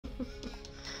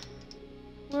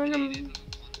Welcome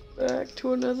back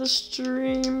to another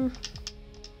stream.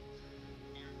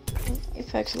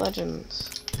 Apex Legends.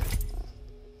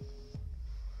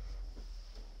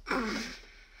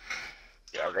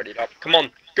 Yeah, ready up. Come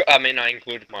on. Go, I mean, I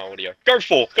included my audio. Go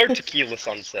Tequila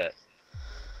Sunset.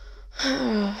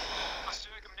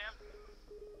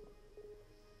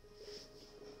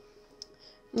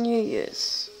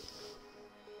 Yes.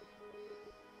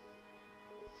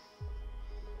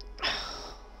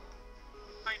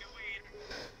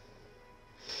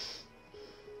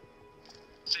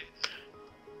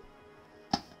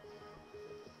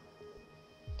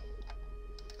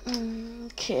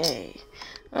 Okay.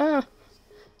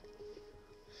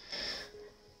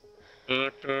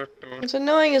 What's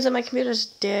annoying is that my computer's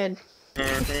dead.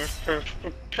 It's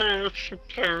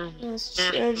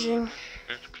charging.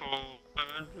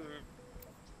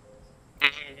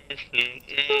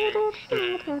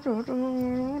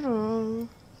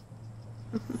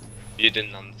 You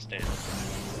didn't understand.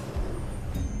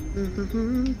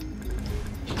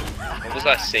 What was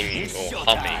I singing or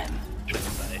humming? Should I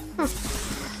say?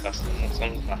 That's what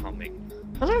song was I humming?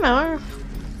 I don't know.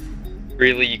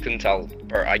 Really, you couldn't tell,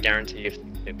 bro. I guarantee if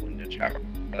people in the chat,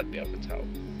 I'd be able to tell.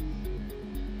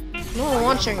 No one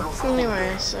watching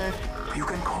anyway, so. You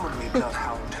can call me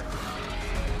Bloodhound.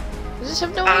 I just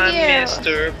have no I'm idea.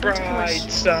 Mr.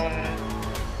 Brightside.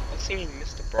 I'm singing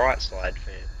Mr. Brightside,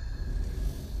 fam.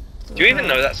 Do you even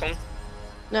know that song?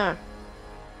 No.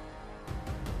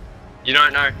 You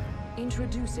don't know?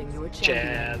 Introducing your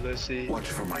champion. Jealousy. Watch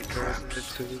for my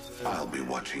traps. I'll be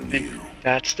watching you.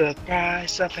 That's the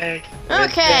price I pay.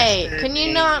 Okay, can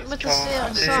you not with the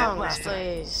songs,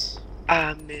 please?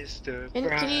 I'm Mr.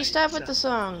 Can you stop with the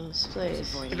songs,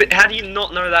 please? Yeah, but how do you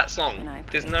not know that song?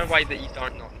 There's no way that you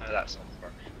don't not know that song, bro.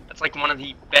 That's like one of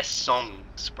the best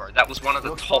songs, bro. That was one of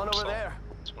the top songs.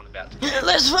 That's one about to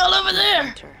Let's fall over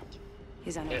there!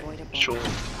 He's unavoidable. yeah, sure.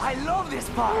 I love this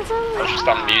part. I'll just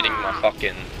unmuting my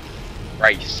fucking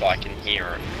race so I can hear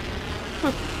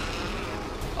it.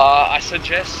 I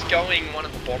suggest going one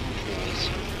of the bottom floors.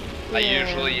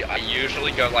 Yeah. I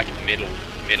usually go like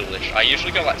middle-ish. I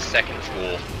usually go like second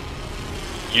floor.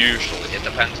 Usually, it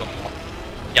depends on what.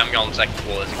 Yeah, I'm going second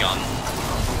floor. There's a gun.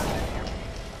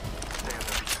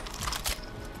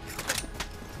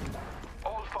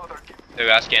 Who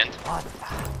I scanned?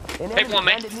 People on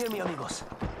me.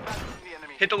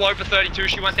 Hit the low for 32.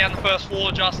 She went down the first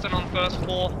floor. Justin on the first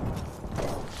floor.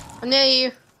 I'm near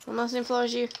you. I'm on the same floor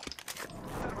as you.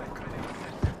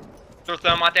 There's a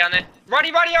thermite down there. Righty,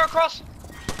 across.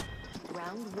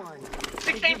 Round one.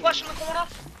 16 flash in the corner.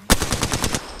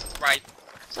 Right.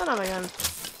 Son of a gun.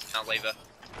 Now leave her.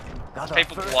 Got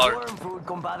People below. food,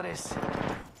 compadres.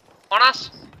 On us.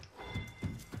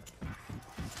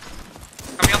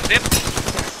 Coming up dip.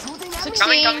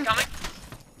 16. Coming.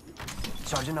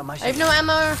 Charging on my I have no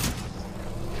ammo.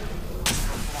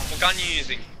 What gun you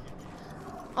using?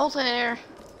 Alternator.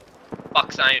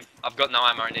 Fuck, same. I've got no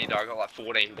ammo neither. I've got like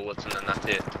 14 bullets and then that's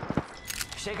it.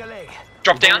 Shake a leg.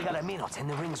 Drop down. Got a minute and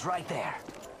the ring's right there.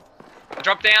 I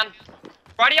drop down.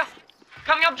 Right here.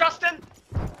 Coming up, Justin.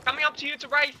 Coming up to you to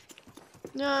Wraith.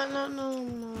 No.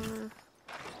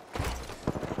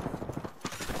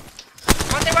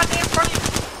 Right there in front of you.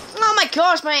 Oh my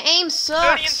gosh, my aim 30 and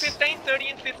sucks. 15, 30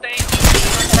 and 15.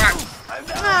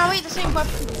 Ah, wait, the same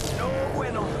button. No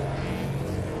bueno.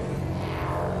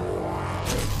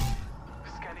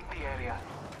 Scanning the area.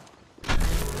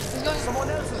 He's going. Someone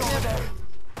else is over there.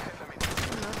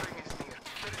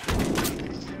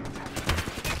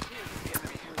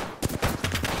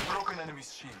 Broken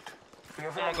enemy's shield. Oh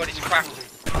my god, he's cracked.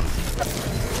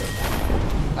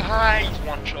 Ah, he's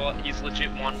one shot. He's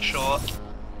legit one shot.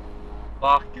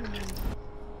 Fuck. He's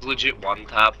legit one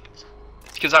tap. It's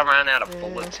because I ran out of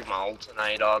bullets in my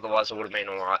alternator, otherwise it would have been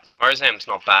alright. Mozam's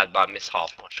not bad, but I missed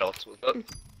half my shots with it.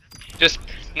 Just,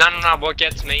 no, what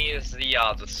gets me is the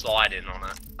sight in on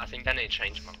it. I think I need to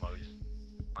change my Moz.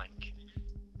 Like,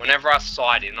 whenever I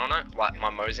sight in on it, like, my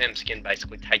Mozam skin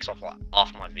basically takes off like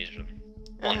half my vision.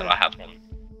 One that I have on.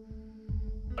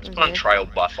 I just put on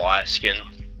Trailed by Fire skin.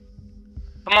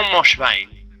 Come on, Moshbane.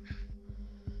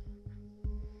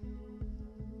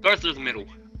 Go through the middle.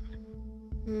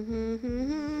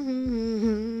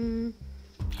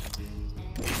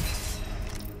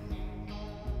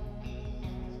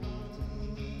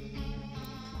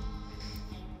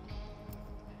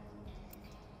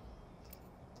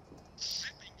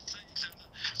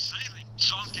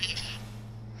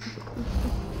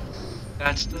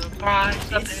 That's the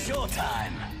price of It's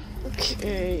showtime.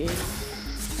 Okay.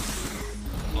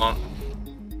 Come on.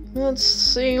 Let's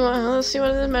see what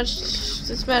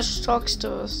this match talks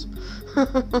to us.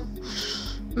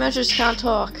 Matches can't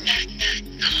talk.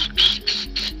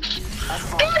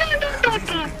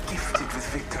 Gifted with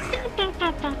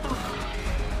victory.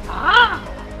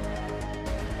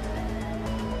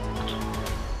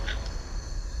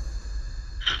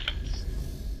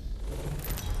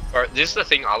 Bro, this is the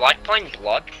thing, I like playing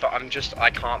Blood, but I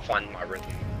can't find my rhythm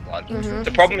in Blood.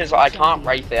 The problem is I can't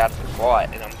race out to fight,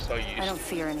 and I'm so used I don't to it.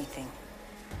 fear anything.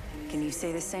 Can you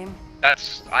say the same?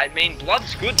 I mean,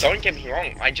 Blood's good, don't get me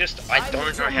wrong. I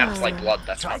don't know how to play Blood,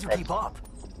 that's my Try to keep problem. up.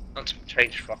 Not to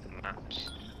change fucking maps.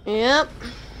 Yep.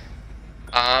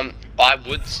 I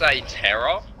would say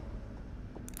Terror,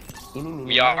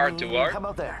 we are a duo, How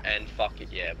about there? and fuck it,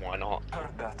 yeah, why not?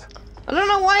 Heard that. I don't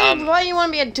know why you want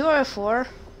to be a duo for.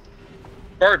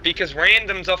 Bro, because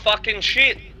randoms are fucking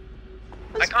shit.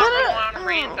 I It's can't better- rely on a oh.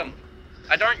 random.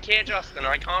 I don't care, Justin,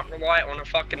 I can't rely on a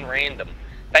fucking random.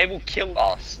 They will kill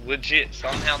us, legit.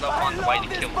 Somehow they'll find a way to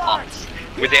kill us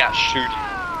without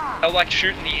shooting. They'll like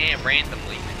shoot in the air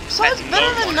randomly. So it's at better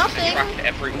no than one nothing. and track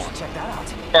everyone. Check that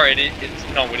out. Bro,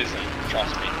 no, it isn't.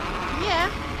 Trust me. Yeah.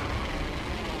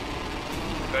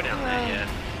 Go down there, yeah.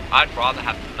 I'd rather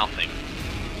have nothing.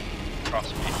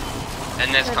 Trust me.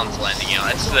 And there's Cunts landing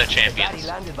out. It's the Daddy champions.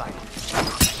 landed by.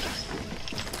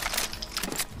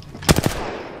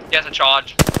 He has a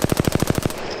charge.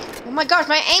 Oh my gosh,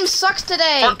 my aim sucks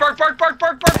today. Bark.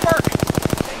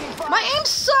 My aim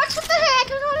sucks. What the heck? I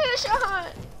don't hit a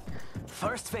shot.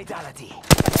 First fatality.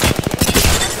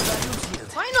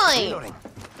 Finally. Reloading.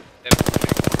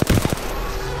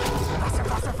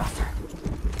 Faster.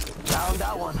 Down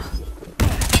that one.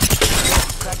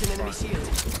 Cracked an enemy shield.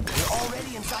 You're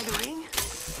already inside the ring?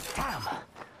 Damn.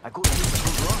 I couldn't use the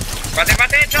control. Right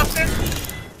there, Justin!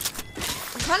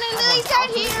 I'm running to these out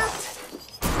here.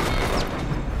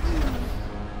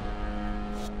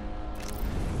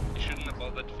 You shouldn't have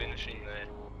bothered finishing there.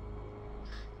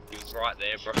 He was right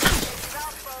there, bro.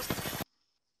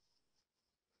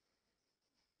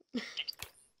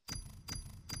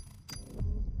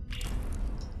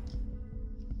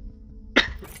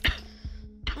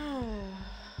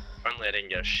 Only I didn't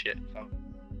get a shit. Fuck.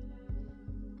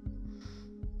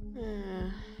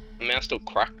 I mean, I still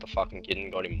cracked the fucking kid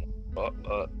and got him. But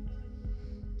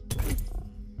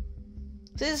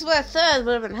This is where a third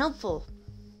would have been helpful.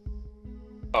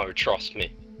 oh, trust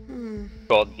me.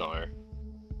 God, no.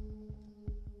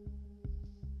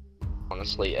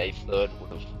 Honestly, a third would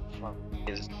have fucking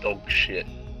is dog shit.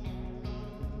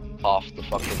 Half the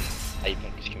fucking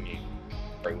Apex community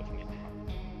agree with me,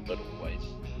 but always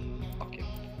fucking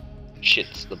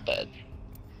shits the bed.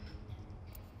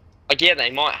 Like, yeah,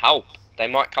 they might help. They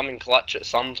might come in clutch at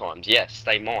sometimes. Yes,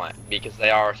 they might, because they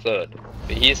are a third.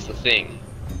 But here's the thing.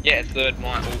 Yeah, a third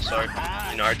might also,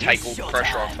 you know, take all the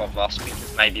pressure off of us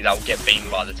because maybe they'll get beamed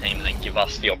by the team and then give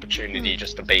us the opportunity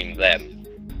just to beam them.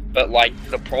 But, like,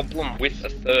 the problem with a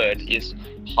third is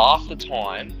half the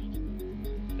time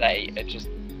they are just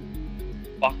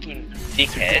fucking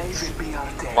dickheads,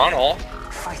 run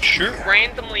off, shoot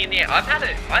randomly in the air. I've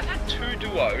had two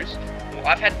duos. Well,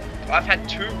 I've had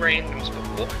two randoms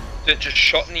before that just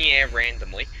shot in the air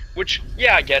randomly. Which,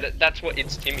 yeah, I get it. That's what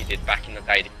It's Timmy did back in the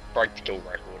day to break the kill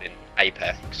record in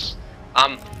Apex.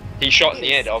 He shot in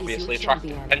the air to obviously attract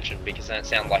attention because then it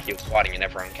sounded like he was fighting and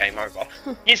everyone came over.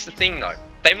 Here's the thing though,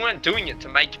 they weren't doing it to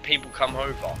make people come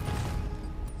over.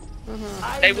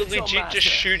 They were legit just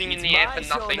shooting in the air for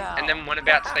nothing, and then when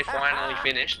about they finally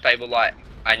finished, they were like,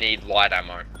 I need light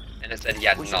ammo. And it said he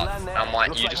had none. I'm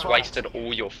like, you just wasted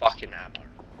all your fucking ammo.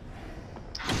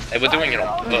 They were doing it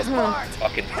on purpose,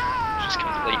 fucking just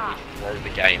completely throw the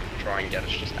game, try and get us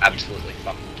just absolutely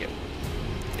fucking killed.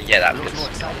 But yeah, that was...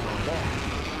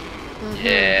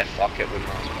 Yeah, fuck it, we might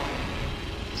as well.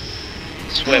 I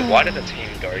swear, why did the team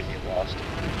go here last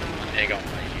time? They're going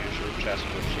my usual chest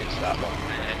with shits that one,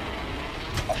 man.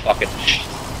 I fucking...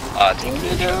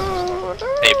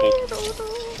 people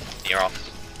near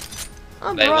us.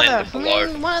 Oh, They brother. landed below. I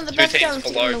mean, one of the Two best teams guns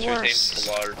below, and the two worst. teams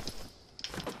below.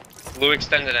 Blue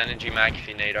extended energy mag if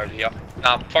you need over here.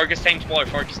 Focus teams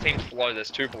below,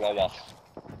 there's two below us.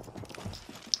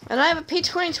 And I have a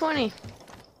P2020.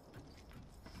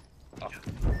 Oh,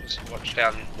 just watch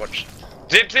down, watch.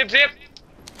 Zip!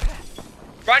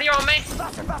 Right here on me!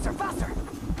 Faster!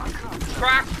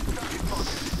 Crack!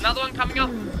 Another one coming up!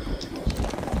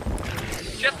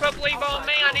 Just put Levo on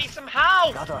me, I need some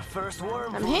help! Got our first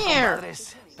worm. I'm here.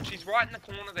 She's right in the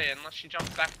corner there, unless she jumps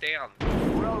back down.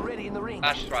 We're already in the ring.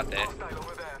 Ah, she's right there.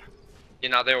 You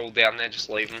know, they're all down there, just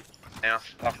leave them. Now,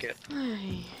 fuck it.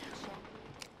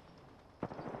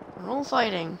 We're all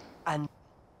fighting. And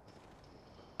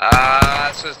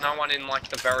So there's no one in like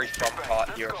the very front part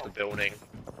here of the building.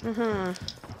 Mm-hmm.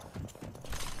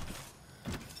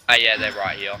 Oh yeah, they're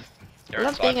right here. They're I'm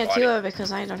not inside being a fighting. tour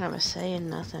because I don't have a say in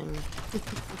nothing.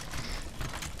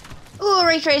 Ooh,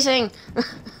 ray tracing!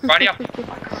 Right here.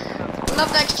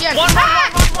 Love next gen. One,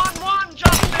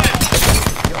 Justin! I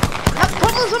have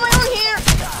problems of my own here!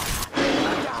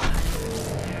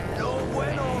 No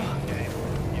bueno.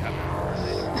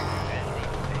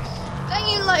 Dang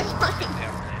you, lifeline!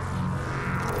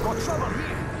 Got trouble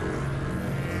here.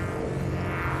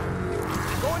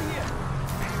 Go in here.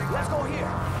 Let's go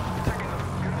here.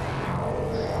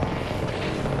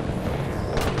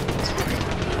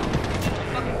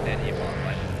 Fucking dead here,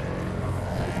 by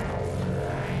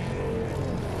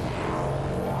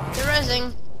They're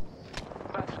resing.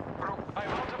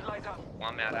 Well,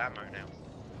 I'm out of ammo now.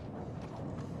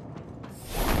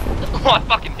 Oh, I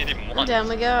fucking hit him once. Down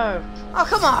we go. Oh,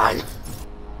 come on!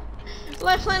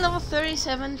 Lifeline level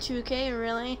 37, 2k,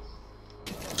 really?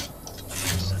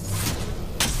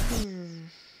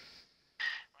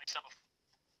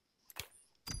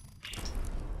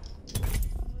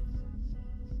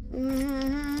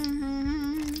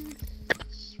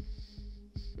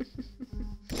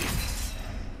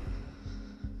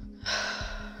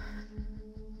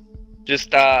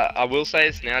 Just, I will say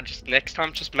this now, just next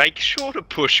time, just make sure to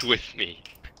push with me.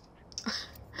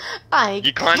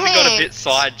 You kind of got a bit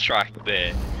sidetracked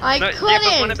there. I No, yeah, couldn't!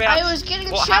 but what about- I was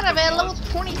getting what shot at happened level was-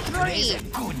 Today's 23! a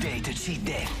good day to cheat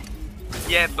death.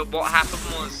 Yeah, but what happened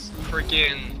was,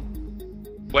 freaking,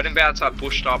 when about I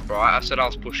pushed up, right, I said I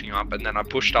was pushing up, and then I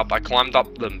pushed up, I climbed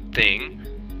up the thing,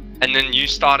 and then you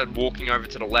started walking over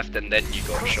to the left, and then you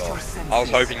got shot. I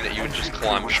was hoping that you would just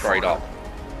climb straight up,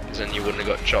 because then you wouldn't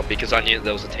have got shot, because I knew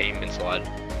there was a team inside.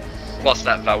 Plus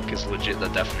that Valk is legit the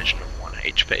definition of 1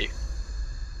 HP.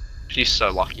 She's so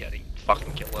lucky I didn't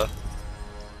fucking kill her.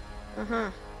 Uh-huh.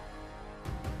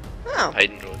 Oh,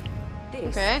 Hayden good.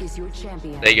 This Okay. is your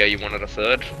champion. There you go, you wanted a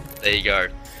third? There you go.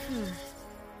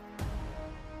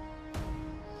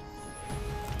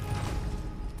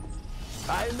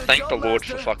 I'm the Thank the job Lord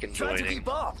for master. fucking Try to joining. keep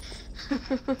up.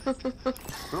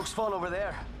 Looks fun over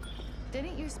there.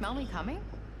 Didn't you smell me coming?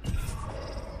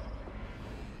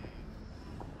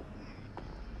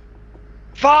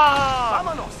 Fuck!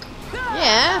 Vámonos.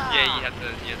 yeah. Yeah, you had to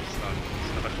start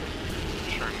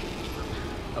showing me.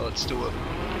 Oh, let's do it.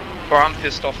 Bro, I'm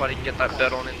pissed off I didn't get that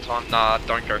bet on in time. Nah,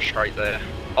 don't go straight there.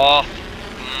 Oh,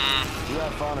 You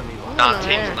have fun of me. nah, Oh, team's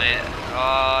yeah. land.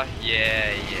 Oh,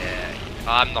 yeah.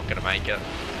 I'm not gonna make it.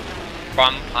 Bro,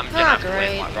 I'm gonna Oh, have to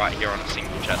great. land like right here on a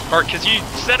single chest. Bro, cause you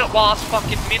said it last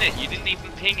fucking minute. You didn't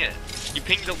even ping it. You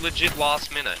pinged it legit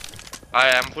last minute. I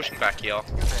am pushing back here.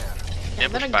 Yeah,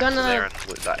 better push back gun to to there the and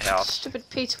loot that house. Stupid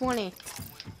P20.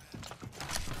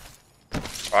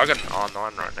 Oh, I got an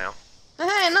R9 right now.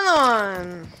 Hey, another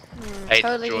one! Hey,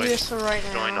 Totally join- useful right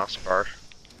now. Join us, bro.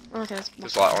 Okay, that's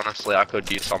Because, like, honestly, I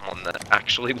could use someone that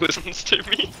actually listens to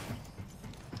me.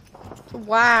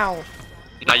 wow.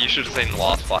 No, you should have seen the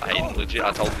last fight, Hayden. Legit,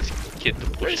 I told this kid to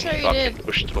Pretty push sure and he you fucking did.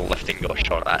 pushed to the left and got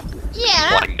shot at.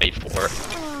 Yeah! Blame me for it.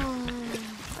 Oh,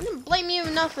 I didn't blame you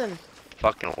for nothing.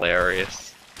 Fucking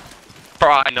hilarious.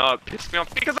 Bro, I know, it pissed me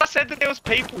off because I said that there was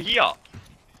people here.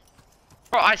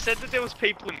 Bro, I said that there was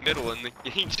people in the middle and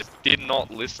he just did not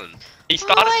listen. He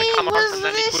started I to come up was and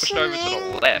then he pushed over to the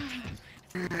listening. left.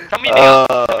 Tell me now,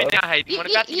 Hayden, You, when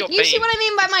you, about to you, your you see beam, what I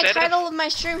mean by my instead of- title of my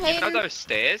stream, You know Hayden? those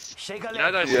stairs? Shake a You know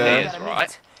leg. those We stairs, got a right?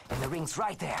 minute, And the ring's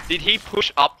right there. Did he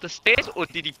push up the stairs or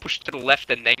did he push to the left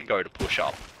and then go to push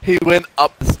up? He went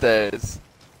up the stairs.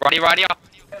 Right here.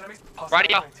 Right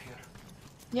here.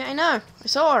 Yeah, I know. I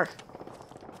saw her.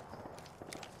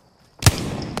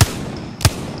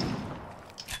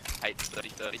 Hey, 30.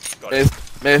 Got it.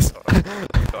 Missed.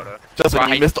 Got it. Justin,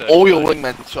 Right, you missed 30. all your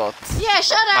wingman shots. Yeah,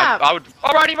 shut I up! would.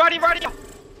 Oh, righty.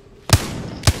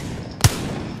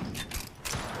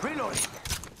 Reloading.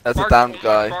 That's a damn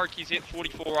guy. Bark, he's hit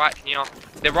 44 right here.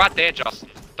 They're right there, Justin.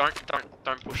 Don't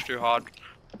push too hard.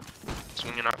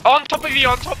 Swinging up. Oh, on top of you,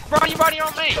 on top. Righty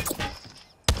on me.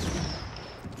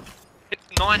 Hit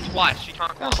 9 twice. You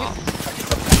can't climb up.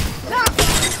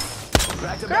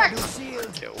 Crack the Crack. magnum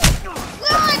shield. Kill.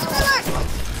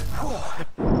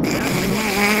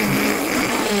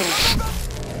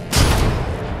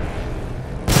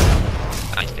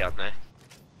 Nice down there.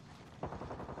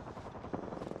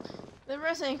 They're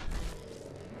resing.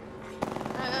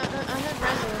 I heard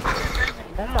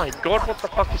resing. Oh my god, what the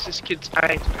fuck is this kid's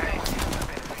aim?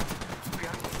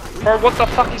 Bro, what the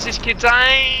fuck is this kid's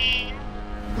aim?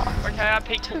 Okay, I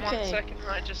peeked for 1 2K. second and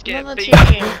I just get Another beat.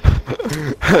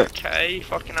 2K. Okay,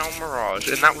 fucking hell, Mirage.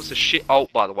 And that was a shit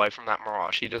ult, by the way, from that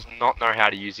Mirage. He does not know how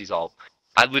to use his ult.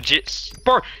 I legit...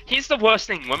 Bro, here's the worst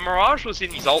thing. When Mirage was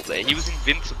in his ult there, he was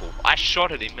invincible. I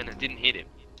shot at him and it didn't hit him.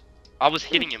 I was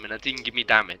hitting him and it didn't give me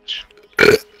damage.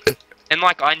 And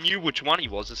like, I knew which one he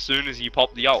was as soon as he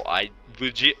popped the ult. I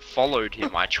legit followed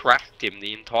him. I tracked him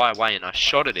the entire way and I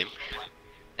shot at him.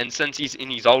 And since he's in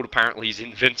his ult, apparently he's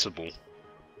invincible.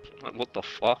 Like, what the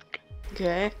fuck?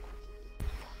 Okay.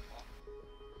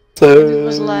 So It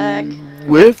was lag.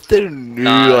 with the new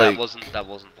Nah, like that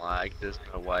wasn't lag. There's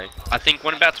no way. I think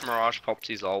when about Mirage pops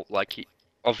his ult, like he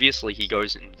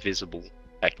goes invisible.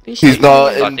 he's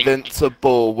not I think-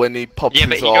 invincible when he pops Yeah,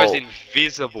 but his he goes ult.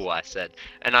 invisible. I said,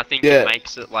 and I think Yeah. it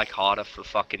makes it like harder for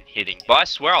fucking hitting. But I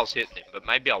swear I was hitting him, but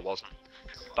maybe I wasn't.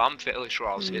 But I'm fairly sure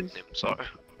I was hitting him. So,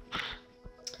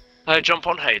 hey, jump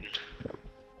on Hayden.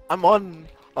 I'm on.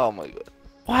 Oh my god.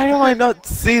 Why do I not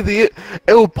see the?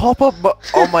 It will pop up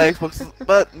on my Xbox,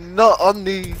 but not on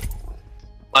the.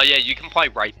 Oh yeah, you can play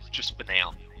Wraith just for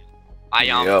now.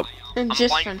 Yep. I'm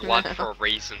Just playing for Blood now. for a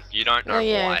reason. You don't know Oh,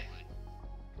 yeah. why. You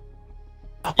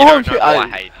Oh, don't know okay, why,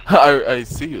 Hayden. I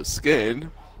see your skin.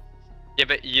 Yeah,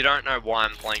 but you don't know why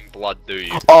I'm playing Blood, do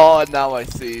you? Oh, now I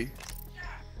see.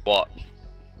 What?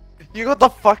 You got the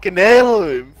fucking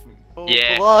heirloom. For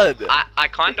Yeah. Blood. I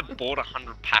kind of bought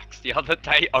 100 packs the other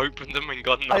day, opened them and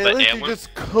got I another literally heirloom.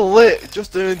 just click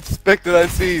just to inspect it. I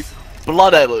see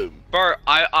blood heirloom. Bro,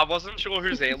 I wasn't sure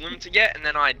whose heirloom to get, and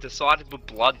then I decided with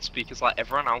Bloods because like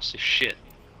everyone else is shit.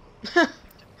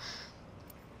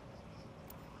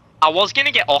 I was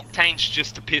gonna get Octanes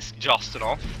just to piss Justin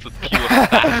off for pure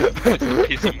stats, just to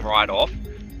piss him right off.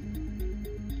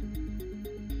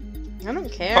 I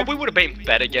don't care. Probably would have been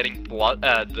better getting Blood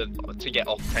to get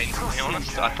Octanes, to be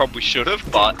honest. I probably should have,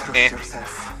 but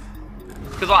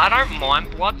because I don't mind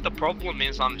Blood. The problem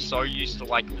is I'm so used to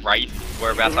like Wraith,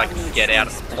 whereabouts I can get out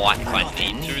of the fight if I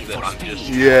need to, that I'm just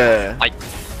Yeah.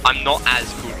 I'm not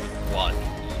as good with Blood.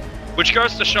 Which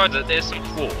goes to show that there's some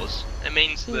flaws. It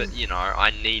means that, you know, I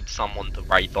need someone to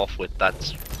Wraith off with.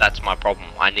 That's my problem.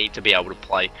 I need to be able to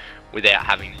play without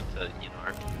having to, you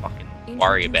know, fucking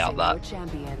worry about that.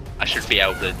 I should be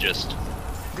able to just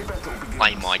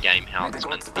play my game how it's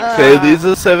meant to be. Okay, these are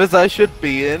the servers I should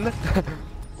be in.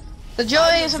 The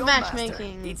joys of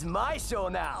matchmaking. It's my show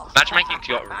now. Matchmaking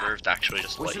got removed actually,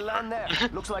 just to We let you should land know. there.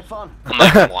 Looks like fun. I'm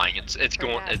not even lying, it's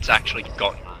gone, it's actually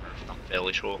gotten removed, I'm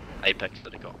fairly sure. Apex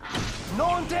did it got.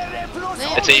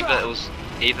 It's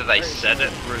either they said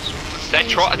it was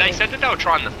they said that they were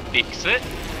trying to fix it,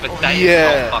 but they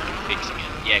Yeah. not fucking fixing it.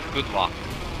 Yeah, good luck.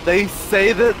 They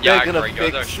say that Yeah, they're I gonna agree. Go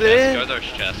those fix chests, go it, those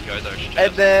chests, go those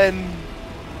chests. and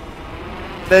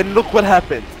then look what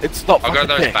happened. It's not I'll fucking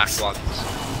go those fixed. back ones.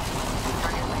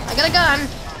 I got a gun.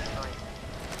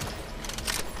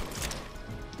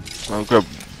 Oh, good.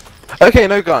 Okay,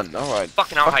 no gun. Alright.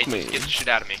 Fucking hell, Fuck Hayden, me. get the shit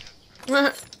out of me.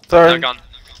 Sorry. No gun.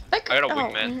 I got a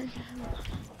wingman.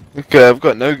 Okay, I've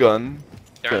got no gun.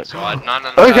 They're Okay. inside.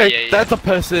 No. Okay, Yeah. that's a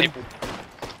person. People.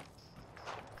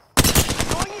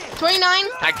 29.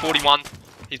 Tag 41.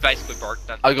 He's basically broke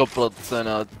then. I got blood, so I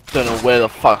don't know where the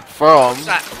fuck from. What's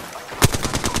that?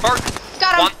 Broke.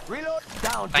 Got him. One. Reload.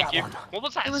 Down. Thank that you. one. What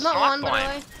was that? It was not Snipe one, by by the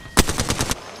him? way.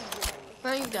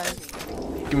 No, you got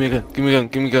it. Give me a gun. Give me a gun.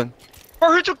 Give me a gun.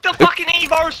 Bro, who took the fucking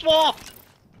Evo swap?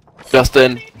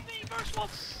 Justin. Evo swap.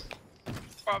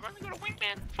 Bro, I've only got a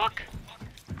wingman. Fuck.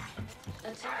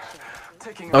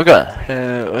 Taking Okay. Just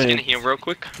gonna Wait. heal real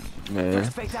quick. Man.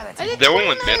 I did They're all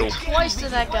in 29 metal. twice to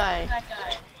that guy.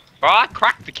 Bro, I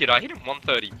cracked the kid. I hit him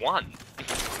 131.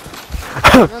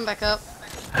 Run back up.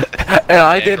 And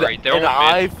I Yeah, did. great, they're And all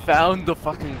mid. I found the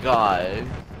fucking guy.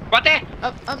 Right there.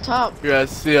 Up top. You guys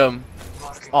see him?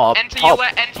 Oh, up Enter your top.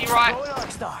 left, enter right.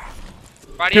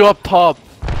 Right Two here. up top.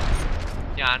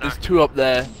 Yeah, I know. There's two up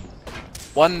there.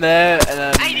 One there, and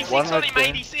then 86 one on right him, there.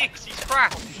 86. He's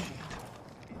cracked.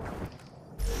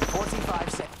 45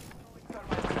 seconds.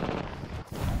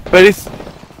 But he's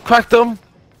cracked him.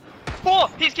 4.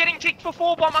 He's getting ticked for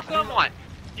 4 by my thermite.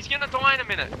 He's gonna die in a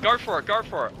minute. Go for it. Go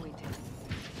for it.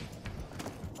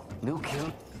 New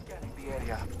kill. Scanning the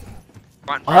area.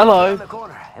 Right. Hello. Around the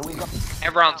corner, and we got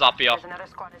Everyone's up here.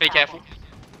 Be careful.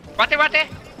 Right there, right there.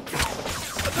 Look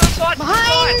to the side.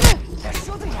 Behind! they're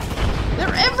shooting at me.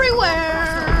 They're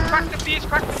everywhere! Crack the fuse,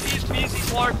 crack the fuse. Fuse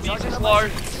is low, fuse is low.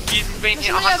 Fuse has been hit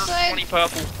Somebody 120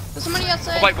 purple. There's somebody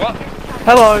outside. Oh, wait, what?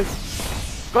 Hello.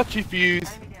 Got you, Fuse.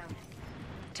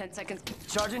 10 seconds.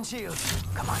 Charging shield.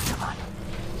 Come on, come on.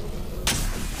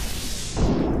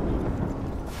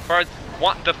 Bro,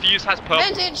 what? The fuse has purple.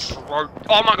 Advantage! Bro,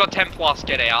 oh my god, 10 plus,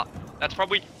 get out. That's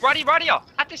probably righty here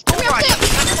at this door Hurry up, right here. Zip.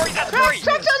 That's three. That's Crack, three.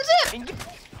 crack, unzip!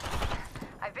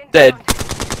 I've been Dead. down.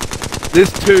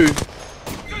 There's two.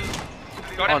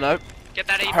 Got Oh him. no. Get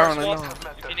that Apparently Evo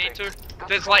swap if you need to.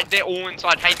 There's like they're all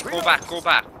inside. Hey, go back.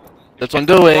 That's what I'm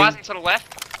doing. Horizon to the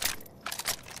left.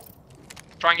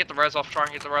 Try and get the res off. Come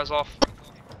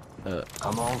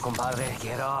on, compadre,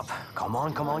 get up. Come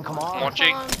on. I'm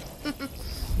watching. And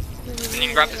you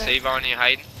can grab the Evo on your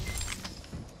Hayden.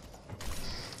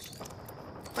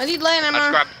 I need lane I just ammo.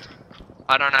 grabbed.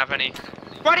 I don't have any.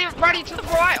 Ready to the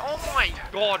right. Oh my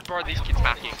god, bro, this kid's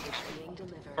hacking.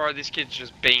 Bro, this kid's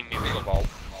just beamed me with a vault.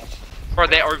 Bro,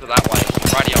 they're over that way.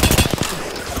 Righty up.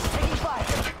 Taking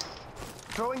fire.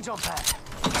 Throwing jump pad.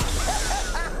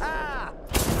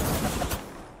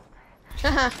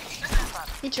 Haha.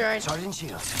 He tried. Sergeant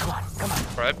Shields, come on.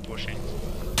 Bro, pushing.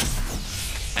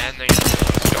 And then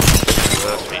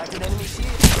first me. Cracked an enemy shield.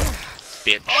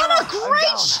 Bitch. What a great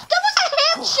down. that was a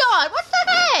headshot! What the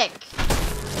heck?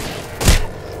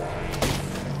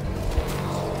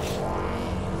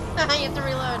 You have to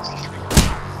reload.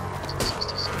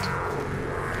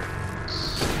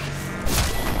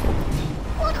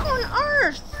 What on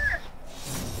earth?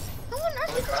 How on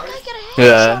earth did this guy get a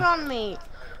headshot Yeah. on me?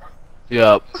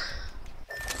 Yup.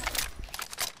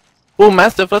 Oh,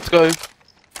 Mastiff, let's go.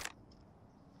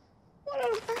 What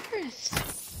on earth?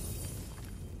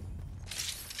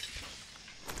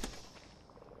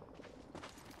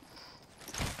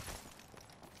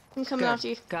 I'm coming after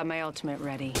you. Got my ultimate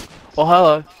ready. Oh,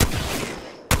 hello.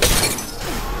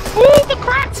 Ooh, the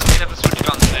crack! You never switch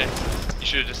guns there. You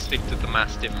should have just stick to the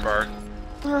Mastiff, bro.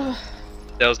 Ugh.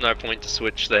 There was no point to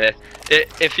switch there.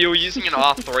 If you were using an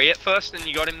R3 at first and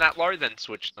you got him that low, then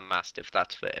switch the Mastiff,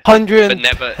 that's fair. 110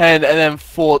 never- and then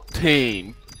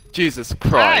 14. Jesus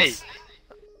Christ. Hey!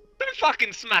 Don't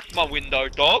fucking smack my window,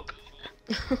 dog!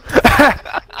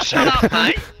 Shut up,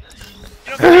 mate!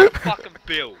 You don't pay the fucking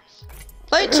bills.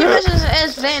 Play 2 matches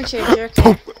as Vantage,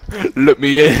 okay? Let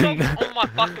me He's in. on my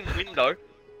fucking window.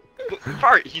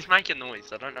 Bro, he's making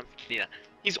noise, I don't know if you can hear.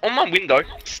 He's on my window,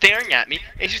 staring at me,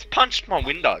 and he just punched my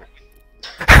window.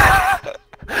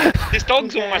 This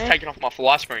dog's almost taken off my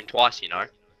fly screen twice, you know.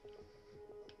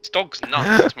 This dog's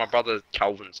nuts. It's my brother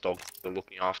Calvin's dog. We're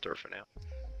looking after it for now.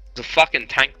 It's a fucking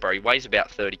tank, bro. He weighs about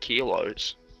 30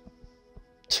 kilos.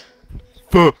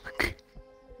 Fuck.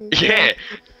 Yeah.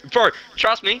 Bro,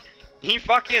 trust me. He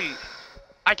fucking...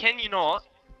 I can you not.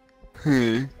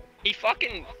 He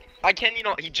fucking... I can you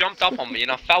not. He jumped up on me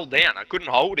and I fell down. I couldn't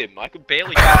hold him. I could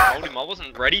barely hold him. I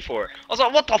wasn't ready for it. I was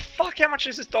like, what the fuck? How much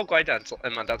does this dog weigh down?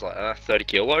 And my dad's like, 30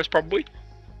 kilos probably.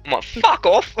 I'm like, fuck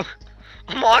off.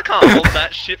 I'm like, I can't hold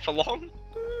that shit for long.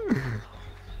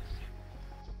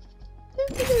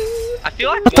 I feel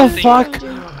like What one the thing, fuck?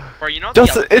 bro, you know the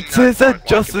Justin, other it thing says that I that don't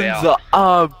like Justin's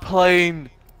about- playing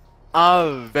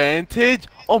Vantage.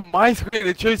 On my screen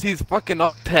it shows he's fucking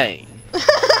Octane.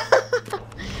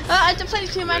 I have to play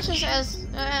 2 matches as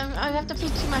I have to play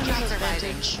 2 matches as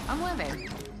Vantage. I'm living.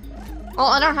 Well,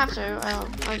 I don't have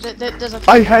to. There's a.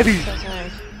 I had his.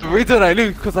 Sorry. The reason I knew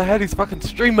is because I had his fucking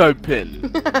stream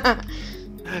open.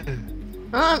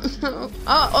 I was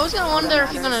gonna wonder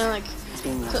if you're gonna like,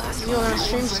 if you wanna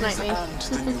stream snipe me.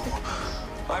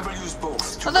 I will use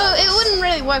both. Although it wouldn't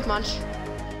really work much,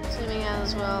 streaming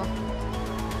as well.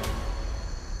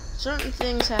 Certain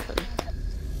things happen.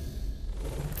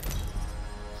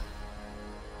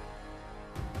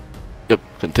 Yep,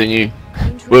 continue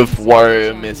with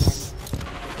Warrior Miss.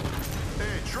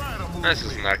 This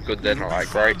isn't that good then, alright,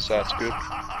 great, so that's good.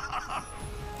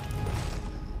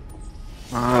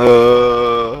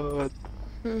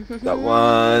 That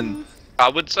one. I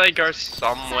would say go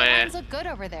somewhere. Sidelines look good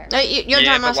over there. Hey, your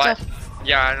time, but Master. like,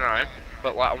 yeah, I know.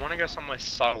 But like, I want to go somewhere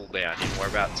subtle down here,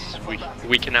 whereabouts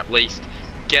we can at least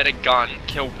get a gun,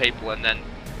 kill people, and then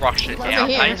rush it Over down.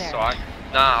 here. Hey, side.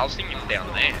 Nah, I was thinking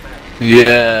down there.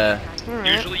 Yeah.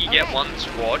 Alright. Usually you get one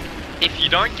squad. If you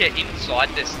don't get inside,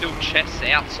 there's still chests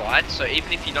outside. So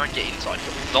even if you don't get inside,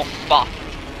 you're not fucked.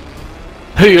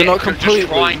 Hey, you're Yeah, not just completely.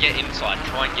 try and get inside.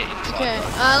 Try and get inside. Okay,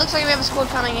 looks like we have a squad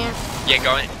coming in. Yeah,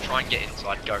 go in. Try and get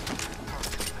inside. Go. I'll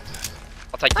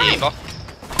take the Hey. Eva.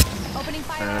 Opening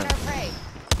fire on our prey.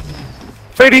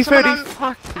 30, Someone 30, on-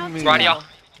 fuck me. Right here.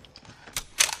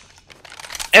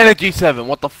 Energy 7,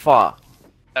 what the fuck?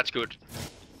 That's good.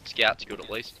 Scout's good at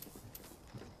least.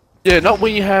 Yeah, not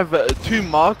when you have 2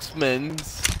 marksmen.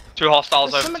 2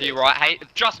 hostiles There's over to somebody- your right. Hey,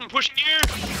 Justin pushing you!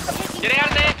 Get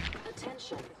out of there!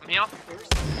 I'm here. Track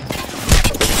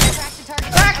the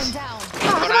target. Cracked. I'm down. Oh,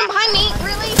 come on behind me,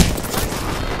 really?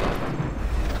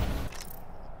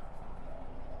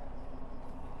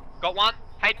 Got one.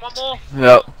 Hey, one more.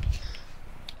 Yep.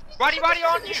 Righty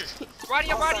on you!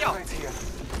 Righty up! Right here.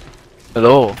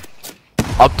 Hello.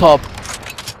 Up top.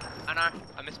 I know,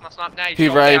 I missed my snipe now. He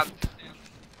raved.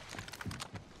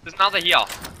 There's another here.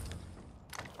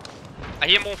 I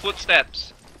hear more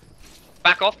footsteps.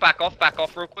 Back off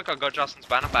real quick. I got Justin's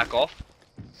banner, back off.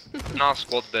 Another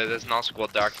squad there, there's another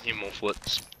squad there. I can hear more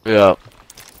foots. Yeah.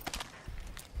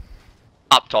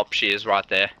 Up top she is, right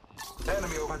there.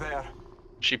 Enemy over there.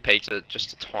 She peeked it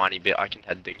just a tiny bit. I can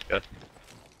head dink her.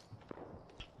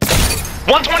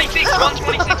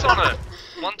 126 on her!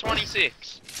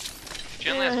 126. She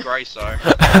only has grace though.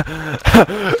 I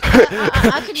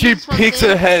could She use one peeks thing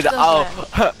her head. that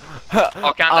does that.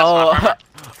 I'll count that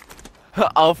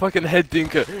sniper. I'll fucking head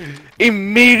dinker.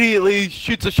 Immediately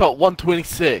shoots a shot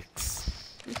 126.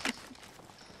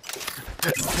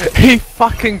 He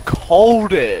fucking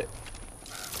called it.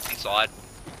 Inside.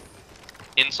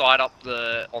 Inside up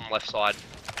on left side.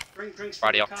 Drinks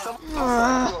Right here.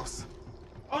 Close.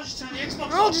 I'll just turn the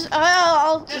Xbox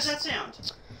I'll off. just, How's that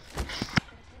sound?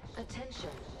 Attention.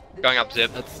 Going up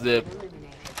zip. That's Zip.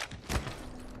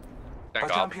 Don't Our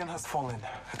go up. champion has fallen.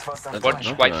 It was that Watch,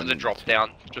 time. wait for the drop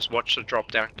down. Just watch the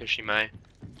drop down because she may.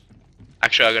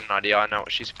 Actually, I got an idea. I know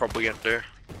what she's probably gonna do.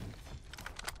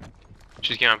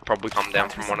 She's gonna probably come down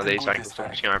from one of these angles.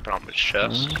 She's gonna open up his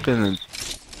chest.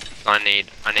 I need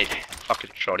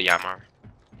fucking shoddy ammo.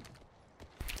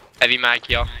 Heavy mag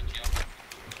here.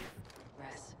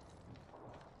 Rest.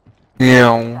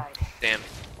 Yeah. Damn.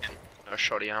 No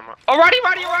shoddy ammo. Oh, right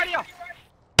here!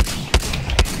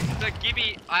 The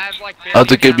Gibby, I have like barely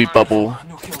That's a Gibby ammo. bubble.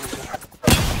 No kill leader.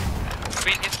 I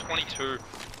mean, it's 22.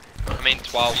 I mean,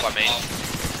 12, I mean.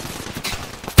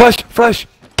 Flash!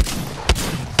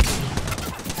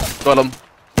 Got him.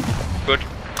 Good.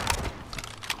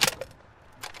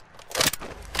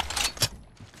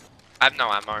 I have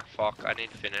no ammo. Fuck, I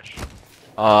need to finish.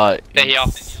 They're here.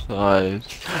 Inside.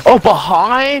 Oh,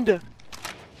 behind!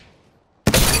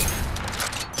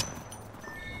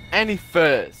 Any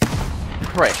first.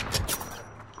 Prick.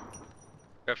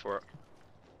 Go for it.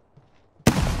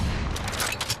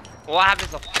 All I have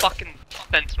is a fucking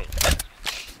sentinel.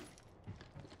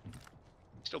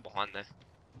 Still behind there.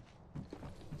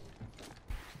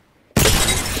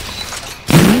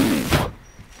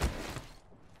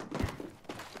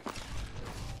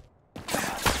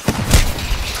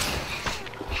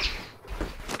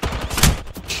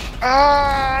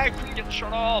 Ah, I couldn't get the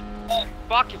shot off. Oh,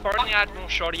 fuck, if I only had more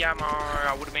shoddy ammo,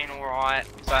 I would have been alright.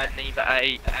 Because I need the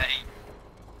 8.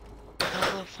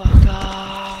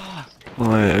 Motherfucker.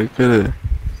 Wait,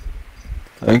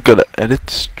 I gotta edit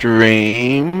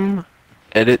stream,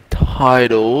 edit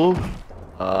title,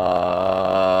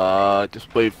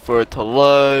 just wait for it to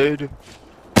load.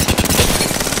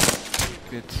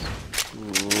 It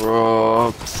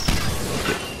drops.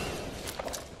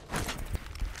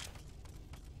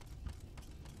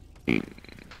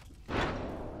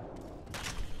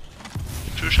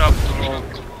 Too sharp to roll,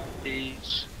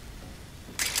 please.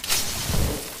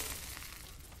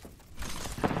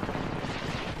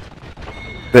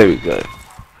 There we go.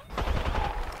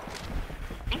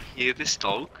 You hear this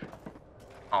dog?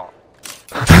 Oh.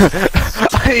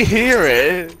 I hear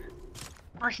it.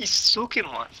 Bro, he's sucking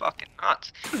like fucking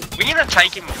nuts. We're gonna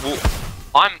take him.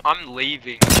 I'm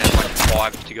leaving at like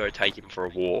 5 to go take him for a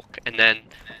walk, and then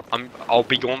I'll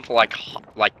be gone for like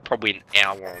probably an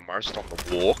hour almost on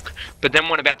the walk. But then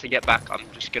when about to get back, I'm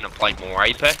just gonna play more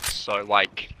Apex. So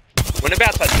like, when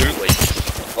about to do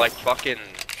leave, like fucking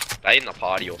stay in the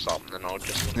party or something, and I'll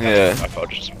just I'll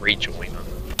just rejoin him.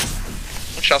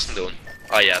 What's Justin doing?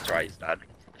 Oh yeah, that's right, he's dead.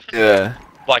 Yeah.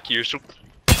 Like usual.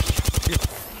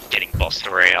 Getting bossed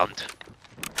around.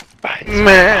 Right.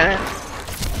 Man.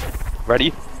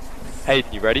 Ready?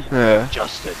 Hayden, you ready? Yeah.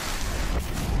 Justin,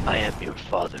 I am your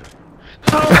father.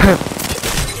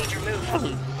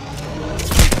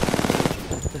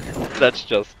 That's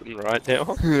Justin right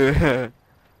now. Yeah.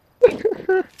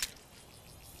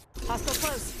 Hostile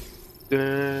close.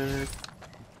 Dun,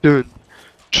 dun,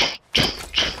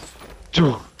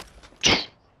 dun,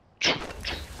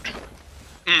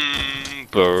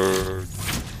 bird.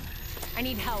 I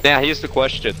need help. Now here's the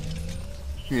question.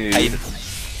 Hayden,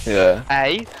 Yeah.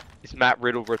 A, is Matt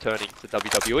Riddle returning to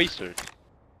WWE soon?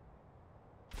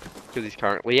 Because he's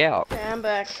currently out. Yeah, I'm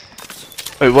back.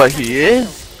 Wait, what, he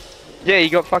is? Yeah, he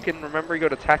got fucking, remember he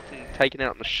got attacked and taken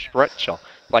out in the stretcher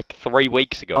like 3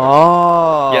 weeks ago.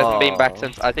 Oh. He hasn't been back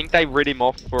since. I think they rid him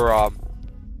off for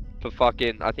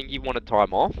fucking, I think he wanted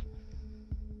time off.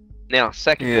 Now,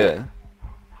 second Yeah.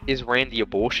 is Randy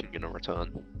Abortion gonna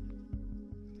return?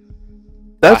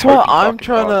 That's I hope what he I'm fucking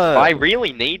trying does. I to...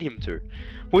 really need him to.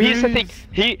 Well, here's the thing.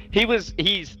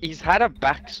 He's had a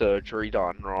back surgery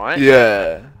done, right?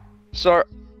 Yeah. So,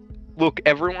 look,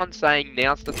 everyone's saying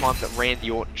now's the time that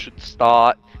Randy Orton should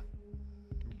start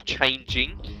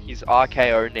changing his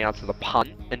RKO now to the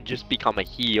punt and just become a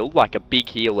heel, like a big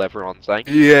heel. Everyone's saying.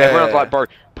 Yeah. Everyone's like, bro,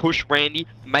 push Randy,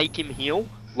 make him heel,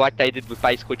 like they did with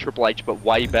basically Triple H, but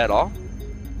way better.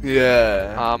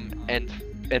 Yeah.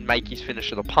 And make his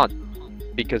finisher the punt,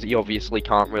 because he obviously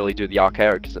can't really do the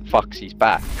RKO because it fucks his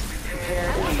back.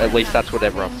 At least that's what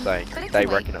everyone's saying. They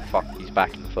reckon it fucked his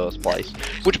back in the first place,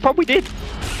 which probably did.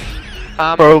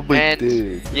 Probably and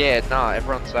did. Yeah, no,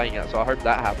 everyone's saying it, so I hope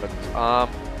that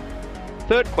happens.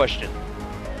 Third question: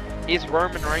 is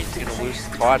Roman Reigns gonna lose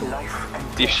the title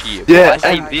this year? Yeah, When I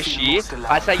say and this year.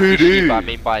 I say who this year, do? but I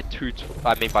mean by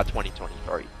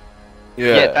 2023. Yeah.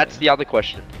 Yeah, that's the other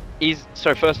question.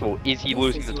 So first of all, is he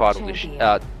losing the title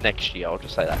next year? I'll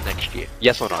just say that next year.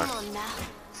 Yes or no?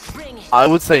 I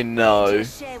would say no.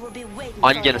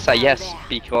 I'm gonna say yes,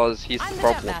 because here's I'm the the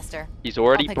problem. Jumpmaster. He's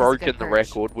already I'll pick us a broken good the perch.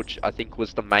 record, which I think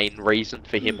was the main reason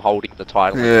for him holding the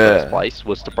title in the Yeah. first place,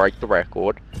 was to break the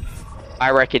record. I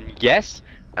reckon yes,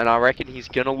 and I reckon he's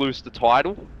gonna lose the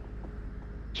title.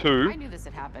 I 2. knew this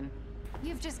would happen.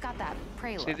 You've just got that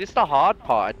prey See, look. this is the hard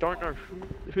part. I don't know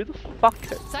who the fuck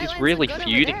is Silence really is good over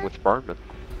feuding there. with Roman.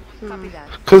 Copy that.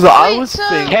 Cause I Wait, was so-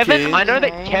 thinking. Kevin, I know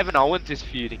that Okay. Kevin Owens is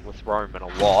feuding with Roman a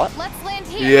lot, Let's land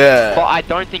here. Yeah. but I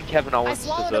don't think Kevin Owens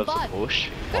swallowed a deserves a bud. push,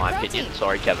 in Good my protein. opinion.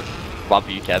 Sorry, Kevin. Love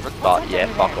you, Kevin, but What's yeah,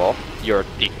 over fuck there? off. You're a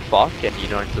dick fuck, and you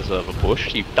don't deserve a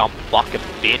push, you dumb fucking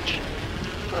bitch.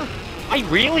 I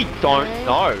really don't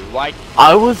know. Like,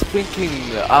 I was thinking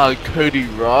Cody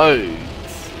Rhodes.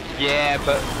 yeah,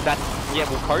 but that's well,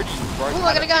 Cody Rhodes Ooh,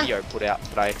 I had a gotta go. video put out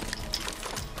today.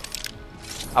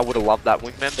 I would have loved that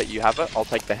wingman, but you have it. I'll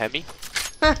take the Hemi.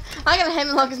 I got a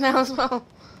hemlock now as well.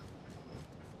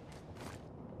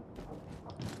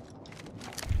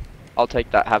 I'll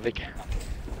take that Havoc.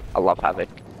 I love Havoc.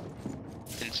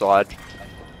 Inside.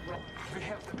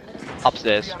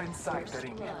 Upstairs.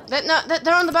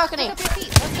 They're on the balcony. Pick up your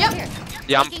feet. Let's Yep. go here.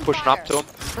 Yeah, I'm Taking pushing fire. up to him.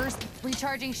 First,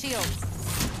 recharging shields.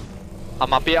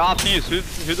 I'm up here. Ah, fuse. Who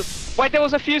the? Wait, there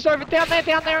was a fuse over down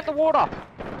there in the water.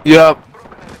 Yep.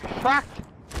 Cracked.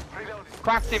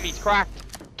 Cracked him. He's cracked.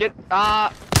 Get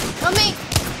On me.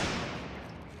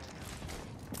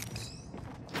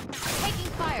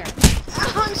 Taking fire.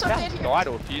 Oh, I'm so dead that here. died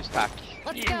or a fuse pack.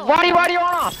 Let's go. Righty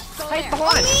on us. Go Hey, there.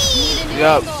 behind. Need a new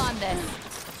Yep. angle on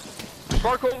this.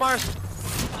 Broke almost.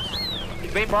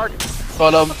 He's been broke.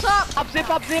 Got him. What's up? Up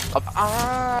zip.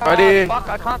 Ah. Ready. Fuck,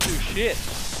 I can't do shit.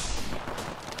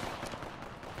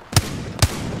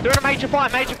 Doing a major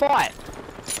fight.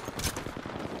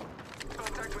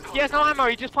 He has no ammo,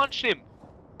 he just punched him.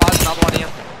 Oh, there's another one here.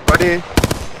 Ready.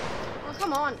 Oh,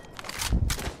 come on.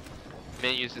 I'm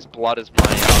gonna use this blood as my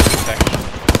protection.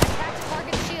 Cracked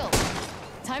target shield.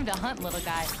 Time to hunt, little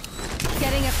guy.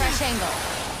 Getting a fresh angle.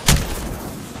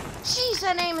 Jeez,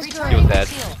 that name is He good. was dead.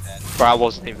 Shield. Bro, I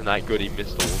wasn't even that good, he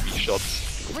missed all of his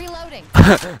shots. Reloading.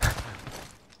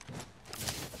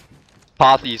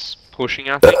 Parthy's pushing,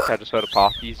 I think. I just heard a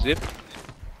Parthy zip.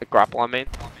 The grapple, I mean.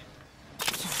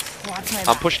 Watch my I'm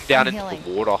back. pushing down I'm into healing.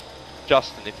 the water.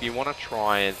 Justin, if you want to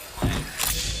try and...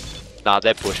 Nah,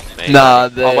 they're pushing me. Nah,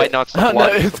 Oh wait, no, it's the blood. no,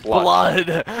 it's it's the blood.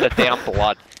 blood. The down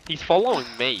blood. He's following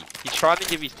me. He's trying to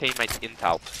give his teammates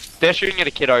intel. They're shooting at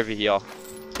a kid over here.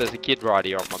 There's a kid right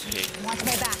here on my ping. Watch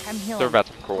my back. I'm healing. They're about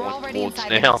to We're crawl already towards inside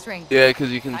the now. next ring. Yeah,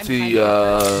 because you can I'm see.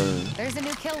 There's a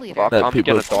new kill leader. Fuck, That I'm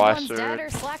people- gonna die One's dead soon. or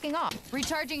slacking off.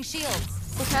 Recharging shields.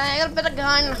 Okay, I got a better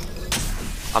gun.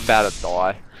 I'm about to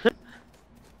die.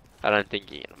 I don't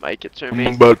think you're gonna make it to I'm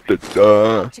me. about to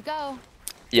die. Let you go.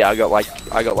 Yeah, I got like 10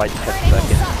 Current angle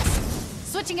seconds. sucks.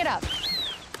 Switching it up.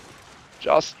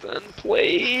 Justin,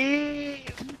 please.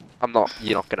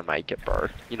 You're not gonna make it, bro.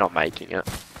 You're not making it.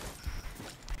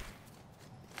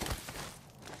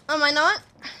 Am I not?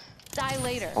 Die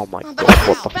later. Oh my Oh, god, Banner's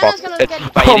what the out. fuck? Banner's gonna It's get-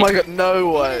 Oh fading. my god, no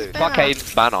way. Fuck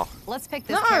Aiden's banner. Let's pick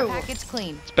this No. care package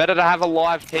clean. It's better to have a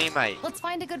live teammate. Let's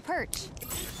find a good perch.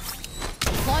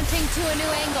 Launching to a new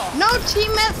angle. No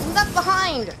teammate left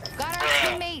behind. Got our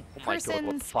teammate Oh my god, person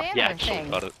what the fuck? spammer Yeah, actually thing.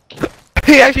 got it.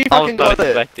 He actually I was fucking not got it.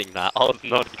 expecting that. I was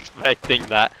not expecting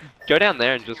that. Go down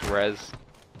there and just res.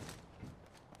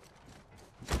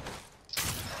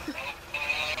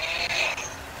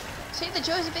 See the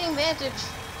choice of being vantage.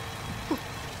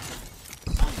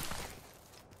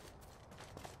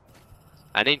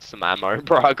 I need some ammo,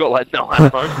 bro. I got like no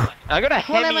ammo. I got a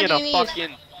What ammo Hemi and do a you need?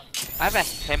 fucking.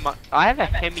 I have a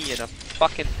Hemi and a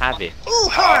fucking Havoc. Ooh,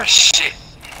 Oh shit!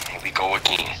 Here we go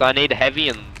again. So I need heavy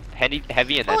and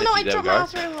heavy and oh energy. no, I There we dropped my go.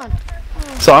 last round one.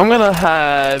 So I'm gonna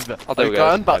have Oh, there a we go,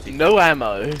 gun, but maybe. no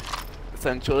ammo,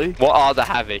 essentially. What are the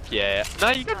Havoc? Yeah. No,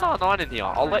 you got an R9 in here.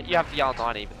 I'll let you have the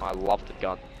R9 even though I love the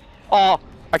gun. Oh,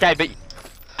 okay, but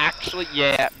actually,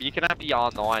 yeah, you can have the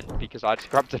R9 because I just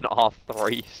grabbed an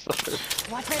R3.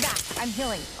 So Watch my back. I'm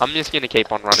healing. I'm just gonna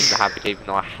keep on running the Havoc even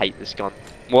though I hate this gun.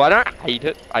 Well, I don't hate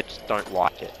it. I just don't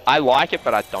like it. I like it,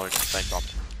 but I don't think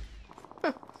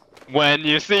I'm. When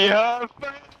you see her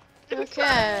face.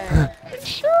 Okay.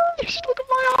 Sure, just look at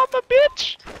my armor,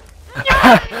 bitch.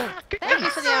 Thank you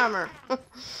for the armor.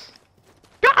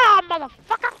 Ah,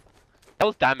 motherfucker! That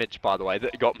was damage, by the way,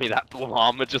 that got me that full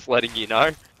armor, just letting you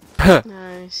know.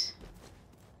 Nice.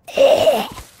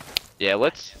 Yeah,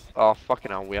 let's... Oh, fucking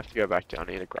hell, we have to go back down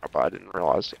here to grab. I didn't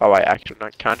realise. Oh, wait, actually, no,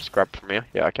 can't just grab from here.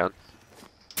 Yeah, I can.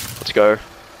 Let's go.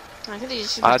 I could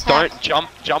use Don't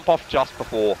jump off just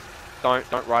before. Don't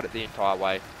ride it the entire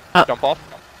way. Jump off.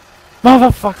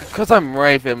 Motherfucker, because I'm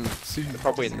Raven.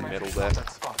 Probably in the middle there.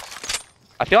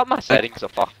 I feel like my settings are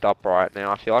fucked up right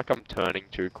now. I feel like I'm turning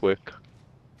too quick.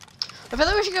 I feel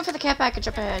like we should go for the care package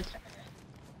up ahead.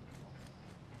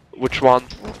 Which one?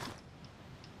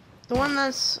 The one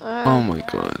that's. Oh my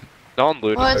god. No one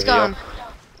looted Oh, it's over gone. here.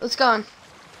 It's gone.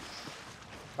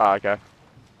 Ah, okay.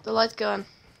 The light's gone.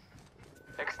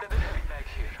 Extended heavy mag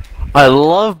here. I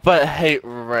love but hate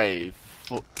Rave.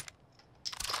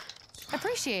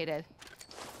 Appreciated.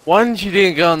 One, you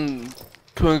didn't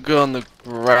couldn't go on the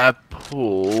grab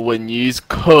pool when you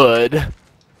could.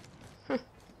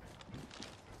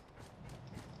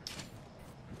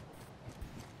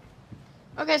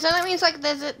 Okay, so that means like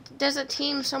there's a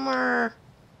team somewhere.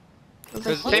 over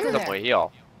There's a here. team somewhere here.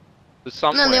 There's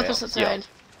somewhere. No, on the opposite here. side.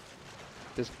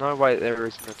 There's no way there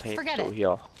isn't a team Forget still it.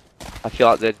 here. I feel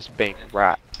like they're just being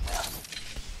rat.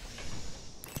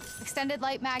 Extended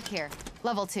light mag here.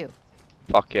 Level 2.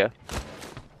 Fuck yeah.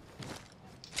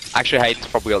 Actually, Hayden's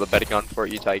probably got the better gun for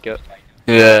it. You take it.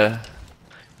 Yeah.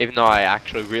 Even though I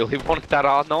actually really wanted that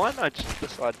R9, I just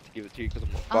decided to give it to you because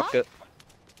I'm like, fuck it.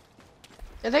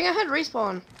 I think I had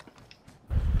respawn.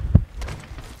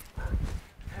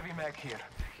 Heavy mag here.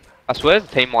 I swear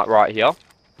there's a team like right here.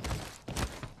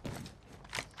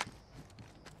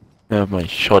 I have my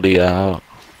shoddy out.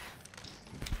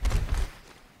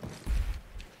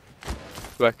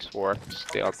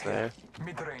 2x4x down there.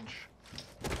 Mid range.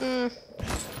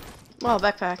 Oh,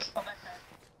 backpack.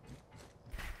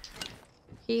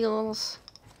 Heals.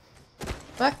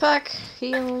 Backpack.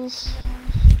 Heals.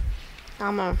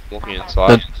 Ammo. Looking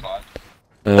inside.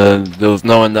 There was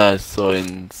no one that I saw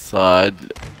inside.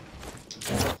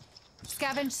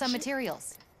 Scavenge some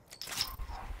materials.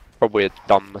 Probably a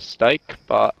dumb mistake,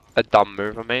 but a dumb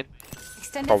move, I mean.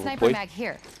 Extended sniper Probably. mag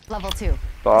here. Level 2.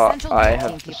 But Essential I team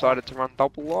have people. decided to run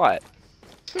double light.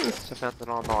 So I found an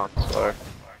R9, so...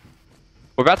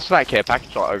 We're about to start care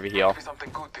package right over here.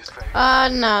 Something good this way.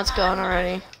 No, it's gone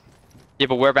already. Yeah,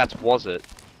 but whereabouts was it?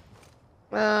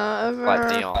 Over. Like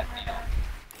near.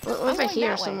 Over going here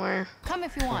that way. somewhere. Come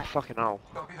if you Oh, want. fucking hell.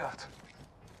 Copy that.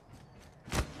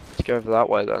 Let's go over that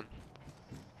way then.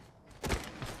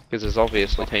 Because there's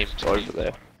obviously teams over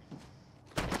there.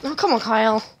 Oh, come on,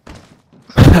 Kyle.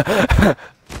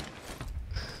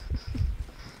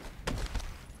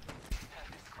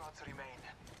 Squads remain.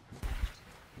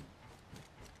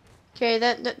 Okay,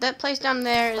 that place down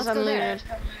there is Let's go there. unlooted.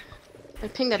 I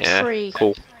pinged a Yeah, tree.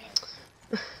 cool.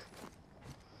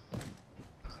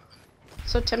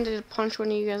 So tempted to punch one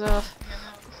of you guys off.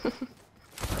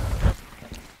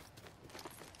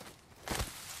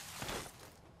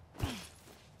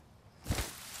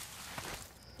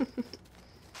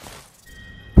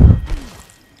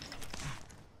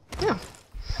 Yeah.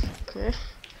 Okay.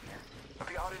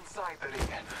 We are inside the ring.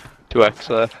 2x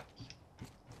there.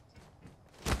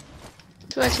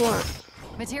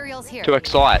 2x1. Materials here. 2x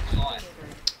site.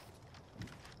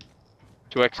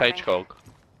 2x HCOG.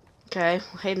 Okay,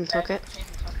 Hayden took it.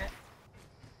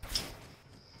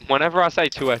 Whenever I say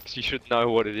 2x, you should know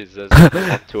what it is. There's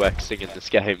not 2xing in this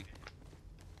game.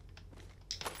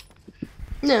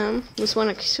 No, this one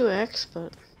x 2x,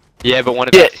 but Yeah, but when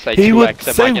it's Yeah, say he 2x, would am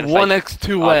I say gonna 1x,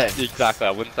 2x. Exactly,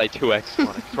 I wouldn't say 2x,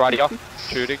 1x. Right here,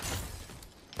 shooting.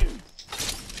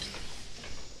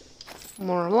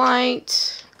 more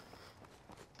light.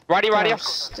 Righty, right here.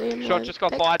 Stabilize- Shot just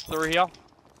got fired through here.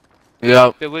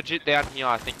 Yep. They're legit down here,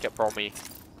 I think, at Brommy.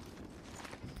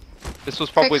 This was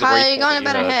Okay, probably the Kyle, respawn you're going a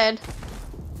that bit you heard. ahead.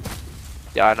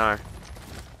 Yeah, I know.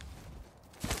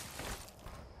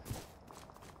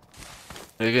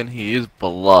 Again, he is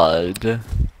blood.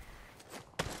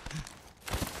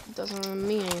 Doesn't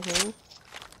mean anything.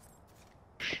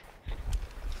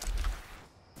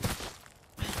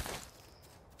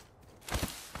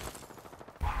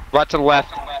 Right to the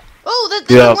left. Oh, there's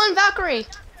Yeah. one Valkyrie.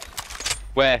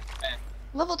 Where?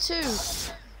 Level 2.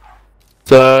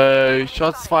 So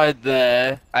shots fired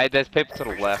there. Hey, there's people to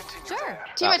the left. Sure.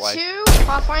 Team at way. 2,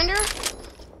 Pathfinder.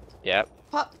 Yep.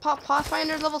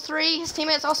 Pathfinder level 3. His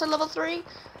teammate's also level 3.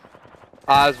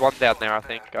 There's one down there, I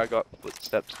think. I got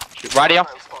footsteps. Shoot. Right here.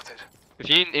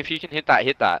 If you can hit that,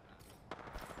 hit that.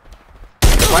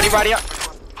 Right here.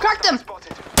 Cracked him.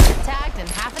 Tagged and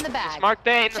half in the bag. Smoke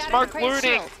there, in the Shattered smoke appraised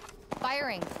looting. shield.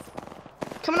 Firing.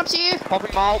 Coming up to you.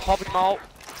 Popping malt, popping malt.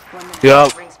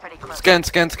 Yup.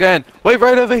 Scan. Wait,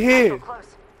 right over here.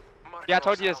 Yeah, I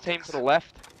told you there's a team to the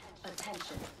left.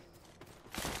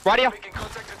 Right here.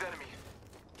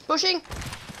 Pushing.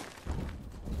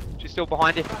 She's still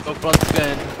behind you. Got blood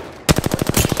scan.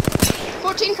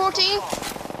 14.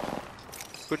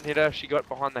 Couldn't hit her, she got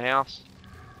behind the house.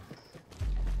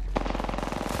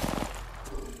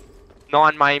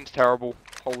 9 maims, terrible.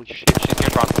 Holy shit, she's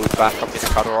gonna run food back. I'm gonna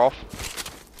cut her off.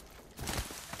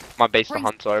 My beast of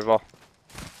hunt's over.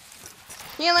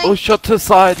 Healing. Oh, shot to the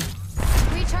side.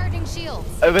 Recharging shields.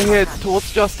 Over here,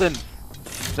 towards Justin.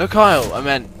 No, Kyle, I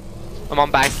meant. I'm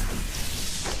on bang.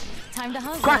 Time to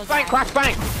hunt. Crack little bang, guy. crack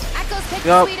bang! Echo's picked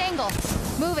Yup. a sweet angle.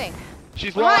 Moving.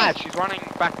 She's low Right. as, she's running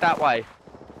back that way.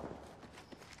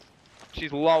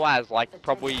 She's low as, like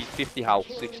probably 50 health,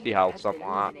 60 health, something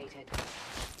like that.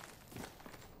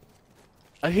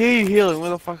 I hear you healing. Where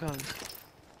the fuck are you?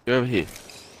 You're over here.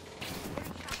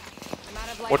 I'm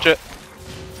out of light. Watch it.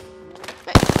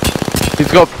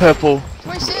 He's got purple,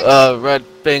 26. red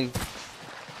thing.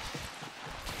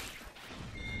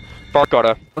 I got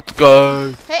her. Let's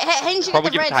go. Hey, Hayden, you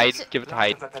Probably get give the it red. to Hayden. Give it to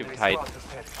Hayden. Give it to Hayden.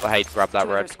 Let Hayden grab that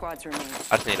red. Squads remain.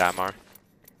 I just need ammo.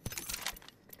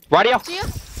 Right here. See ya?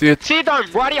 See it. See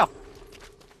dome, right here.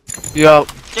 Yup.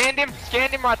 Scanned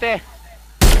him right there.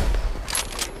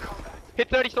 Hit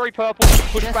 33 purple.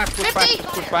 Push back, push back, 50.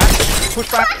 push back,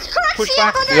 push back, Crack, push see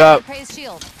back. 100. Yup. Appraised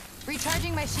shield.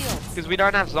 Recharging my shields. Because we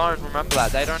don't have zone. Remember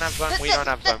that. They don't have zone. We don't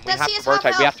have zone. We Let's have see his to rotate.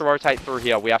 half We have health. to rotate through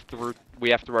here. We have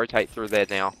to rotate through there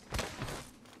now.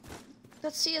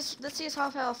 Let's see his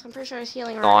half health. I'm pretty sure he's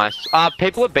healing right Nice.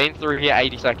 People have been through here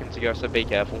 80 seconds ago, so be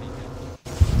careful.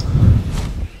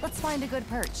 Let's find a good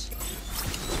perch.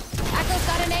 Echo's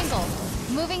got an angle.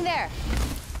 Moving there.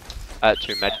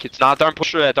 2 medkits. Nah, don't push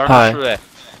through there. Don't Hi. push through there.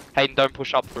 Hayden, don't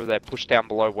push up through there. Push down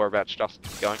below whereabouts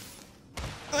Justin's going.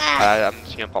 Ah, I'm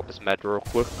just gonna pop this med real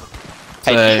quick.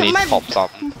 Same. Hayden, you need My- to pop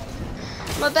something.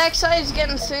 my backside is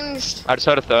getting singed. I just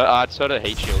heard a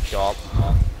heat shield go up.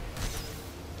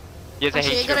 There's a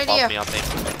Actually, heat a good shield above idea. me, I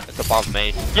think. It's above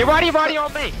me. You're right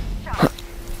on me!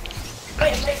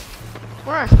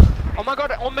 Where? Oh my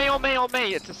god, on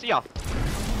me! It's a seer.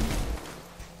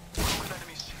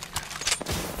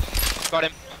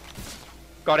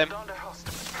 Got him.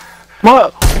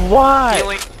 What? Why?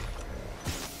 Healing.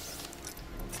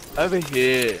 Over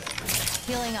here.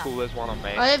 Healing up. Cool, there's one on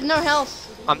me. I have no health.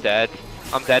 I'm dead,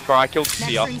 bro. I killed the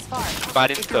Next seer. ring's far. But I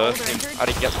didn't If you're thirst older him. injured, I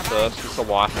didn't get the thirst. It's a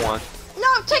lifeline.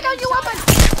 No, take out your weapon.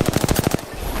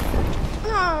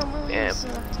 Oh, my Damn.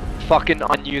 sucked. Fucking,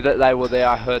 I knew that they were there.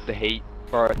 I heard the heat,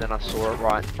 bro, and then I saw it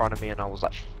right in front of me, and I was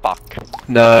like, fuck.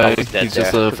 No, I was dead he's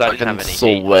just there, a 'cause I didn't fucking have any heat.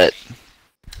 silhouette.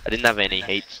 I didn't have any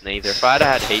heats neither. If I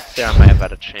had heats there, I may have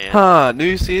had a chance. Huh,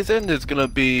 new season is gonna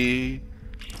be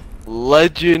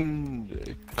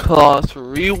Legend class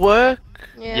rework.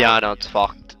 Yeah, I know it's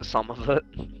fucked. Some of it.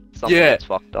 Some Yeah. of it's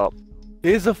fucked up.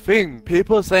 Here's the thing,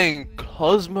 people are saying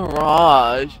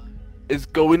Cosmirage is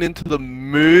going into the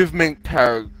movement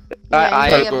Yeah, I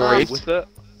he's category. getting agree with it.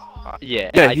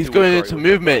 Yeah, Yeah, I he's do going agree into with it.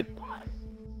 movement.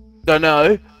 Don't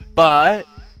know, but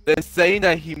they're saying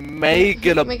that he may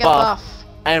get a We get buff,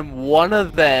 and one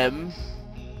of them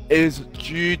is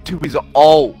due to his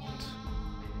ult.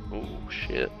 Oh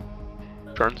shit.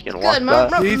 Turn's gonna Good, like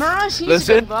that. He's- Mirage needs a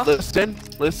Listen, good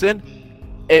buff. listen.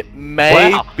 It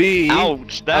may Wow. be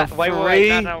Ouch! That a wait,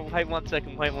 free- no, wait 1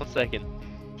 second, wait 1 second.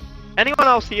 Anyone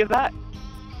else hear that?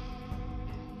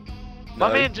 My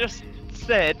No. man just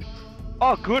said,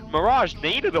 "Oh, good, Mirage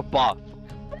needed a buff."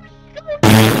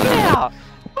 Yeah,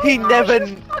 He never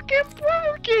fucking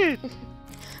broken.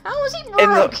 How was he In the-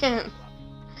 broken?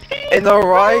 in the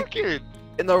right Broken.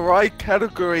 in the right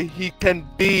category. He can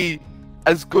be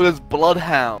as good as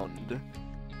Bloodhound.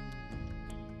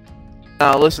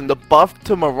 Now listen, the buff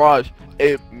to Mirage,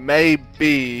 it may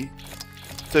be.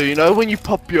 So you know when you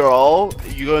pop your ult,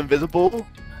 you go invisible.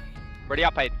 Ready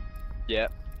up, Aiden. Yeah.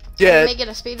 Yeah, Make it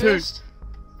a speed two. boost.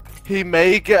 he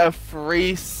may get a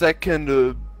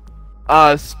 3-second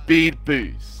speed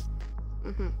boost.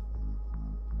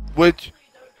 Which,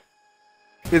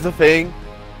 here's the thing,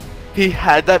 he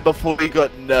had that before he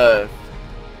got nerfed.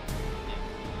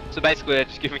 So basically, they're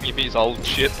just giving him his old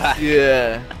shit back.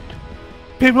 Yeah.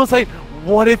 People say,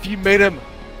 what if you made him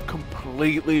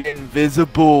completely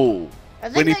invisible I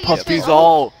think when he that popped used to be his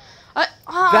ult?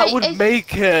 That would I- make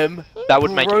him That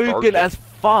would make him broken broken. as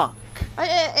fuck.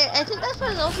 I think that's what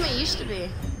his ultimate used to be.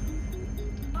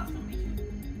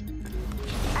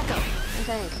 Echo, I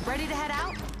think. ready to head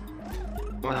out?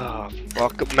 Oh,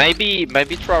 fuck. Maybe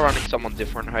try running someone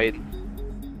different, Hayden.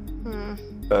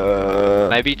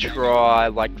 Maybe try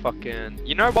like fucking.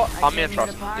 You know what? I'm gonna try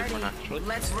something different actually.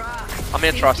 Let's rock. I'm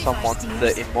gonna try someone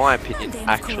that, in my opinion,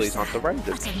 actually is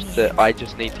underrated. That I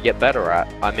just need to get better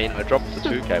at. I mean, I dropped the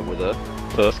 2K with her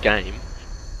first game,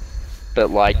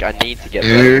 but like I need to get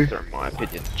better with her, in my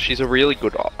opinion. She's a really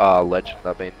good legend.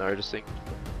 I've been noticing.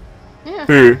 Yeah.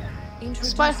 Who?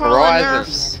 Despite all the Horizon.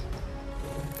 nerfs.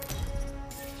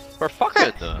 For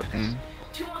fucking nerves.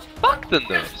 Fuck the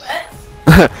nerves.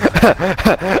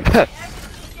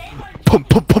 Pum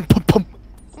pum pum pum pum.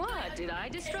 What? Did I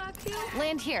distract you?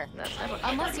 Land here.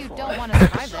 Unless you don't want to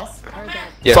survive this.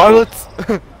 Yeah, Silence.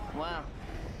 Wow.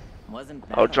 Wasn't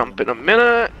bad. I'll jump in a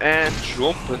minute and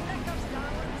jumping.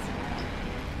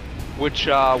 Which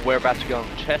we're about to go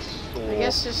on chest or I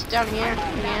guess just down here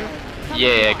again.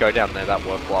 yeah, go down there. That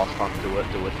worked last time. Do it,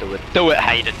 do it, do it, do it,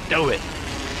 Hayden, do it.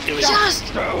 Do it.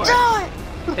 Just do it!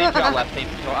 Team to our left, team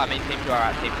to our, team to our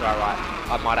right, team to our right.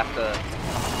 I might have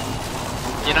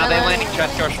to. You know they're landing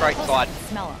chest. Go straight side.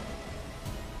 Smell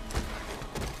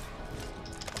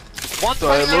One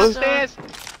Sorry, coming Lewis? downstairs.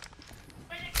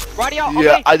 Righty up. Yeah,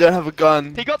 Okay. I don't have a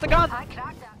gun. He got the gun.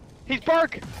 He's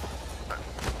broke.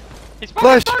 He's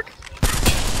Flash. fucking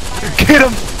broke. Get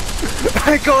him!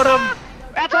 I got him!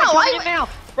 Outside, No, coming I- in now.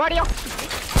 Righty up.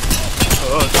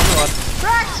 Oh, someone.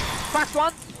 Cracked! Cracked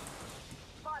one.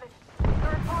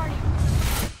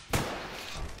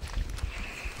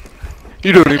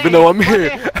 You don't even know I'm here.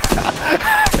 Right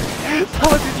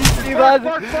How did you see Broke, that?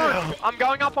 broke, broke. I'm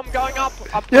going up. I'm going up.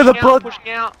 I'm Yeah, the pushing out, blood- pushing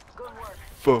out.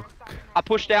 Fuck. I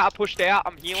pushed out. I pushed out.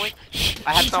 I'm healing.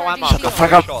 I have no ammo. Shut I've got the fuck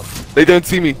three up. shots. They don't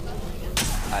see me.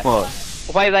 What?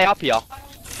 Why are they up here?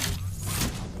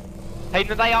 Hey,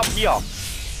 are they up here?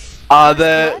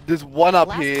 There's one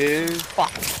up here,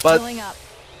 Fuck. but Filling up.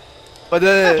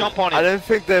 Jump on it. I don't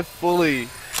think they're fully.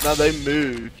 No, they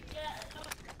moved.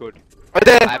 Good. Right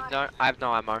there. I have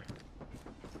no ammo.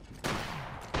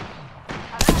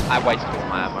 I wasted all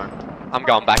my ammo. I'm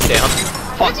going back down.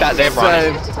 Fuck that, they're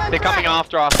running. They're coming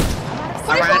after us.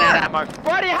 I ran out of ammo.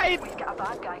 Righty, hey!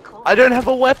 I don't have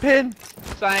a weapon.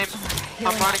 Same.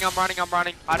 I'm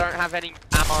running. I don't have any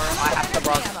ammo. I have to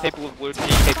run. People with blue team,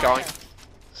 keep going.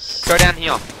 Go down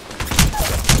here.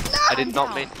 I did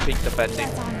not mean to peek the fencing.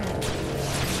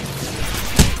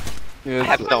 Yeah, I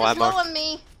have no It's ammo. low on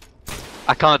me.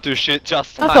 I can't do shit,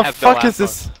 just I What the have no fuck is ammo.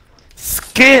 this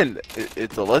skin?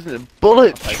 It's a legend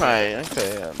bullet train.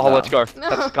 Okay. Yeah, Oh, let's go. No.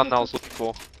 That's the gun I was looking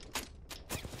for.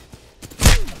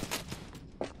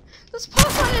 This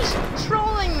Pokemon is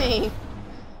trolling me.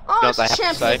 Oh, No, it's they have to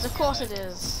champions. say. Of course it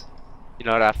is. You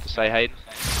know what I have to say, Hayden?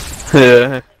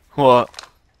 Yeah. What?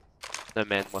 No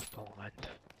man left behind.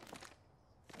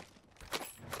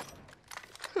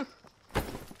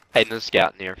 Hayden, there's a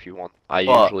scout in here if you want. I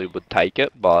What? usually would take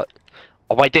it, but...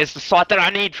 Oh wait, there's the site that I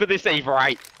need for this Eva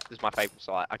 8! This is my favourite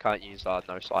site. I can't use no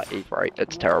sight Eva 8.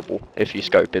 It's terrible if you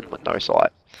scope in with no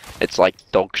sight. It's like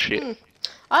dog shit. Hmm. go,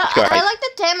 I Hayden. like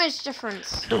the damage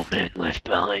difference. No man left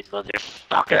behind,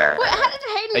 motherfucker! Wait, how did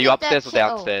Hayden Are you get upstairs or that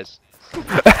kill? downstairs?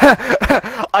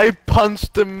 I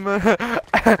punched him.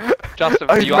 Justin,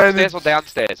 I are you upstairs managed- or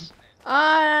downstairs?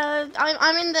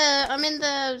 I'm in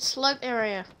the slope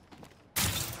area.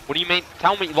 What do you mean?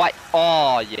 Tell me, like...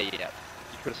 Oh, yeah. You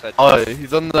could have said... Oh,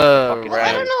 he's on the Fucking Well,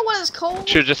 I don't ramp. know what it's called.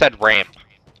 Should've just said ramp.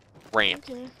 Ramp.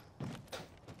 Okay.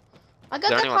 I got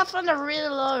there that anyone- Pathfinder really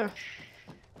low.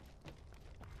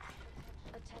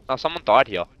 Oh, someone died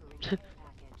here.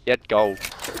 He had gold.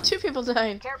 2 people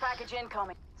died. Care package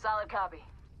incoming. Solid copy.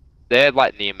 They're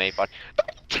like near me, but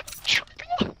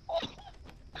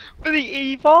for the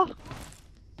Eva.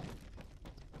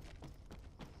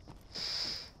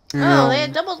 Oh, they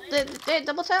had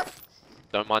double tap.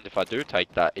 Don't mind if I do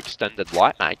take that extended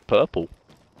light mag purple.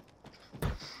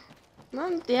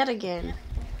 I'm dead again.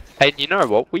 Hey, you know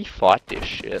what? We fight this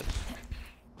shit.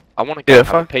 I want to go Yeah, have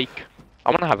a fuck. peek. I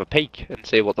want to have a peek and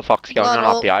see what the fuck's going Blood on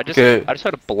up ult. here. I just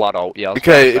heard a blood ult. Yeah. I was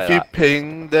Okay, about if to say you that.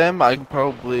 ping them, I can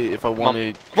probably, if I want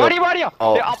to. Right here!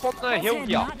 Oh. They're up on the hill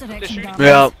here. They're shooting.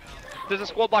 Yeah. There's a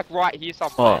squad like right here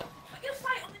somewhere. Oh.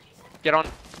 Get on.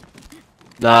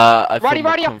 Nah, I feel Righty,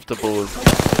 more righty. comfortable with.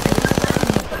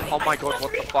 Oh my god,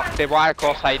 what the fuck? They're right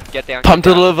across. Hayden, get down. Time get to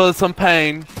down. deliver some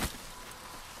pain.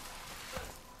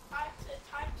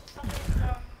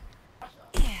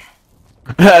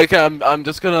 Okay, I'm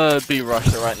just gonna be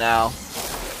Russia right now.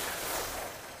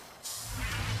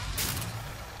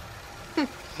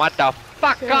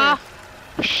 Motherfucker!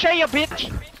 She a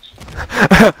bitch!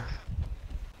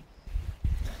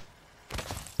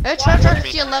 Hey, charge to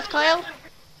your left, Kyle.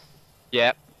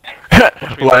 Yep.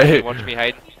 Wait. Watch me,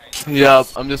 Hayden. Yep,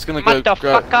 I'm just gonna go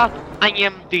grab. Motherfucker! I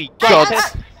am the Shots.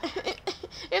 goddess.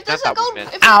 If there's That's a how we gold,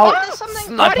 meant. if Ow. there's something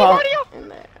Sniper. in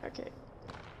there, okay.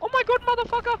 Oh my god,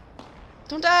 motherfucker!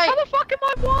 Don't die. Motherfucker,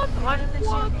 my one! What did the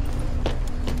shield?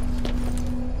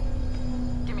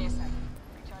 Give me a sec.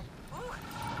 Recharge.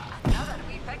 Ooh. Now that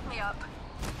we pick me up.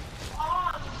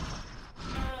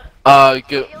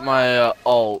 Get my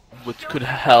ult, which could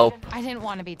help. I didn't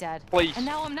want to be dead. Please. And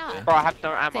now I'm not. Bro, I have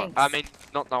no ammo. Thanks. I mean,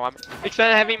 not no ammo.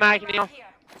 Extend heavy mag in here.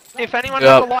 If anyone Yep.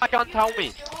 has a light gun, tell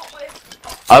me.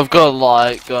 I've got a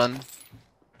light gun.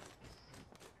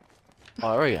 Oh,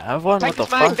 I already have one. Take What the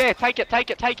this mag fuck? there. Take it, take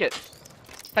it, take it.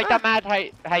 Take that mad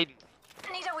Hayden.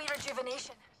 Need a wee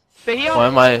rejuvenation. They're here. Why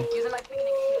am I? Using my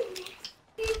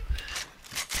picnic.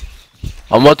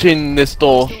 I'm watching this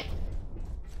door.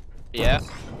 Yeah.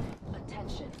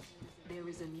 Attention. There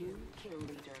is a new kill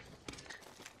leader.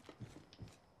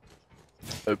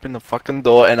 Open the fucking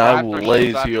door and I I have no will shields, I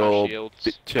laser have no your shields.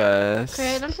 bitch ass.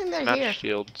 Okay, I don't think they're Match here.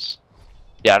 shields.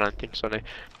 Yeah, I don't think so. No.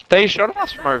 They shot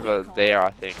us from over there,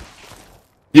 I think.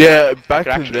 Yeah, back could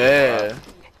to actually there.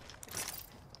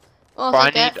 Oh, Bro,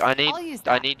 take that. I I'll use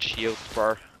I that. need shields,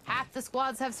 bro. Half the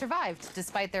squads have survived,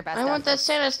 despite their best I want that efforts.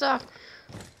 Santa stuff.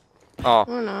 Oh,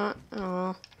 Or not.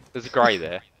 Oh. there's a grey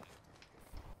there.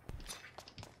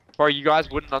 Bro, you guys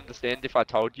wouldn't understand if I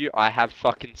told you I have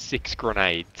fucking 6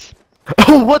 grenades.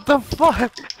 Oh, what the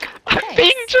fuck? I've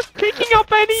been just picking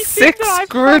up anything 6 that I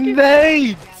fucking...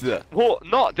 grenades! Well,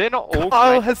 not, they're not all Kyle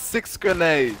grenades. has 6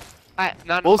 grenades.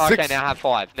 No, Well, okay, 6 now I have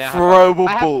 5. Now I have 5.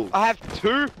 throwable. I have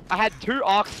 2. I had 2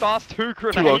 arc stars, 2 2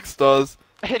 grenades, arc stars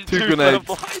and 2 2 grenades.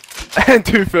 thermites. and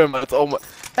 2 thermites. Oh my.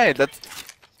 Hey, that's.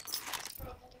 That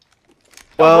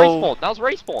was Well, respawn. That was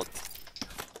respawn.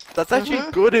 that's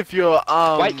actually good if you're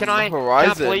Wait, can I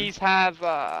Horizon. please have Can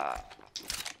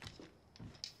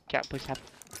I please have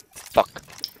fuck.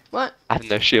 What? I have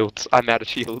no shields. I'm out of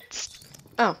shields.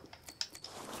 Oh.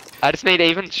 I just need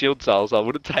even shield cells. I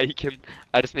would have taken.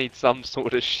 I just need some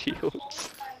sort of shields.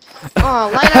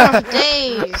 Oh, light out of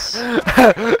days.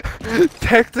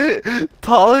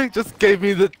 Talik just gave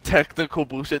me the technical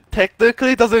bullshit.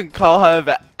 Technically, doesn't Carl have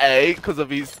an A because of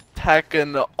his tech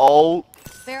and ult?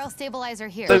 Barrel stabilizer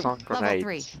here. Those aren't Level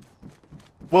grenades. 3.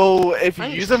 Well, if you I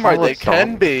use just them right, call they it can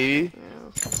some. be.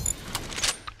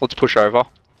 Let's push over.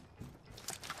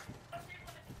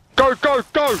 Go, go,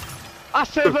 go! I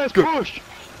said let's go. push!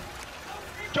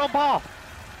 Jump off!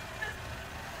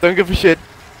 Don't give a shit.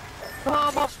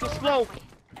 Climb up the slope!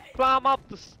 Climb up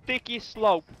the sticky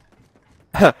slope!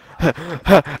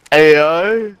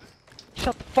 Ayo.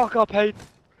 Shut the fuck up, Hayden!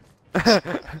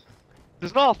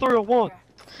 There's not a 3 or 1!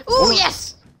 Ooh,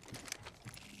 yes!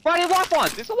 Right here, life one!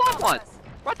 There's a life one!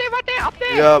 Right there, up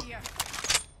there! Yup.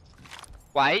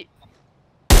 Wait.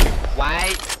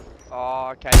 Wait. Oh,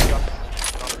 okay, you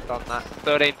got done that.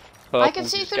 13 purple I can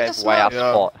see just through the gave away our smoke.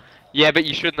 Yeah. spot. Yeah, but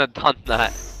you shouldn't have done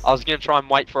that. I was gonna try and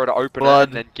wait for her to open Blood. it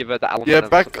and then give her the element Yeah, of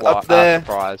back supply, up there.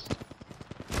 surprise.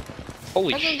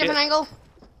 Holy Taking a shit. different angle.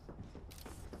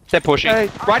 They're pushing. Hey,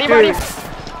 Righty, dude. righty.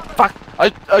 Fuck.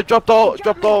 I dropped ult.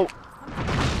 Dropped ult.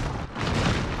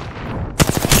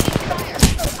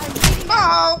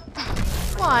 Oh!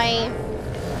 Why?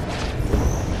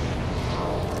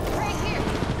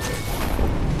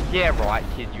 Yeah, right,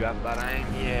 kid, you have that aim.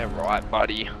 Yeah, right,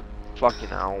 buddy. Fucking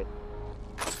hell.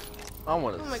 I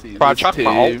want to Oh my see Bro, I this chucked my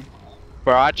team. ult.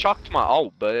 Bro, I chucked my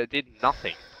ult, but it did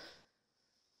nothing.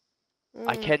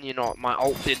 I Mm. can you not, my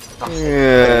ult did nothing.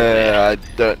 Yeah,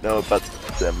 I don't know about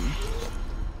them.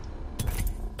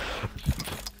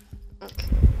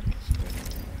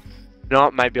 You know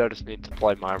what, maybe I just need to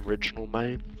play my original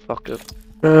main. Fuck it.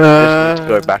 I just need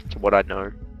to go back to what I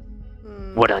know.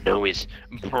 Mm. What I know is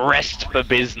breast for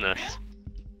business.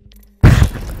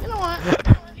 You know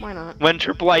what? Why not? When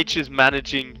Triple H is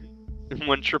managing,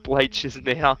 when Triple H is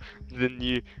now the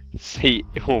new CEO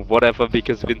or whatever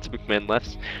because Vince McMahon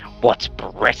left, what's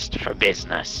breast for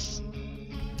business?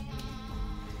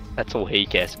 That's all he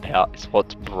cares about is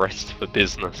what's breast for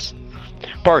business.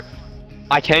 Bro,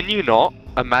 I can you not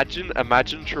imagine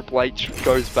Triple H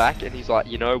goes back and he's like,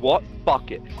 you know what?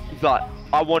 Fuck it. He's like,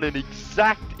 I want to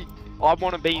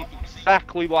be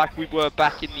exactly like we were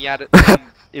back in the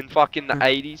in fucking the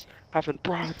 80s, having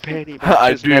bro panty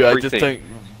I matches do. and I just everything.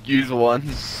 don't use one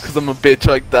because I'm a bitch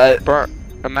like that. Bro,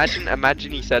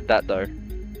 imagine he said that though.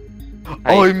 Oh,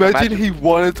 Hey, imagine he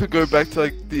wanted to go back to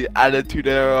like the Attitude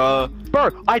Era.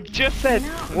 Bro, I just said,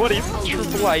 what if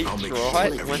Triple H,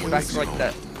 right, went back to like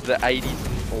the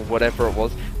 80s or whatever it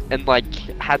was, and like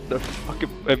had the fucking,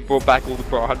 and brought back all the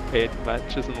Brian Panther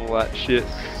matches and all that shit,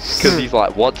 because he's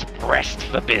like, what's best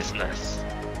for business?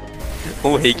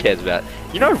 All he cares about.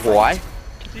 You know why?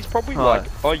 Because he's probably like,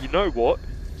 oh, you know what?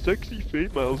 Sexy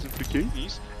females in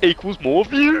bikinis equals more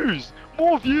views.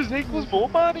 More views equals more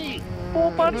money. More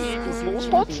money equals more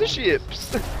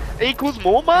sponsorships. Equals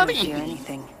more money.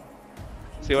 Anything.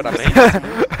 See what I mean?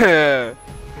 Yeah.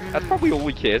 That's probably all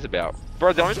he cares about.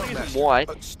 Bro, the only reason why,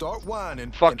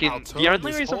 the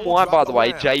only reason why, by the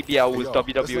way, JBL was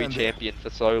WWE champion for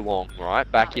so long, right?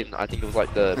 Back in, I think it was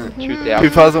like the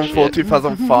 2004,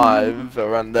 2005,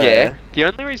 around there. Yeah, the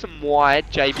only reason why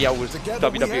JBL was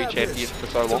WWE champion for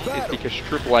so long is because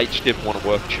Triple H didn't want to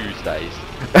work Tuesdays.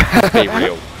 Let's be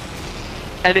real.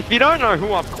 And if you don't know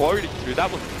who I'm quoting to,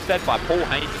 that was said by Paul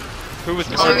Heyman, who was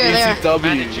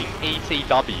managing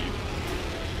ECW.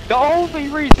 The only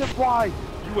reason why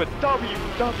you were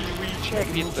WWE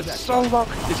champion for so long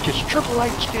is because Triple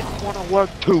H didn't want to work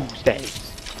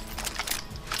Tuesdays.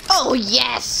 Oh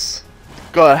yes!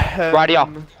 Go ahead. Right here.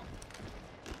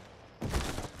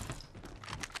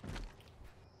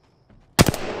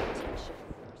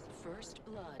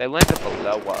 They landed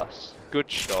below us. Good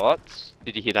shots.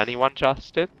 Did you hit anyone,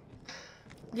 Justin?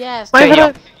 Yes. Stay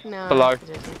here. No. Below. I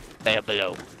didn't. They are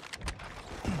below.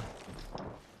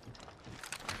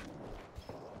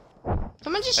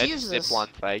 Someone just use this. Zipline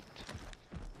faked.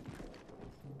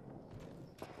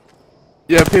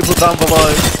 Yeah, people down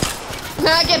below.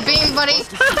 Nah, get beamed, buddy.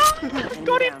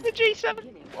 Got him, the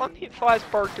G7. One hit fire's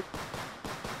broken.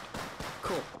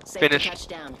 Cool. Finish.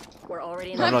 Touchdown. We're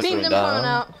already in I'm I not beamed going him down. coming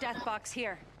out. death box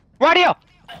here. Right here!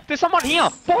 There's someone here!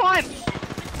 Behind!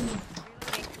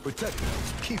 Protect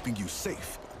keeping you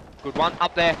safe. Good one,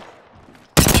 up there.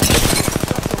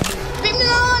 Beamed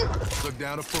him on. Look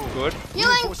down a fool. Good.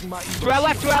 Healing. To our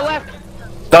left, to our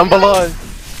left! Down below.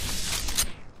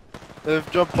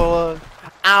 They've dropped below.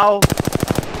 Ow!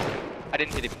 I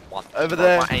didn't hit him once. Over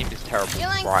there. My aim is terrible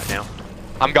Healing. right now.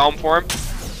 I'm going for him.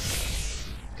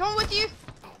 Coming with you.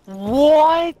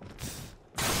 What?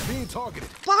 Being targeted.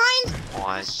 Behind.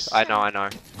 Fine. I know.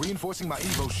 Reinforcing my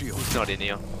Evo shield. He's not in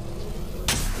here.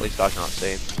 At least I can't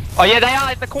see him. Oh yeah, they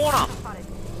are in the corner!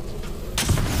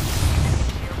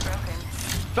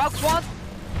 Valk's one!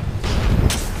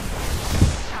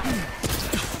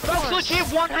 Valk's legit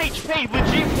 1 HP,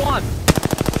 legit 1!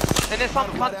 And there's some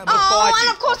cunt beside Oh, you.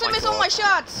 and of course Oh I my missed all God. my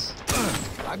shots.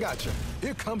 I got you.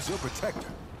 Here comes your protector.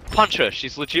 Punch her,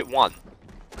 she's legit 1.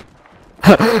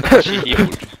 She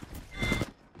healed.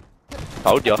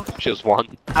 Told ya, she was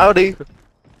 1. Howdy.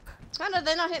 How did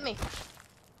they not hit me?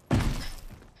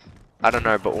 I don't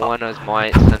know, but all I know is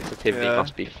my sensitivity Yeah.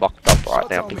 must be fucked up right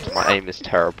now because my aim is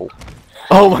terrible.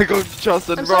 Oh my god,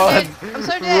 Justin, I'm so run! dead. I'm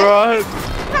so dead. Run!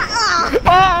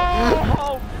 Ah!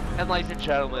 Oh! And ladies and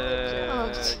gentlemen,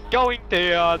 Oh. going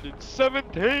down in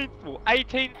 17th or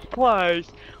 18th place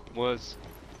was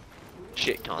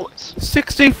shit cunts.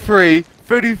 63,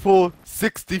 34,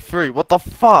 63. What the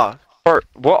fuck? Bro,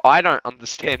 what I don't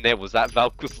understand there was that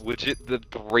Valk was legit the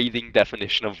breathing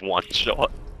definition of one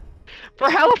shot. Bro,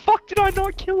 how the fuck did I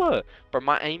not kill her? Bro,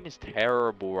 my aim is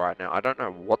terrible right now. I don't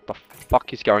know what the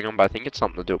fuck is going on, but I think it's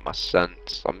something to do with my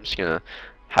sense. I'm just gonna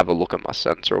have a look at my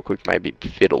sense real quick, maybe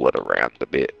fiddle it around a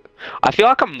bit. I feel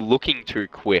like I'm looking too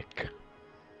quick.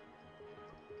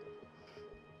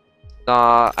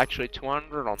 Nah, actually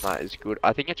 200 on that is good.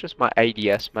 I think it's just my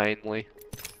ADS mainly.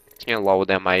 It's gonna lower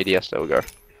down my ADS, there we go.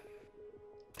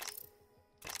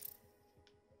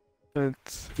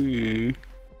 Let's see.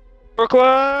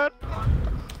 Brooklyn!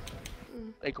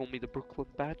 They call me the Brooklyn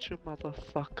Badger,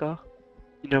 motherfucker.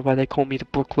 You know why they call me the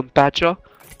Brooklyn Badger?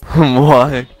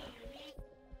 Why?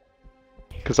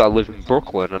 Because I live in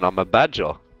Brooklyn and I'm a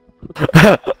badger.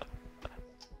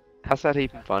 How's that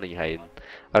even funny, Hayden?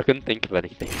 I couldn't think of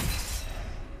anything.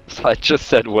 So I just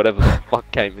said whatever the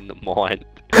fuck came into mind.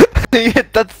 Yeah,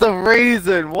 that's the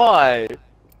reason why.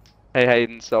 Hey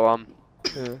Hayden, so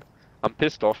Yeah. I'm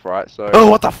pissed off, right? So Oh,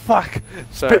 what the fuck?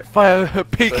 So- Spitfire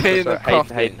PK in the Hayden,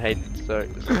 craft. Hayden, so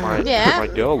my, Yeah? my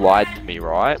girl lied to me,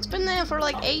 right? It's been there for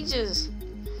like ages.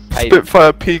 Hayden,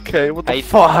 Spitfire PK, what the Hayden.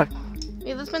 fuck?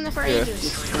 Yeah, that's been there for Yeah.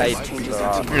 ages. Hayden,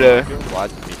 so, Yeah. my girl lied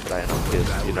to me today and I'm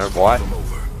pissed. You know why?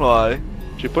 Why?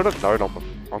 She put a note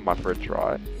on my fridge,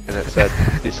 right? And it said,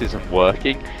 this isn't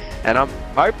working. And I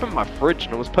opened my fridge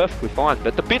and it was perfectly fine,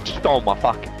 but the bitch stole my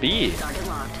fucking beer. Target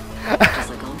locked. Just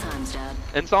like old times, Dad.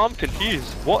 And so I'm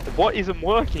confused. What isn't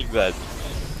working then?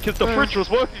 Because the fridge was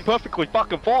working perfectly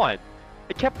fucking fine.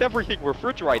 It kept everything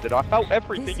refrigerated. I felt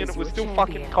everything and it was still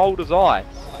fucking cold as ice.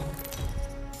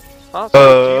 Huh?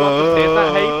 So, do you understand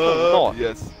that, Hayden, or not?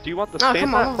 Yes. Do you understand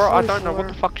come that, on, bro? I I'm don't know what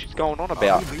the fuck she's going on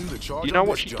about. I'll be leading the charge You know on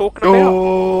what this she's job. talking about?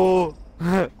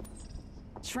 Oh.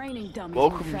 Training dummies.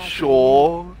 Welcome,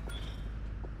 Shaw.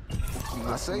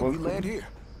 I say we land here.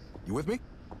 You with me?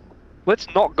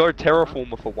 Let's not go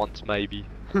terraformer for once, maybe.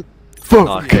 Fuck.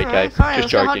 No, okay, Alright, fine,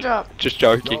 just let's go hot joking. drop. Just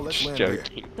joking, No, let's just land there.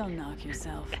 joking. Don't knock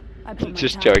yourself. I put my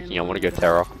Just time joking, in I want to long go ago.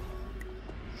 terror.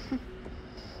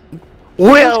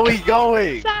 Where are we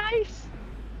going?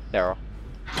 Terror.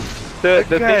 The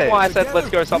Okay. thing why I said let's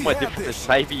go Together, somewhere we have different is this.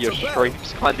 maybe your It's a battle.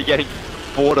 stream's kind of getting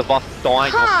bored of us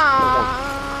dying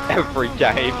off spawn every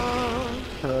game.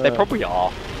 They probably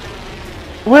are.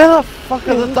 Where the fuck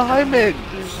are the diamonds?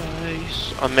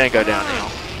 I'm gonna go down now.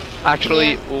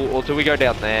 Actually, or do we go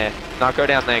down there? No, go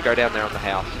down there on the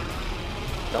house.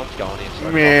 Don't go on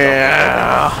inside.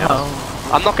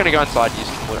 Meow. I'm not gonna go inside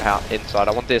using loot out inside.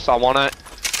 I want this, I want it.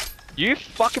 You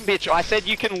fucking bitch, I said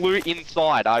you can loot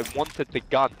inside. I wanted the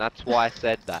gun, that's why I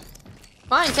said that.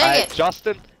 Fine, take it.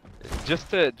 Justin, just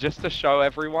to show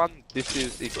everyone, this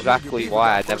is exactly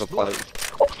why I never play.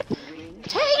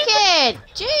 Take it!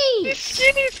 This Jeez!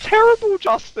 skin is terrible,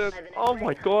 Justin. Oh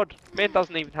my god, man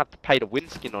doesn't even have to pay to win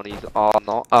skin on his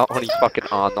R9, on his fucking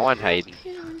R9, Hayden.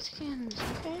 Skins,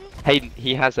 okay? Hayden,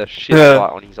 he has a shit Yeah.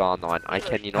 sight on his R9. I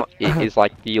can you not. It is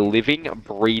like the living,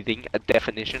 breathing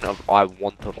definition of I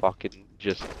want to fucking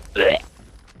just. Bleh.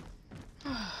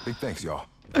 Big thanks, y'all.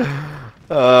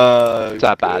 It's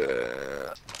that bad.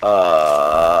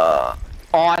 Uh.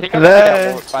 Oh, I think I Hello? figured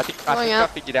out what, I think I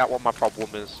figured out what my problem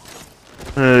is.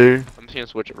 Hey. I'm just gonna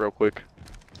switch it real quick.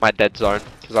 My dead zone,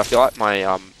 because I feel like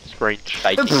my screen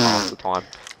shaking half the time.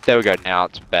 There we go. Now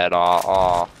it's better.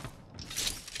 Oh.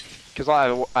 Because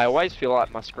I always feel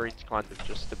like my screen's kind of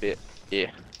just a bit,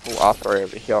 yeah. Oh, R3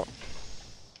 over here.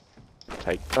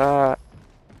 Take that.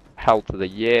 Hell to the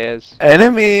years.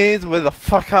 Enemies, where the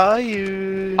fuck are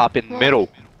you? Up in the middle.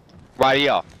 Right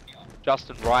here.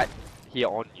 Justin, right here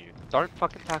on you. Don't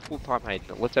fucking tackle time, Hayden.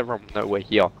 It lets everyone know we're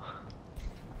here.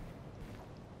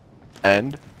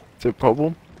 And? It's a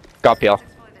problem? Go up here.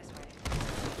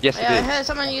 Yes, Yeah, I it is. heard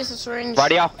someone use a syringe.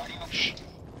 Right here. Shh.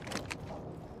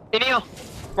 In here.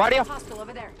 Right here. Hostile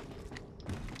over there.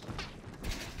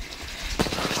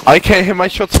 I can't hit my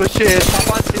shots for shit.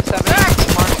 Someone's in 7.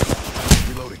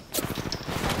 Reloading.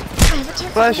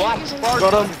 Flash. What?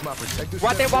 Got him. It's my protective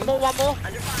Right there, step. one more.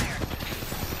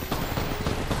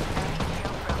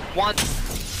 One.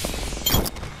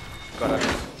 Got it.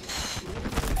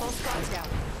 Full squad's down.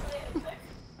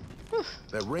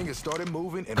 That ring has started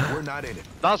moving and we're not in it.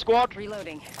 Another squad.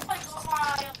 Reloading.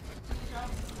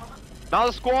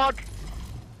 Another squad.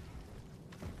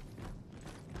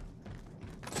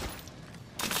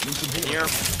 Need some Here. healing.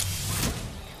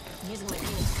 Using my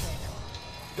healing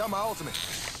kit. Got my ultimate.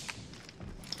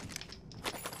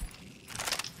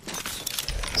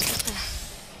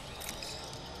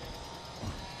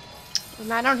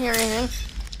 I don't hear anything.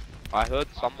 I heard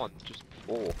someone just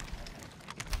before.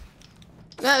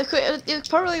 No, it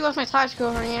probably was my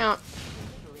tactical running out.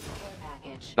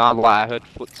 Nah, like, I heard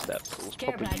footsteps. It was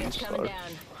Care probably you, package coming so. down.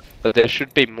 But there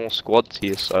should be more squads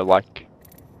here, so like.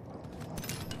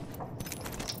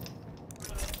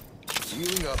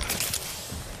 Healing up.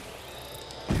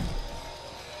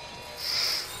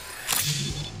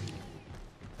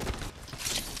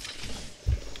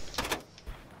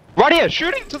 Right here,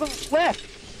 shooting to the left.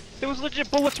 There was legit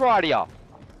bullets right here.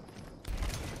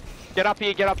 Get up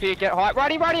here, get high.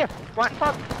 Right here, right in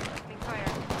front.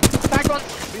 Tag on.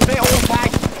 They're all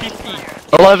tagged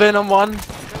 50. 11 on one.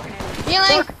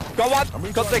 Healing! Got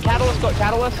one. Got the catalyst. Got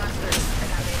catalyst.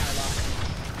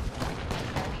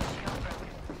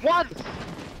 One.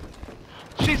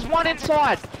 She's one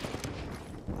inside.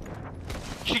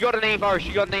 She got an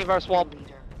Evo swap.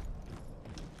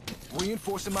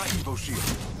 Reinforcing my Evo shield.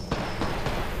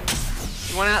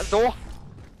 She went out the door.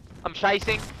 I'm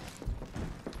chasing.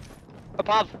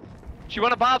 Above. She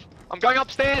went above. I'm going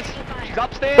upstairs. She's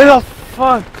upstairs. Where the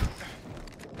fuck?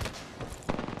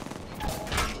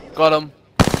 Got him.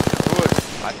 Good.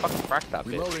 I fucking cracked that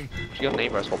bitch. Reloading. She got an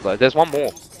Evo swap though. There's one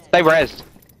more. They rezzed.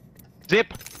 Zip.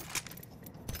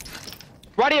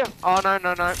 Right here. Oh no.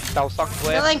 That was sucked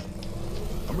clear. Healing!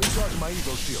 I'm recharging my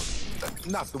Evo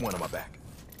shield. Not the one on my back.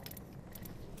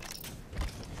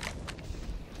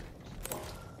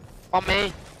 On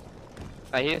me.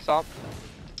 I hear some.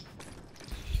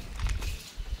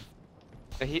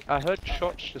 I heard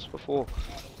shots just before.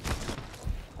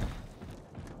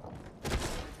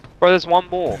 Bro, there's one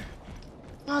more.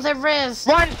 Oh, they're res.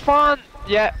 Run, fun!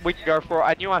 Yeah, we can go for it.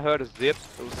 I knew I heard a zip.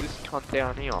 It was this cunt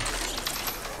down here.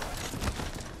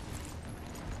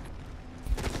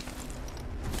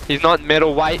 He's not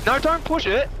metal weight. No, don't push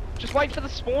it. Just wait for the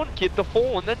spawn kid to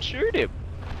fall and then shoot him.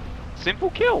 Simple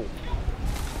kill.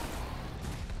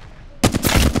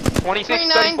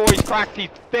 26, 34, he's cracked. He's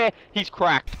there. He's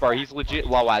cracked, bro. He's legit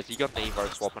low as. He got an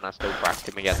Evo swap and I still cracked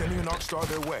him again. Sending an Arcstar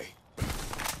their way.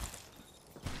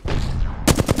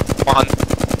 One.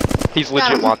 He's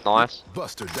legit one. Nice.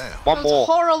 Buster down. One That's more.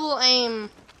 horrible aim.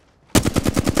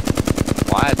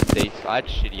 I had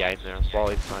shitty aim there as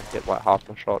well, even though I hit like half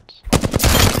my shots.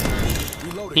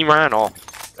 Reloading. He ran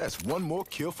off. That's one more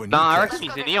kill for Nah, I Newcastle. reckon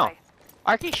he's in here.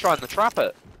 I reckon he's trying to trap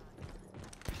it.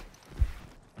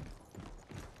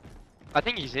 I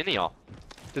think he's in here.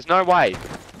 There's no way.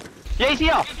 Yeah, he's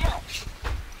here!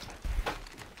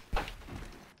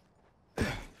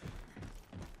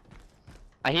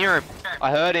 I hear him.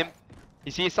 I heard him.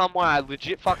 He's here somewhere. I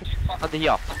legit fucking under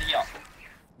here. What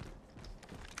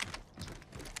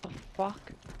the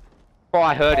fuck? Bro,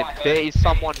 I heard him. There is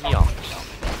someone here.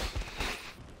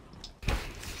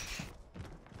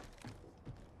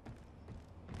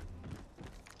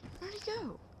 Where'd he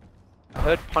go? I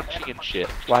heard punching and shit.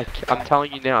 Like, I'm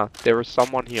telling you now, there is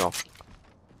someone here.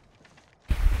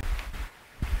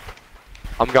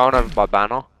 I'm going over by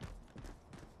banner.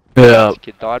 Yeah. This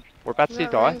kid died. We're about to see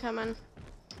die. Coming.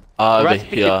 We're Over about to see the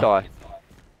kid here. die.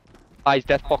 Ah, his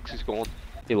death box is gone.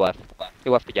 He left. He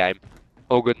left the game.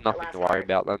 All good, nothing to worry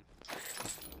about then.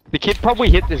 The kid probably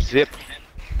hit the zip.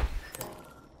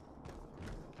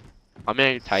 I'm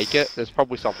gonna take it. There's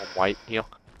probably someone waiting here.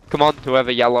 Come on,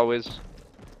 whoever yellow is.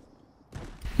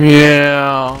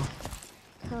 Yeah.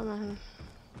 Come on.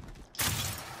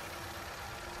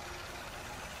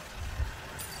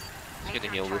 Just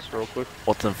gonna heal this real quick.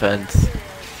 Watson fence.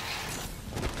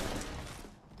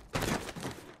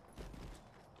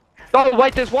 Oh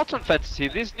wait, there's Watson fences here.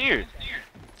 This is new.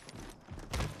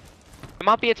 There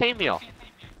might be a team here.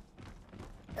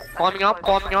 Climbing up,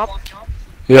 climbing up.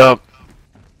 Yep.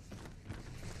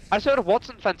 I just heard a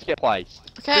Watson fence get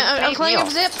placed. Okay, There's a I'm team cleaning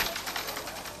up here. zip.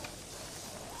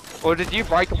 Or did you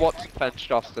break a Watson fence,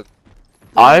 Justin?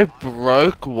 I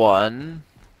broke one.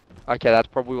 Okay, that's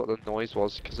probably what the noise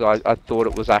was, because I thought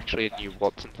it was actually a new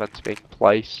Watson fence being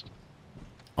placed.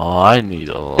 Oh, I need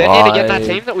a Then yet again, that light.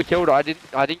 team that we killed, I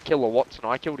didn't kill a Watson,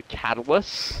 I killed a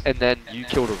Catalyst, and then you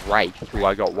killed a Wraith, who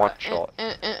I got one shot.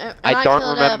 And I don't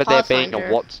killed remember there being a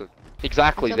Pathfinder. Watson.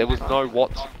 Exactly, killed there was a no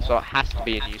Watson, so it has to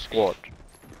be a new squad.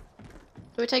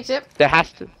 Do we take zip? There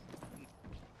has to.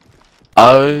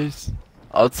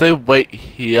 I'd say wait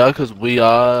here, cause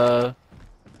we're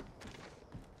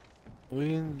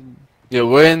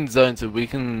in zone, so we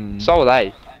can So are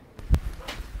they.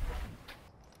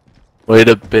 wait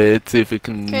a bit, see if we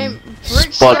can Okay,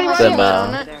 Brick spot still has them a out.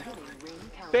 on it.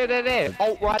 There.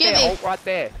 Alt right Give there, it. alt right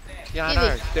there. Yeah, I Give know.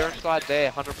 it. They're inside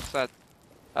there, 100%.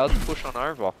 Let's push on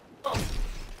over.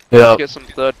 Yep. Get some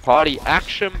third party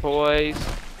action, boys.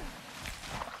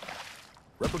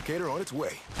 Replicator on its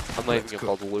way. I'm leaving a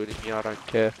bother looting here, I don't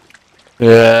care.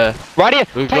 Yeah. Right here!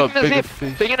 We've Taking got the bigger zip!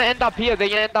 fish. They're gonna end up here, they're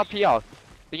gonna end up here.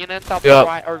 They're gonna end up Yep.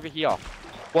 right over here.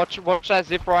 Watch that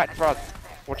zip right in front.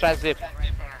 Watch that zip.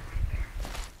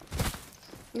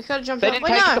 You could have jumped They up. didn't Wait,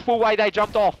 take it no. the full way, they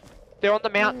jumped off. They're on the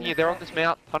mountain here, they're on this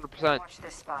mountain, 100%. Watch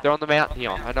this spot. They're on the mountain here,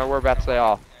 I know whereabouts they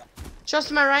are. Just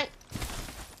to my right.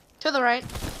 To the right.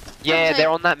 Yeah, Okay. they're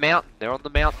on that mountain, they're on the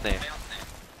mountain there.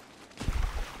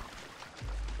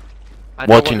 I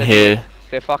know what Watching they're here. doing.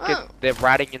 They're fucking, Oh. they're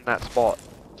ratting in that spot.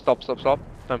 Stop.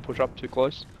 Don't push up too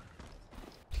close.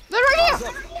 They're right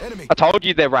here! Enemy. I told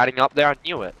you they're ratting up there, I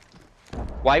knew it.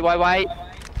 Wait.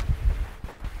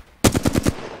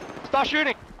 Start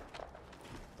shooting!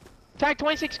 Tag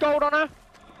 26 gold on her!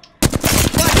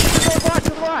 Right, to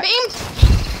the right! Beamed!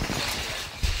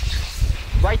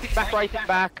 Racing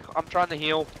back. I'm trying to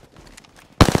heal.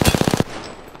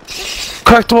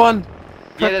 Cracked one. Yeah,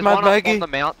 Cracked there's Mad one up Maggie. on the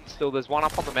mountain still. There's one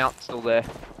up on the mountain still there.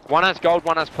 One has gold,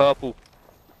 one has purple.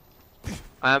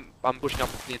 I'm pushing up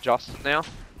near Justin now.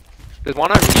 There's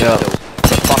one over here Yeah. still.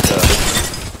 Fuck her.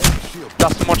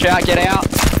 Justin, watch out, get out.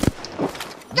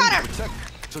 Got her! Protect.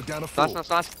 Took down a fool.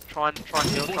 Nice. Try and heal.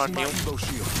 Forcing my Evo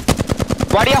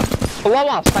shield. Right here! Below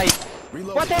us, hey!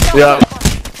 Reload. Right there, Yeah.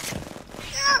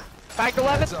 Back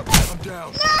 11, Heads up. I'm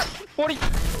down. 40,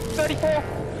 34,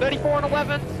 34 and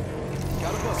 11.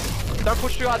 Got a bust. Don't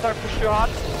push too hard.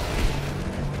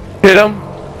 Hit him.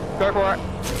 Go for it.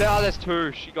 There's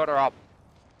two. She got her up.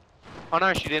 Oh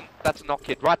no, she didn't. That's a knock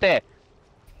kid. Right there.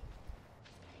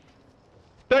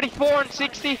 34 and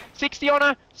 60. 60 on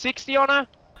her. 60 on her.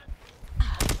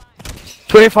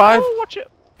 25. Oh, watch it.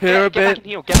 here a Get back bit. and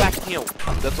heal, get back and heal.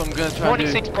 That's what I'm gonna try and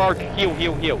 26 do. bro, heal,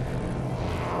 heal, heal.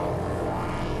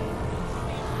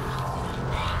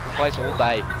 We place all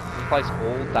day. We place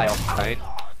all day off the pain.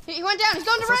 He went down. He's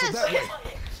going to Hustle that res.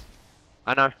 way.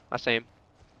 I know, I see him.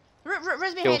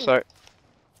 Res me, Heal, Hayden. so.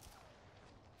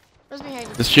 Res me,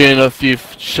 Hayden. Just shooting a few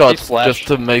shots flash. just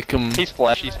to make him. He's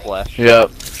flash, he's flash.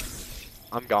 Yep.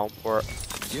 I'm going for it.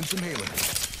 Get some healing.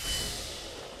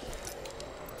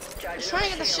 He's trying to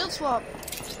get the shield swap.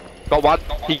 Got one.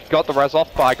 He got the res off,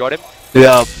 but I got him.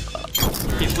 Yep.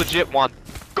 He's legit one.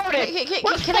 Got it!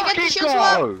 Let's Can I get the fucking shield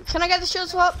go! swap? Can I get the shield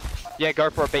swap? Yeah, go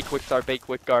for it. Be quick though, be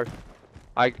quick, go.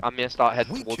 I'm gonna start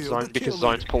heading We towards killed zone the because kill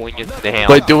zone's pulling into the house.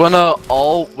 Wait, do you wanna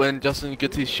ult when Justin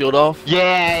gets his shield off?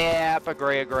 Yeah,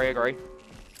 agree. I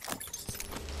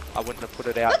wouldn't have put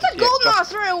it out. That's a just yet. golden Just- R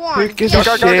 301. Who gives Go, a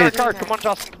go, shit? go, go, go, come on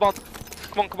Justin, come on.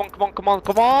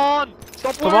 Come on!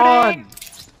 Stop Come looting! on!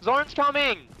 Zone's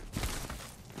coming!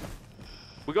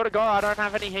 We gotta go, I don't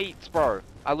have any heats, bro.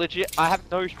 I have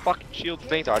no fucking shields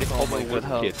neither, I didn't hold my good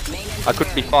little kid. I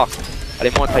couldn't be fucked. I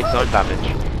didn't want to take zone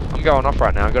damage. I'm going off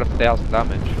right now, I got 1,000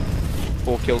 damage.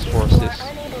 4 kills, 4 assists.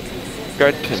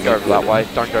 Just go over that way,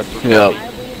 don't go through. Yep.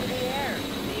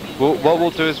 What we'll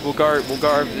do is we'll go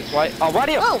over this way. Oh, right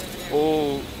here! Oh!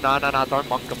 Oh, no, don't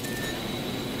monk them.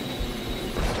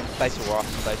 Stay to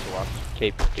us.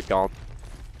 Keep going.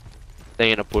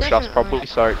 They're gonna push us probably,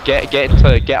 so get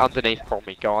underneath from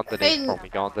me. Go underneath from me.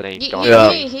 Go underneath. You Yeah.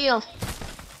 need heal.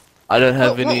 I don't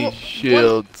have Wha- any wha-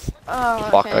 shields. Oh,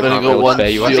 Fuck, okay. I I'm gonna can't go really one spare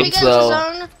you. Once we shield get into cell.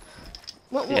 zone,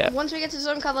 Yeah. once we get to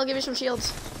zone cover, I'll give you some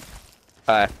shields.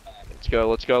 Alright, let's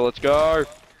go.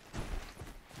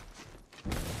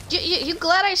 You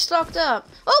glad I stocked up?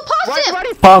 Oh, positive!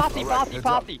 Ready, Pop.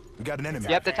 party. We got an enemy.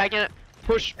 Yep, they're taking it.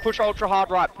 Push ultra hard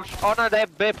right. Push. Oh no,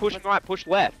 they're pushing right. Push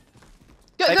left.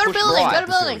 Go They to push building. right. Go to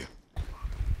building.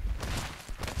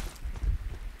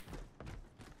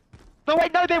 No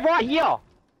wait, no, they're right here.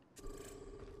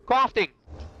 Crafting.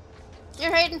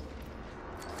 You're Hayden.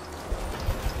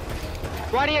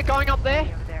 Right here, going up there.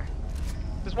 Over there.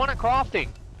 There's one at crafting.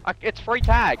 It's free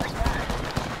tags.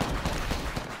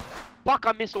 Fuck,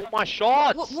 I missed all my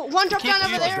shots. One drop Keep down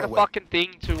over using there. the fucking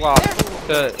thing to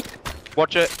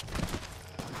watch it.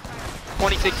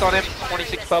 26 on him.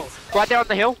 26 purple. Right there on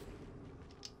the hill.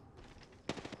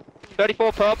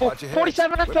 34 purple. Watch your head.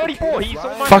 47 and 34. He's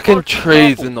almost Fucking broken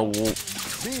trees purple. in the wall.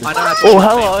 I know. Oh,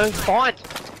 hello. Fine.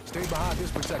 Stay behind this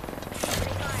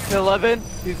protector. 11.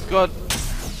 He's got.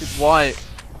 He's white.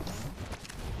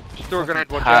 She threw a grenade.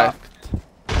 Watch out. Hacked.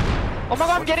 Oh my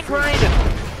god, I'm getting grenaded.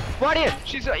 Right here.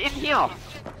 She's in here.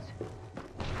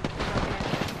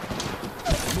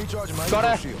 Recharging my Got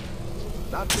Evo her. shield.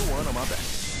 Not the one on my back.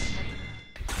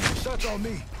 Shots on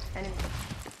me.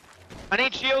 I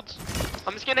need shields.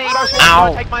 I'm just gonna Oh, evo. no.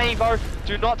 Do not take my evo.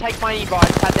 Do not take my evo. I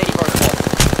just had the evo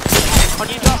swap. On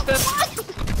you, Justin.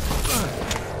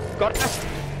 Got her.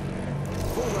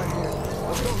 Full right here.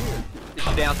 Let's go here. Is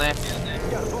she down there? We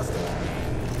got a buster.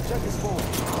 Check his phone.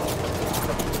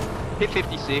 Hit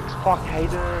 56. Fuck,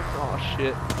 Hayden. Oh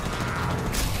shit.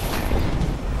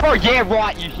 Bro, yeah,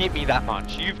 right. You hit me that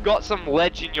much. You've got some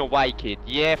ledge in your way, kid.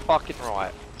 Yeah, fucking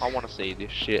right. I want to see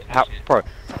this shit. Bro,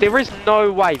 there is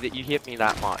no way that you hit me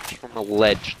that much from the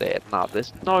ledge there. No,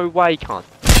 there's no way, cunt.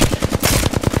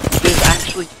 There's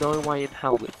actually no way in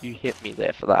hell that you hit me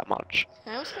there for that much.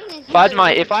 If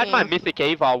I had my mythic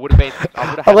Eva, I would have been.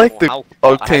 I like the health, but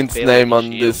I had Octane's barely name any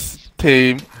on shields. this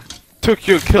team. Took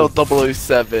your kill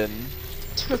 007.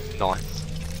 Nice.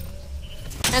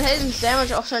 And Hayden's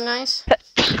damage also nice.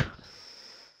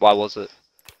 Why was it?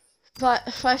 But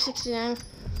 569.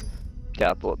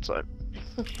 Yeah, I thought so.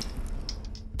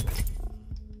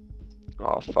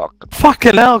 Oh fuck.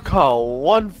 Fucking hell, Carl.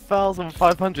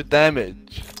 1,500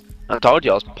 damage. I told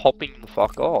you I was popping the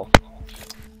fuck off.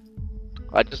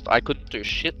 I couldn't do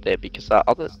shit there because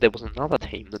there was another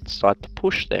team that decided to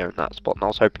push there in that spot, and I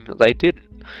was hoping that they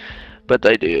didn't, but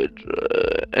they did.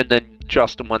 And then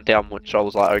Justin went down, which I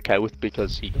was like okay with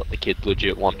because he got the kid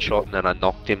legit one shot, and then I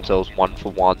knocked him, so it was 1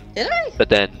 for 1. Did I? But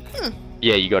then,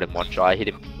 yeah, you got him one shot. I hit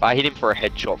him for a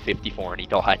headshot 54, and he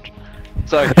died.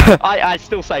 So I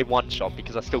still say one shot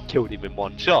because I still killed him in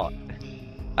one shot.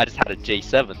 I just had a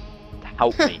G7 to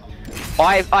help me.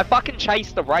 I fucking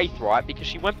chased the Wraith, right, because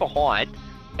she went behind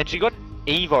and she got an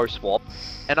Evo swap,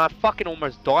 and I fucking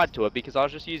almost died to her because I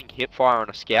was just using hipfire on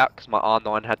a scout because my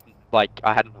R9 hadn't,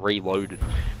 I hadn't reloaded.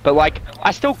 But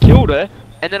I still killed her,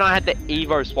 and then I had the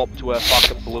Evo swap to her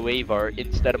fucking blue Evo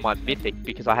instead of my mythic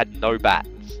because I had no bats,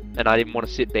 and I didn't want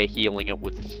to sit there healing it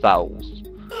with spells.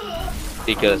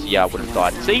 Because, yeah, I would have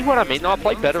died. See what I mean? I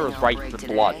play better as Wraith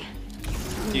than Blood.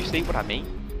 Do you see what I mean?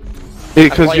 I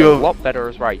Because play a you're lot better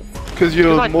as Wraith. because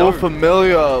you're I more know.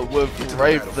 familiar with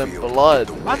Wraith than Blood.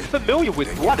 I'm familiar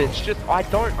with Blood, it's just I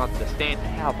don't understand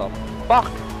how the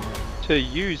fuck to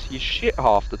use his shit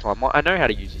half the time. Like, I know how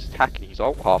to use his tack and his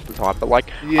ult half the time, but like,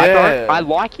 Yeah. I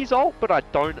like his ult, but I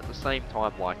don't at the same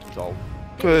time like his ult.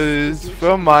 Because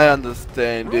from my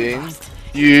understanding,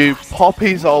 you pop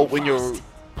his ult when you're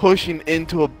pushing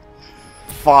into a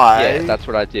fight, Yeah, that's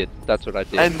what I did. That's what I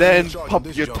did. and then pop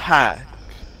your tack.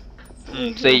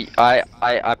 See,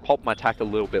 I popped my tack a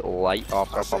little bit late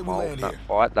after I popped my ult in that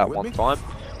fight that one time,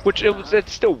 which it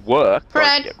still worked. Don't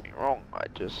Fred. get me wrong. I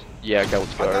just okay,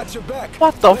 let's I go. got your back.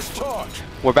 What the Let's charge.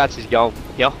 Whereabouts is he going?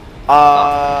 Here? No,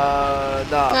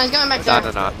 Nah. he's going back No,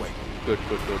 there. no, no. Good.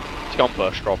 He's gone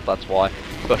first drop. That's why.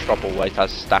 First drop always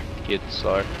has stacked kids,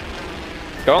 so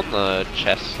go on the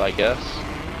chests, I guess.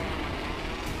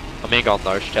 I mean, go on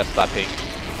those chests. That ping.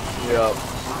 Yep.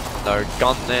 No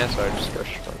gun there, so just go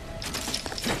straight.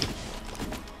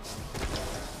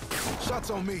 Shots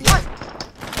on me.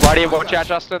 Right here, watch out,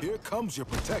 Justin. Here comes your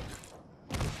protector.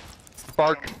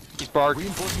 Broke. He's broke.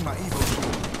 Reinforcing my Evo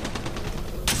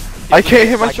shield. I can't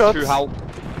hit my Like shots. 2 health.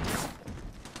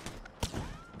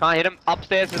 Can't hit him.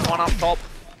 Upstairs, there's one up top.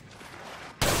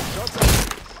 Shots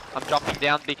on. I'm jumping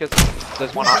down because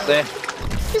there's one up there.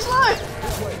 He's low.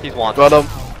 He's one. Got him.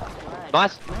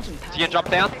 Nice. So you gonna jump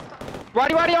down?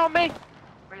 Righty on me!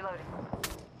 Reloading.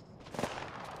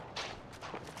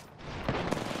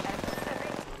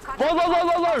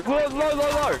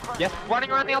 Low. Yes,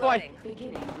 running around the other way.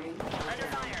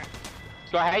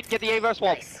 So I hate to get the Evo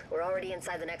swap. Nice. We're already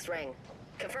inside the next ring.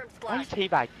 Confirmed Why you splash.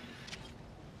 teabag?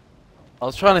 I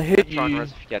was trying to hit Try and you.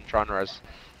 res if you can, try and res.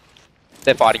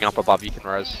 They're fighting up above, you can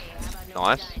res.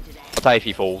 Nice. I'll tell you if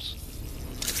he falls.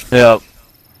 Yep.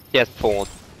 He has fallen.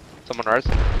 Someone res.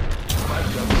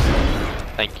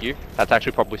 Thank you. That's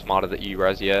actually probably smarter that you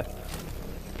res, yeah.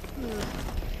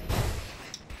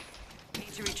 Need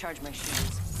to recharge my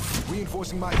shields.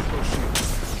 Reinforcing my Evo shield.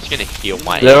 Just gonna heal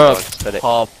my They're Evo up instead of-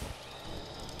 top.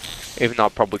 Even though I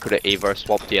probably could have Evo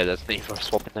swapped. Yeah, there's an Evo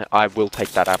swap in there. I will take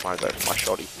that ammo though for my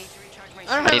shotty. Need to recharge my I don't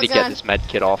I have need a to get gun. this med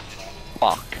kit off.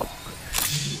 Fuck.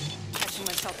 catching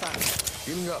myself up.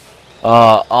 Healing up.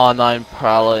 R9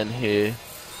 Prowler in here.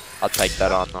 I'd take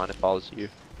that R9 if I was you.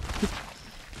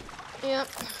 Yep.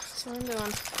 That's what I'm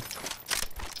doing.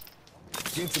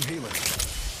 Gain some healing.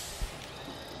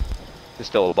 They're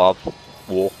still above.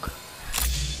 Walk.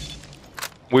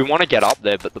 We want to get up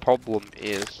there, but the problem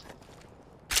is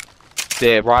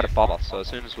they're right above us. So as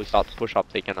soon as we start to push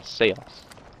up, they're gonna see us.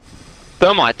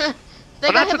 Thermites. They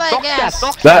Oh, got that's hit a by a Nox gas.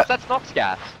 Nox That- That's Nox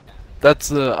gas. That's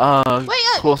the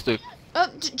Wait, caustic.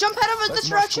 jump out of this Let's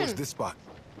march towards direction. this spot.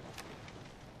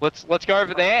 Let's go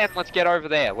over there and let's get over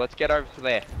there. Let's get over to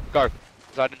there. Go.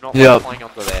 Because I do not Yep. like flying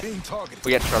under there. Being targeted.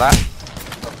 We get shot at.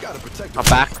 I've got to protect I'm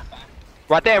back.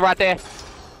 Right there.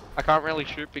 I can't really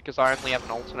shoot because I only have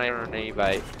an alternator and an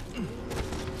evade.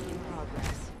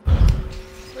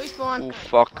 Respawn. Oh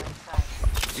fuck.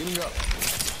 Healing up.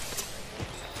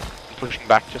 I'm pushing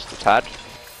back just a tad.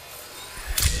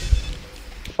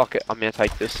 Fuck it, I'm gonna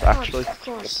take this actually. Of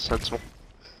course. It's sensible.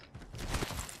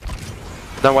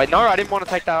 No wait, no, I didn't want to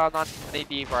take that R9. I need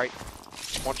the E-brake.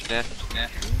 Watching there.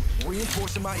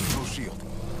 Reinforcing my Evo shield.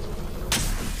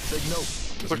 Take note.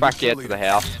 There's Push a back new here to the leader.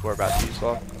 house. We're about to use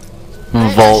that.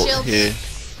 Alright, Vault shields. here.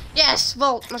 Yes,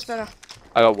 Vault. Much better.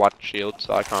 I got one shield,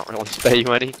 so I can't really spare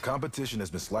you any. Competition has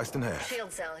been sliced in half.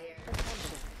 Shield cell here.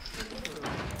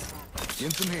 Gain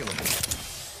some healing.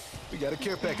 We got a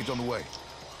care package on the way.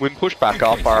 We can push back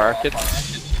up, I reckon.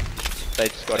 They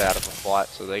just got out of a fight,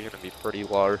 so they're gonna be pretty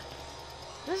low.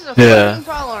 This is a Yeah. fucking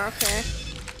prowler. Okay.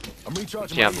 I'm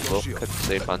recharging Yeah, my I'm Evo look. shield. Let's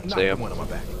see if I can Knock see him. one on my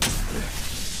back.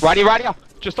 Righty.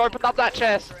 Just opened up that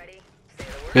chest. Ready?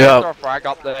 Throw Yep. a frag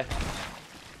up there.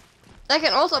 I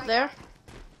can ult up there.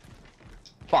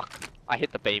 Fuck. I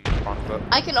hit the beam in front of it.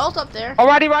 I can ult up there. Oh,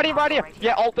 righty here.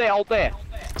 Yeah, ult there.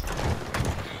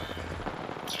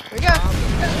 Here we go.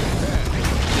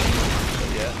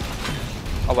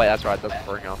 Oh wait, that's right, it doesn't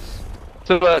bring us.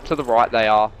 To the right they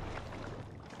are.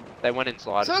 They went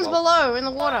inside Someone's as well. below in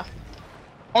the water.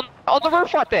 On the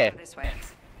roof right there! This way.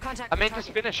 Contact. I mean, just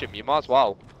finish him, you might as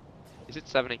well. Is it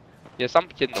 70? Yeah, some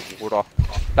kid in the water.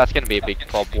 That's gonna be a big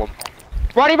problem.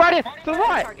 Righty! To the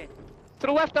right! Target. To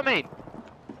the left, I mean!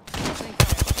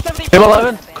 70! Him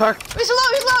 11. Crack. He's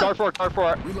low. Go for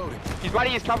it. Reloading. He's ready,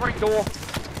 he's covering door.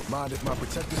 Mind if my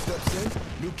protector steps in?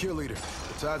 New kill leader.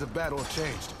 The tides of battle have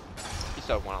changed. He's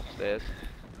still one upstairs.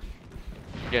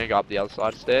 I'm gonna go up the other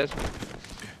side of stairs.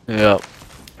 Yep.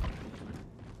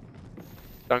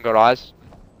 Don't got eyes.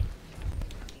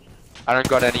 I don't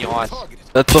got any eyes. Targeted.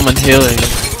 That's someone healing.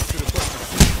 Close to the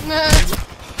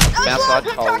Outside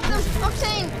Look, hole.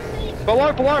 Octane!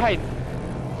 Below, Hayden.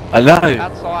 I know.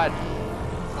 Outside.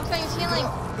 Octane's healing.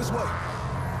 This way.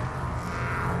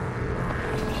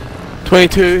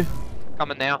 22.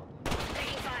 Coming now.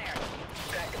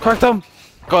 Cracked him.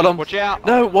 Got him. Watch out.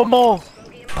 No, one more.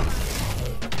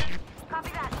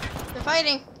 They're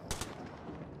fighting.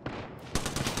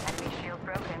 Enemy shield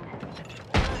broken.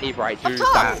 Eve, do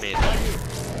top. Batman.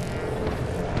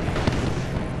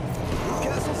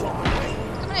 Castle's on the way.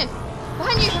 Coming in.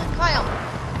 Behind you, Kyle.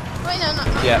 Wait, no, not.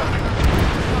 Yeah.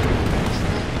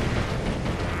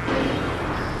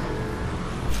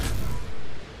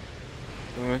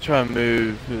 I'm gonna try and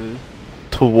move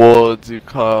towards you,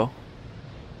 Kyle.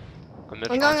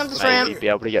 I'm going up this maybe ramp. be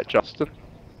able to get Justin.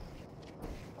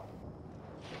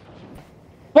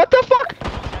 What the fuck?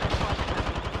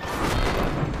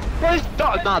 Bro,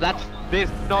 there's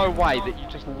no way that you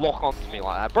just lock onto me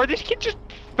like that. Bro, this kid just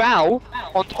fell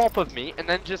on top of me and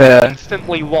then just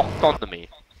instantly locked onto me.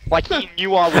 Like he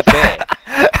knew I was there.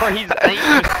 Bro, his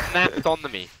aim just snapped onto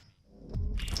me.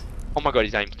 Oh my god,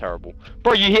 his aim's terrible.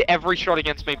 Bro, you hit every shot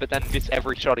against me, but then miss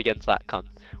every shot against that cunt.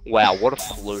 Wow, what a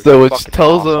fluke. So which Fucking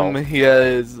tells asshole. him he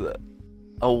has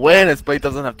awareness, but he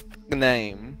doesn't have the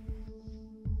name.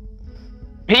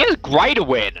 He has great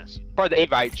awareness. Bro, the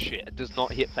Eve shit does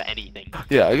not hit for anything.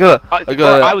 Yeah, I Bro,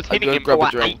 I was hitting gotta him grab for a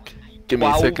like drink. Give me a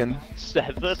 12, second.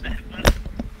 7.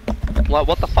 Like,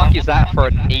 what the fuck is that for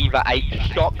an EVA 8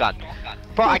 shotgun?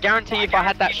 Bro, I guarantee if I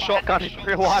had that shotgun in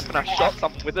real life and I shot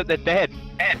someone with it, they're dead.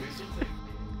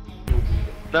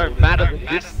 No matter the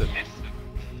distance.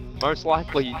 Most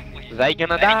likely, they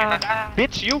gonna die.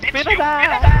 Bitch, you finna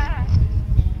die!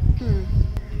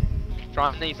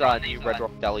 Trying these new Red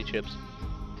Rock Deli chips.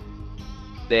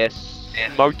 They're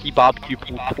smoky barbecue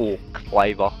pulled pork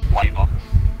flavor.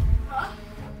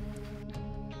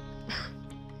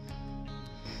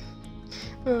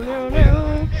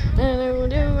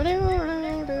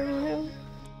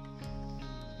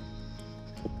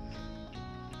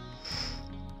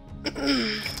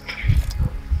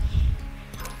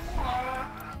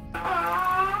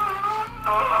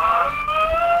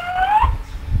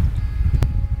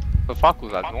 The fuck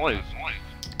was that noise?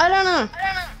 I don't know.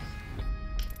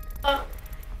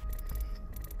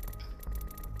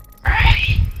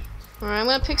 Alright, I'm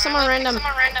gonna pick someone random.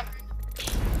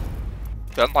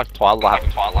 Sounds like Twilight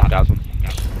Orgasm.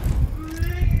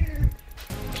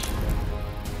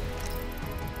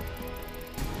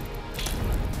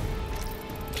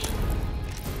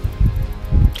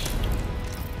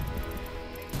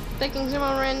 Picking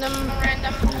someone random.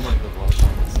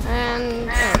 And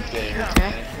okay.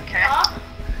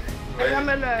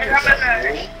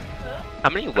 How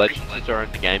many legends is there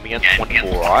in the game again?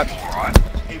 24, right?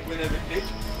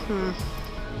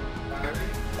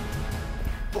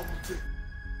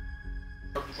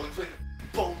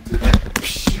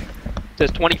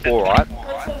 There's 24, right?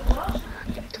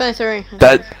 23.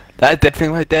 That dead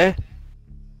thing right there?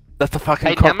 That's the fucking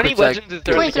Hey, how many cockpit legends is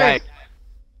there in the 23. game?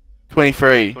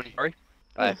 23. 23?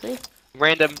 Yeah, see?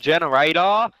 Random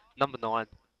generator, number 9.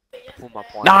 What am I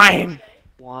playing? 9!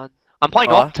 1. I'm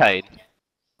playing What? Octane.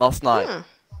 Last night.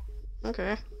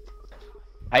 Okay.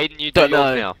 Hayden, you do Don't yours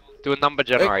know. now. Do a number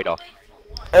generator.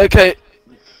 Okay.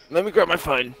 Let me grab my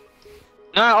phone.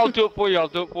 No, I'll do it for you,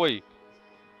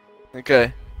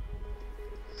 Okay.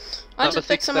 I had to Number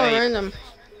pick someone 16. random.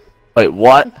 Wait,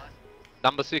 what?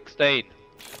 Number 16.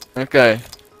 Okay.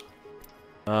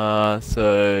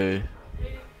 So...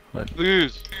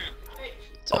 Lose.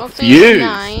 So Octane's Fuse.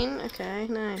 9. Okay,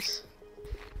 nice.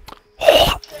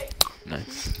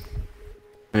 Nice.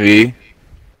 Maybe.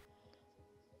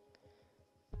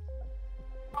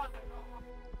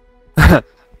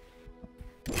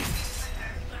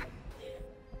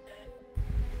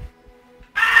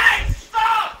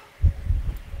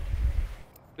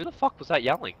 Who the fuck was that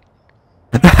yelling?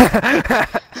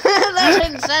 That's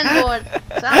in soundboard.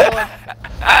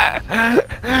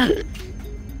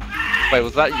 Wait,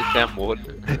 was that your soundboard?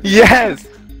 Yes!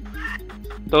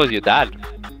 That was your dad.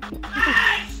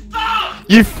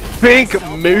 You think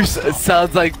Moose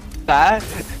sounds like that?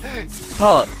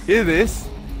 Hold on, hear this?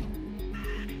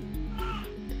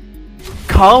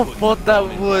 Carl thought that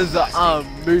was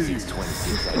Moose.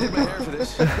 26. I did my hair for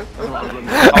this. To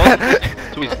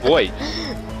his voice.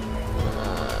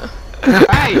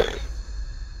 Hey!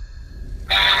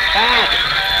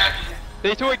 Dad!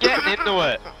 These two are getting into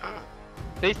it.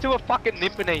 These two are fucking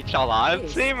nipping each other. I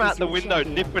see him out the window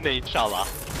nipping each other.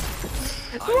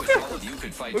 Look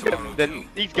at him. Then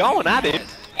he's going at him.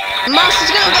 Master's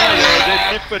gonna get him.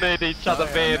 They're nipping at each other,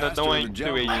 being annoying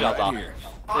to each other.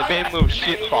 They're being little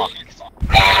shit fucks.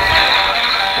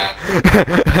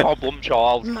 Problem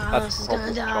child. Miles That's is the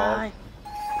problem gonna child. die.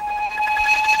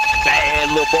 Bad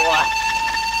little boy.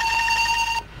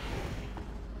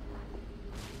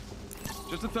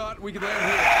 Just a thought, we could land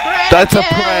here. Fred That's a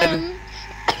again.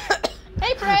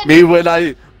 Hey, Fred. Me when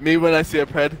I see a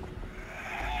pred.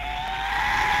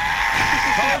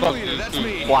 Hallelujah, that's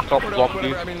me. Black Ops Or zombie.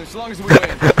 whatever, I mean, as long as we win.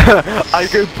 I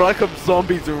go Black Ops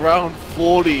Zombies around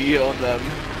 40 on them.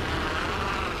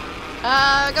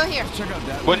 Go here. Check out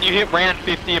that. When you hit round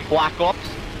 50 in Black Ops,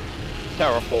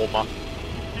 Terraformer.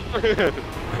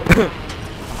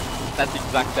 That's the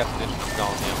exact definition of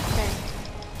going here. Okay.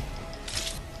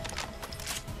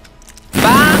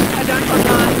 I don't have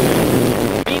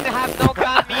gun. Me have no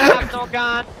gun. Me have no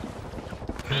gun.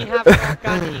 Me have no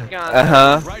gun. Me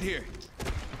gun. Right here.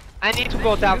 I need to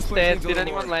go downstairs. Did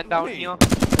anyone land down here?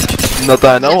 Not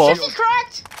that I know of. 50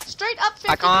 cracked. Straight up 50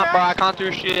 I can't, bro. I cracked. can't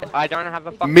do shit. I don't have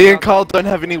a fucking Me and gun. Carl don't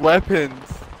have any weapons.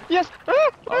 Yes.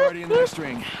 Already in the next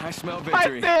ring. I smell My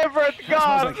victory. favorite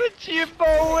guns, Jimbo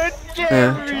and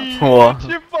Jerry. What?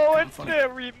 Jimbo and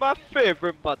Jerry, my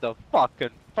favorite motherfucking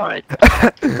fight.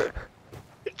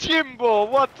 Jimbo,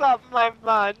 what's up, my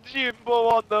man? Jimbo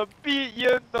on the beat,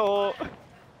 you know.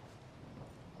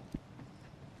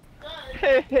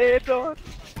 Hey, Don.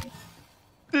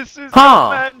 This is Huh.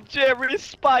 my man Jerry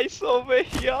Spice over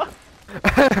here.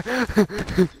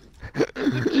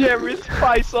 Jerry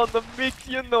Spice on the mix,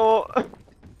 you know.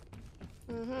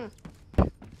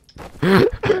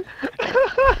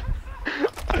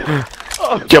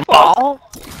 Oh, Jamal?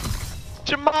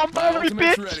 Jamal My Murray,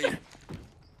 ultimate's bitch! ready.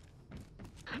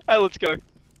 Hey, let's go. You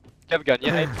have a gun,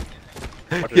 yeah?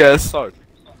 Hey? Yes. So,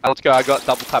 let's go. I got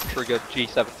double tap trigger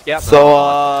G7 scout.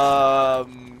 So,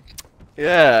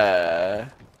 yeah.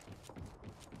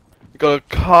 You got a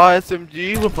car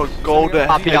SMG with a golden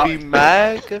Up here. heavy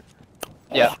mag.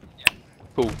 Yeah.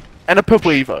 Cool. And a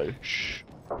purple Evo. Shh.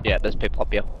 Yeah, there's people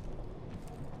up here.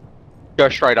 Go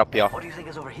straight up here. What do you think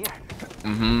is over here?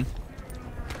 Mm-hmm.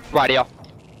 Right here.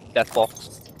 Death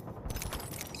box.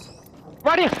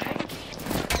 Right here!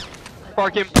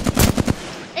 Park him.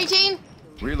 18.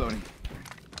 Reloading.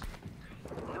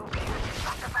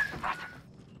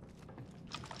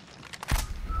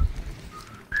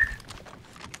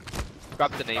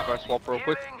 Grab the Nevo swap real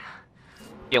quick.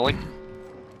 Kill him.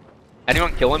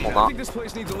 Anyone kill him or I not? think this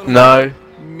place needs a little No.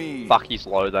 me. Fuck, he's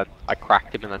low then. I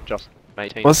cracked him and then just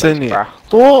made him. What's in here?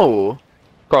 Whoa.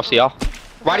 Cross here.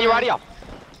 Right here, right here.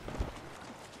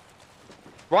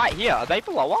 Right here. Are they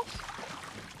below us?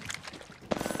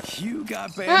 You got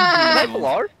Are they bamboozled.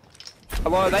 below?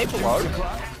 Hello, are they below?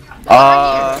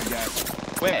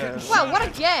 Where? Wow, what a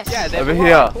guess. Yeah, they're Over below.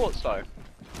 here. I thought so.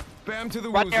 Bam to the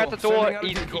Right there at the woozle. door. Sending out a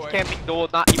He's decoy. camping door.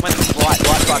 Nah, he went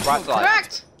right side.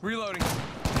 Cracked. Reloading.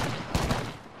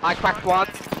 I cracked one,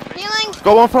 Healing.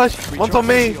 Got one flash. One's on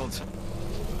me. Shields.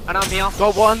 and I'm here.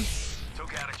 Got one.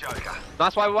 Took out a Joker.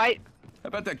 Nice way, wait. I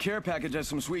bet that care package has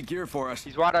some sweet gear for us.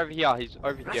 He's right over here. He's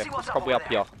over Let's here. see He's what's up probably over up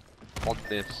there. here. On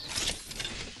this.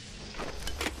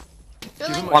 Give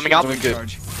him Healing. my Climbing up. shields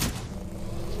recharge.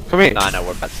 Come here. Nah, no,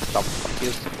 we're about to stop.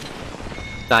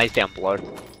 Nah, he's down below.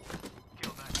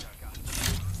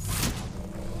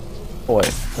 Oh,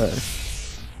 wait.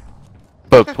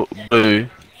 Purple, blue.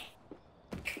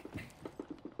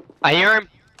 I hear him.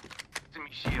 Give me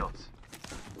shields.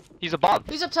 He's above.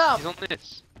 Who's up top? He's on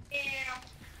this.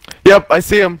 Yep, I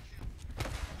see him.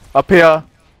 Up here.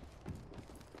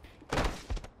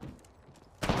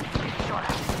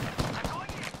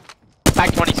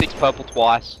 Back 26 purple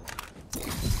twice.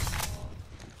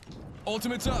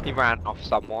 Ultimate's up. He ran off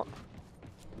somewhat.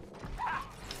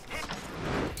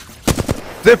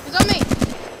 Zip. He's on me.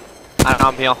 And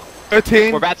I'm here.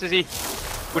 13. Whereabouts is he?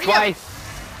 Which Yeah. way?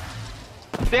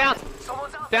 Down!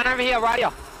 Down over here, right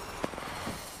here.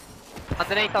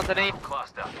 Underneath.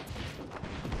 Cluster.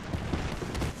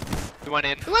 He went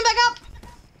in. He went back up.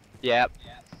 Yep.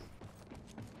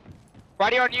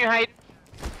 Right here on you, Hayden.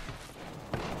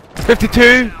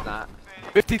 52. Nah.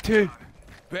 52.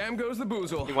 Bam goes the He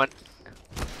boozle. went.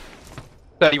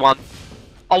 31.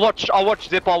 I'll watch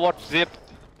Zip,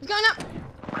 He's going up.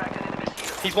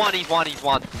 He's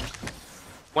one.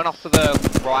 Went off to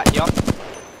the right here.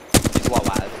 He's low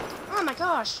as. Oh my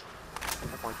gosh.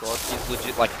 Oh my god, he's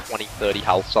legit like 20, 30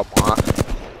 health somewhere. Oh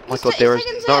my He's god, ta- there he's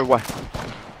is taking no way.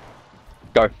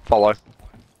 Go, follow.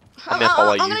 I'm gonna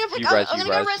follow I'm you. gonna go pick You up. res, I'm you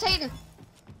gonna go res. res Hayden.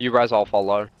 You res, I'll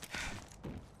follow.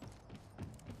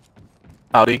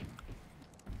 Howdy.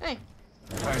 Hey.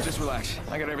 Alright, just relax.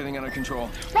 I got everything under control.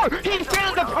 Bro, he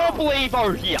found the purple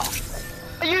Evo here!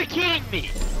 Are you kidding me?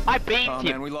 I beamed Oh, him.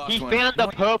 man, we lost He one. found the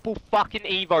purple fucking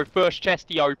Evo first chest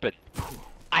he opened.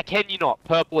 I can you not.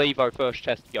 Purple Evo first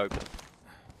chest to open.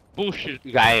 Bullshit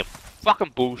game.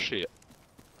 Fucking bullshit.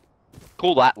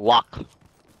 Call that luck.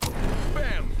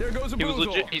 Bam! There goes a He was booze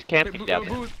legit, hole. he's camping down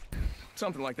there.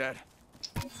 Something like that.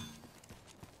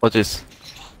 Watch this.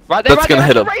 Right there, That's right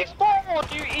gonna there, hit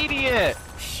respawn, you idiot!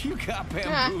 You got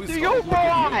bamboozled. Dude, you're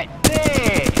right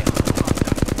there!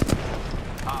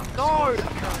 No!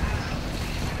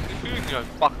 You're going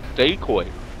fucking decoy.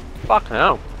 Fuck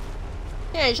hell.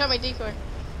 Yeah, you shot my decoy.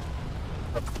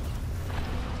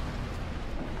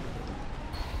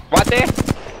 Right there?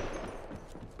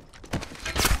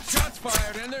 Shots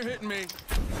fired and they're hitting me.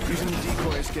 Using the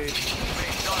decoy escape.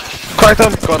 Cracked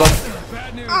him. Got him.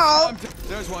 Bad news. Oh.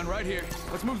 There's one right here.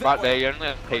 Let's move that Right way. there, you only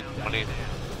have to pay money.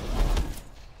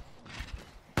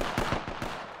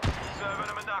 Serving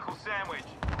him a knuckle sandwich.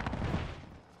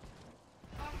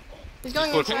 He's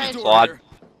going Just inside. slide.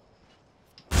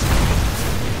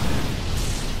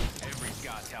 Every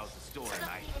guy tells the story,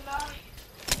 mate.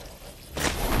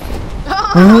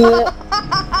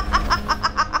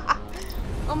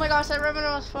 Oh my gosh, that revenue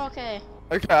was 4K.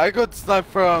 Okay, I got sniped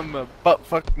from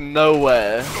buttfuck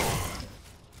nowhere.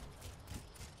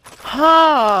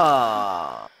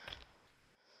 Ha!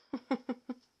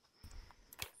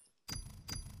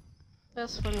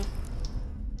 That's funny.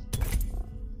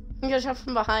 You got shot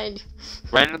from behind.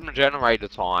 Random generator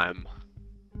time.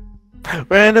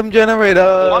 Random generator.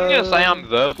 Well, I'm gonna say I'm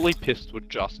verbally pissed with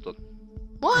Justin.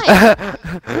 Why?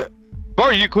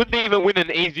 Bro, you couldn't even win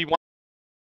an easy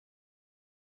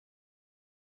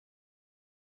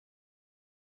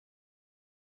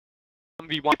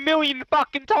 1v1 a million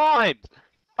fucking times!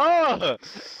 Oh!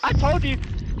 I told you,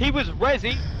 he was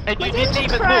rezzing, and you didn't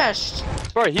even crashed.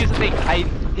 look. Bro, here's the thing,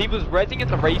 he was rezzing at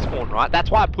the respawn, right? That's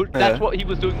why I put. That's what he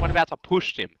was doing when I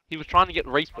pushed him. He was trying to get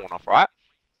the respawn off, right?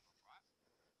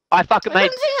 I fucking I made.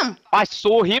 didn't see him. I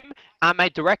saw him. I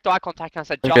made direct eye contact and I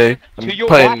said, Okay, Justin, I'm to your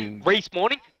playing- right,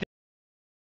 respawning.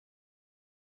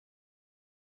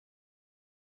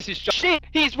 This is just shit.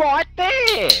 He's right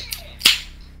there.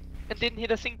 And didn't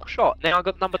hit a single shot. Now I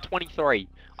got number 23.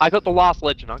 I got the last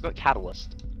legend. I got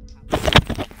Catalyst.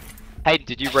 Hayden,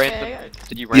 did you random?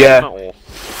 Did you random it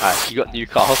or? You got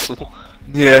Newcastle.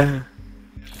 Yeah.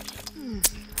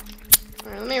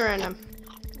 Alright, let me random.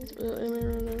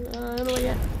 How do I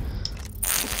get?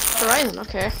 Horizon,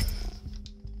 okay.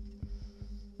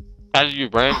 How did you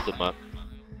random it?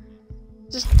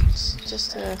 Just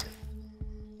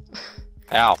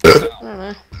How? I don't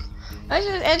know.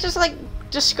 I just like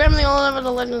scrambling all over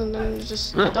the legend and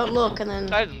just don't look and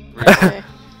then. Okay.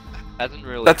 Hasn't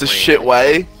really. That's a shit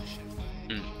way.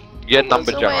 Get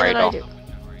number That's the way that I generator. do.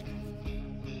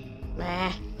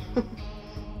 Meh.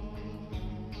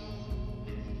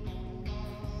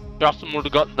 Justin would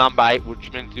have got number 8,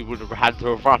 which means he would have had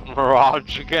to run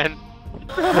Mirage again.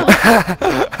 He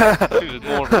was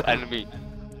more of an enemy.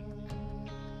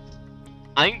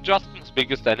 I think Justin's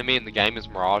biggest enemy in the game is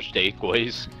Mirage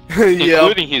decoys.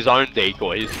 Including his own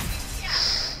decoys.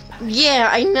 Yeah,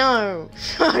 I know.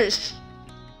 Shush.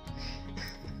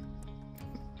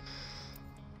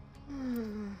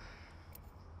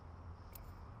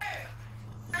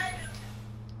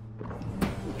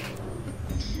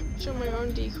 Show my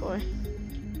own decoy.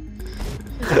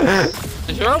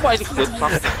 Is there a way to clip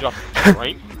something just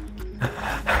straight?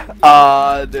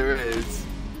 There is.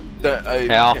 I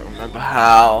How? can't remember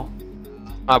how.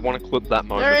 I want to clip that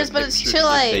moment. There is, of but him it's shooting too his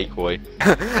late. Decoy.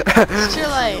 It's too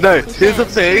late. No, You here's the can't,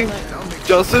 it's thing. too late.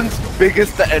 Justin's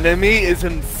biggest enemy is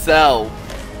himself.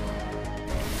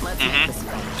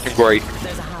 Agree.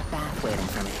 There's a hot bath waiting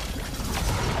for me.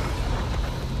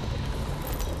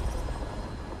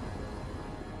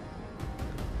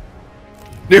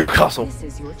 Newcastle. This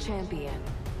is your champion.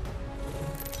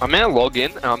 I'm gonna log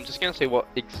in and I'm just gonna see what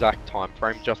exact time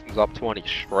frame Justin's up to on his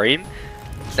stream.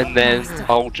 And then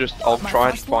I'll try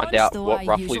and find out what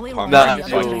roughly time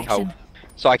frame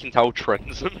so I can tell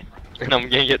trends. And I'm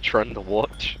gonna get Trend to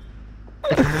watch.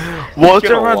 Watch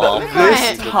Gonna around laugh.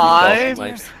 this time.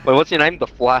 Wait, what's your name? The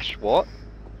Flash what?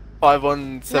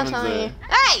 5170.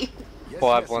 Hey!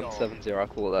 5170, I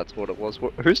thought that's what it was.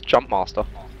 Who's Jumpmaster?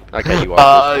 Okay, you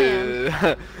are.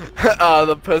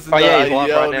 The person Oh yeah, that he's I live right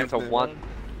yelled now to at. one.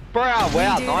 Bro,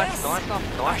 wow,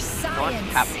 nice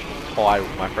caption title.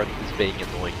 My friend is being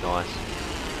annoying, nice.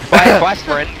 By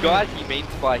friend, guys, he means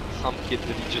like some kid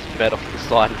that he just met off the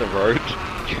side of the road.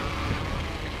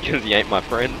 Because he ain't my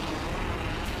friend.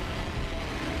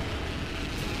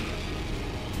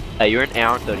 Hey, you're an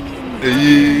hour and 30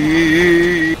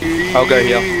 minutes. I'll go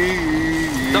here.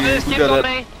 Some of this kid's on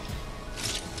me!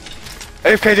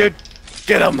 AFK, dude!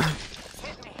 Get him!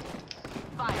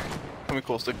 Come here,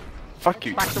 Caustic. Fuck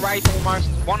you. Back to race almost.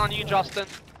 One on you, Justin.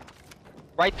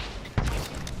 Right.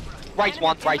 Race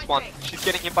one. She's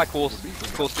getting hit by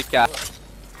caustic gas.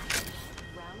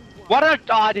 What a...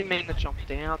 Oh, I didn't mean to jump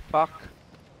down. Fuck.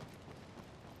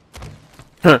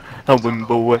 A win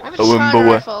boy, a win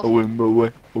boy, a win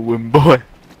boy, a win boy.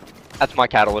 That's my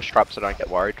catalyst trap, so don't get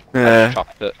worried. Yeah. I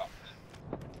chucked it.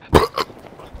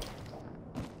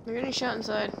 You're getting shot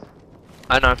inside.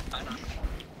 I know.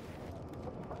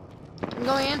 I'm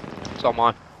going in. So am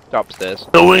I. Go upstairs.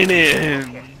 Going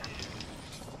in.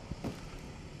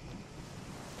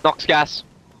 Nox gas.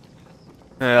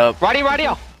 Yeah. Right here. Right here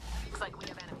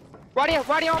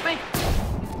on me.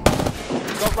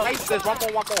 Got race. There's one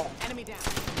more. Enemy down.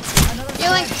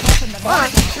 Healing.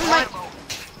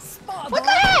 What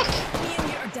the heck?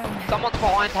 Someone's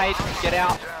behind Hayden. Get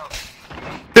out.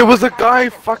 There was a guy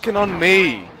fucking on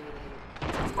me.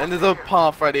 And there's a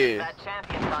path right here.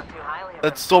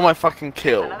 That stole my fucking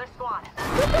kill.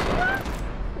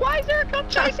 Why is there a gun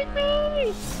chasing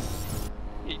me?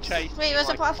 He chased Wait, was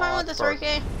it Pathfinder with the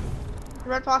 3K?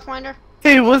 Red Pathfinder?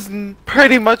 He was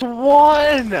pretty much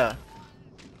one.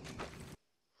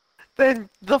 Then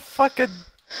the fucking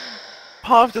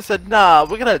path just said, nah,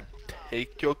 we're gonna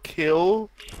take your kill.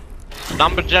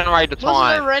 Number generator time.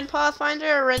 Was it a red Pathfinder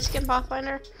or a red skin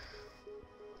Pathfinder?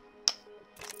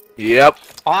 Yep.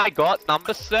 I got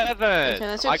number 7. Okay,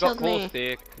 that's who I got killed me.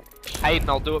 caustic. Hayden,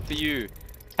 I'll do it for you.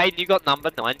 Hayden, you got number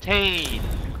 19.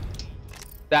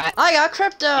 That I got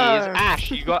crypto. is Ash.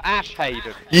 You got Ash,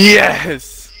 Hayden.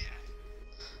 Yes.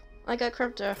 I got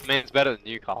crypto. Man, it's better than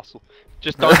Newcastle.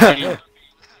 Just don't be...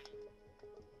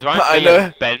 I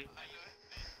know. Ben.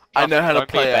 I know how to Don't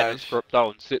be play Ben and Ash.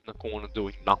 Crypto and sit in the corner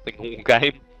doing nothing all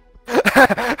game.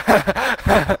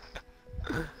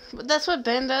 But that's what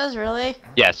Ben does, really?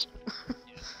 Yes.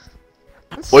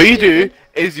 That's What you stupid.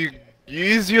 do is you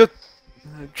use your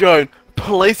drone,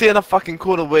 place it in a fucking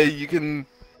corner where you can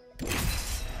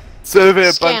survey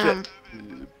a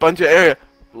bunch of area,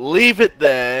 leave it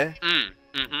there,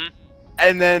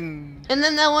 and then And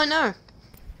then they won't know.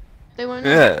 They won't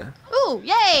know. yeah. Ooh,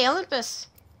 yay, Olympus.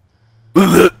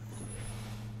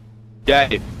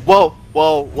 Yay. Well,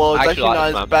 it's Actually, actually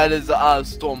like not this as bad as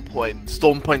Storm Point.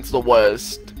 Storm Point's the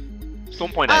worst.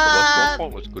 Storm Point ain't the worst. Storm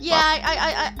Point was good.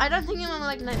 Yeah, I don't think I'm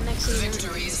like next season.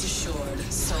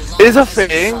 Here's a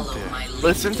thing.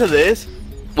 Listen to this.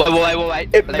 Wait.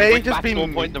 It They may bring just back be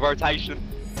Storm Point in the rotation.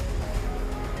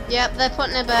 Yep, they're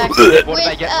putting it back. What did they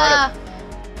with, get rid of?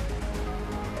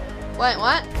 Wait,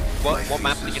 what? What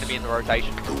maps are going to be in the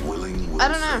rotation? I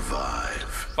don't know.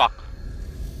 Fuck.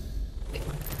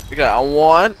 Okay, I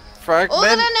want fragment. All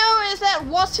that I know is that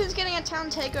Watson's getting a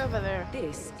town takeover there.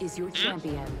 This is your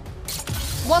champion.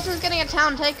 Watson's getting a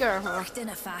town takeover.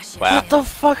 Wow. What the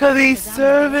fuck are these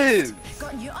servers?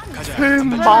 Who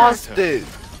mastered?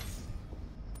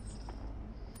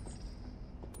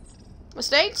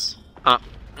 Mistakes? Yeah.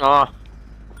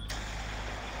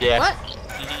 What?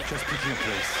 Just picking a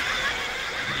place.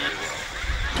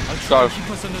 Go. Keep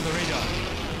us under the radar.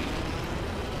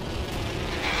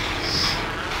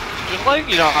 Just letting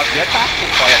you know, I've yet to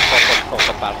actually play a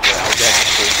proper Battle Royale game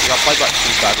before, because I've played like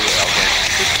 2 Battle Royale games.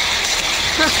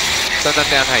 Turn that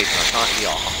down, Hayden, I can't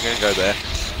hear. I'm gonna go there.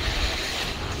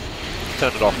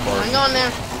 Turn it off for I'm him. going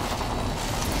there.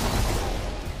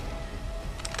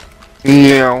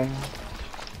 Yeah.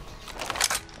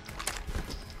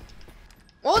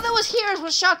 All that was here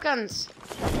was shotguns.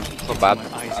 It's not bad.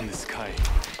 My eyes in the sky.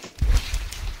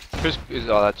 Who's,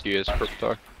 oh, that's you, it's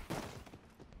Crypto.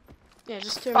 Yeah,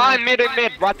 just 2 Ah, mid,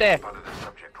 right there.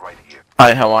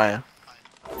 Hi, how are you?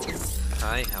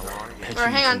 Hi, how are you? Catching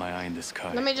Alright, hang on. my eye in the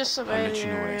sky. Let me just I'll survey let the you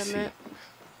know what I area a see. bit.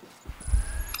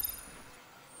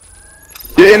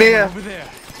 Get in here. Over there.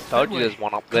 Told you there's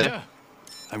one up there. Yeah.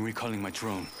 I'm recalling my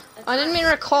drone. I didn't mean to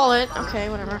recall it. Okay,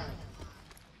 whatever.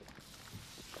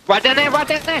 Right down there,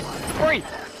 Hurry!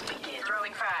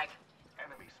 Throwing frag.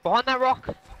 Behind that rock.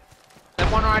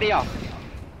 There's one right here.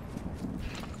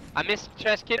 I missed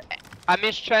chest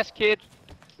kid.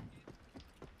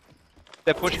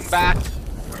 They're pushing back.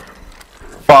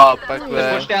 Far back They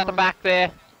there. pushed out the back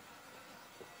there.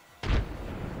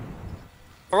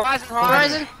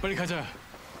 Horizon. Barricade.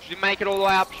 She make it all the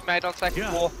way up. She made it on second Yeah.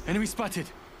 floor. Enemy spotted.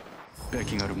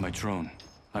 Backing out of my drone.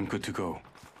 I'm good to go.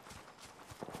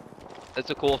 It's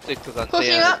a caustic because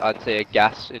Pushing up. I'd see a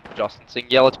gas in Justin's thing.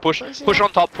 Yeah, let's push. Push on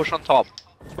top. Push up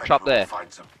there.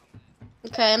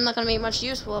 Okay, I'm not gonna be much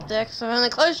useful up there because I'm only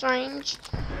close range.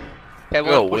 Okay, Got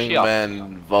we'll a push you up.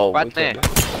 wingman Volk. Right there.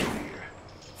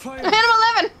 I hit him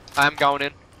 11! I'm going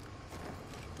in.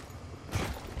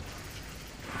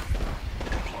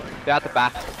 They're at the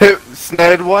back.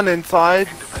 Snared one inside.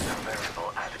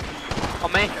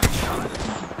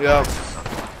 Yeah.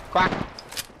 Crack.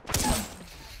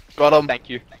 Got him. Thank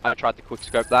you. I tried to quick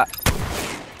scope that.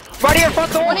 Right here,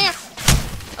 front door! One here.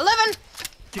 11.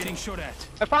 Getting shot at.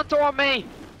 A front door on me!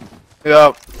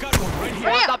 Yeah. Got one right here.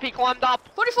 Climbed up, he climbed up.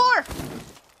 44.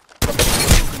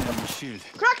 Broken enemy shield.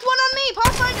 Cracked one on me.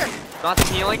 Pathfinder. Nice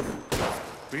healing.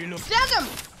 Reload. Downed him.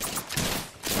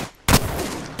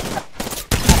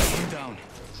 One down.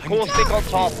 Core stick on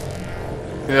top.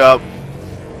 Yeah.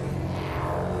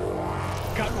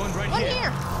 Got one right One here.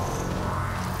 here.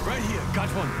 Right here. Got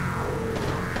one.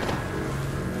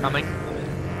 Coming.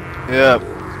 Yeah.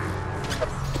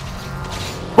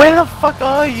 Where the fuck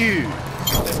are you?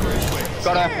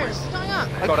 Got her. Stairs. Going up.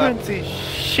 I Got her. couldn't see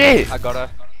shit. I got her.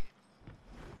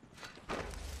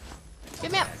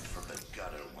 Get me up.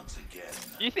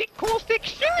 You think core stick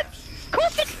shit? Core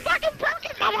stick's fucking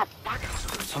broken,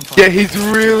 motherfucker! Yeah, he's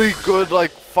really good,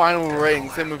 like, final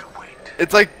rings. Same with,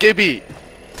 it's like Gibby.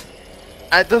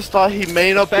 At the start, he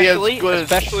may not be as good.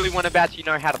 Especially when about you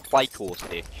know how to play core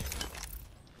stick.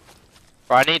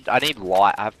 Bro, I need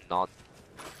light. I have none.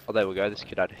 Oh, there we go. This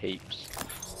kid had heaps.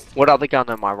 What other gun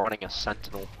am I running? A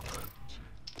Sentinel.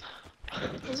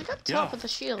 There's a good Yeah. top with the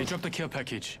shield. He dropped the care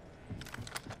package.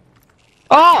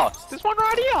 Oh, there's one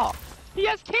right here. He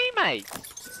has teammates.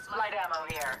 Light ammo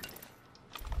here.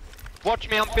 Watch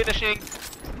me. I'm finishing.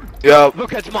 Yeah.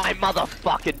 Look at my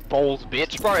motherfucking balls,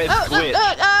 bitch, bro. It's Oh, glitch.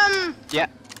 look, Yeah.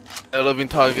 11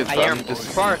 targets. I hear I'm him.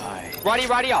 just. Bro,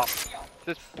 righty up.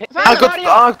 Just I got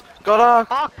arc. Got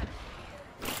arc. Arc.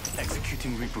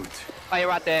 Executing reboot. Oh, you're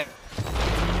right there.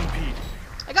 Impede.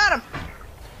 I got him.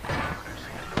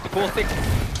 The core stick.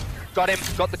 Got him.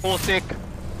 Got the core stick.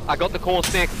 I got the core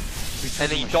stick.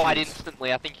 And he died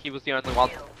instantly. I think he was the only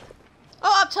one.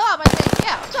 Oh, up top, I think.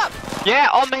 Yeah, up top. Yeah,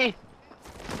 on me.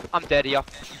 I'm dead here.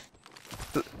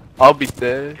 I'll be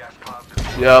there.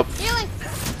 Yep. Healing.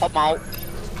 Pop my ult.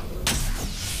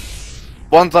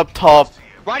 One's up top.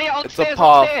 Right here, It's a upstairs,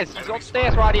 path. upstairs. He's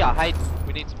upstairs right here. Hey,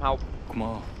 we need some help. Come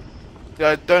on. Yeah,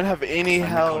 I don't have any I'm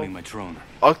help. calling my drone.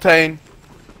 Octane.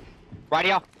 Right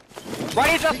here. Right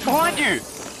here, just behind you.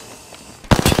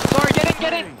 Sorry, get in.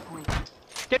 Get in.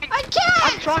 I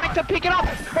can't. I'm trying to pick it up,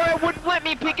 but it wouldn't let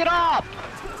me pick it up.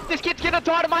 This kid's gonna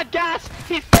die to my gas.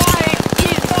 He's dying.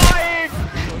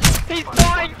 He's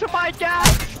dying to my gas.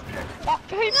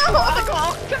 Octane, No. I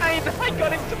got Octane. I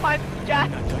got him to my gas.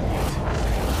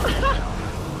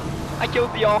 I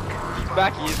killed the Ock. He's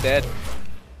back. He is dead.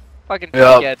 Fucking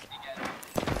dead.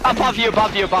 Above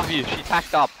you. She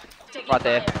packed up. Right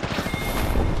there.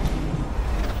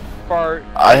 Bro,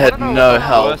 I had wanna know no what the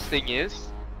help. worst thing is?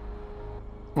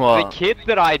 The What? kid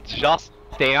that I just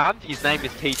downed, his name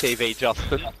is TTV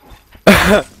Justin.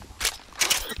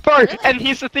 Bro, and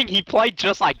here's the thing, he played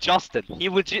just like Justin. He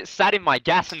legit sat in my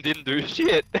gas and didn't do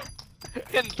shit.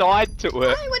 And died to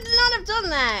it. I would not have done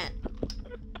that.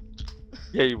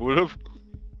 Yeah, he would've.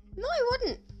 No, I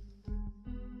wouldn't.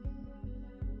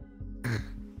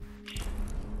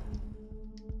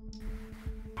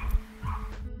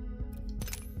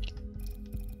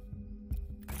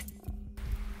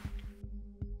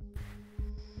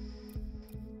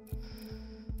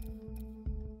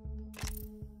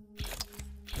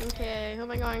 Okay, who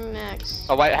am I going next?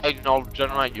 Oh wait, Hayden, I'll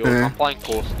generate yours. I'm playing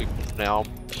Caustic now.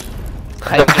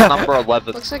 Hayden, number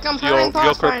 11. Looks like I'm playing You're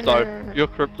crypto. Pathfinder. You're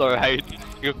crypto, Hayden.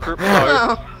 You're crypto.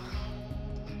 Oh.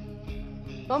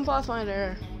 I'm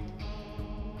Pathfinder.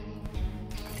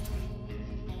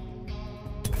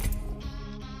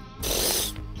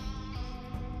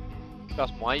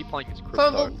 Just why are you playing as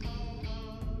crypto? Purple.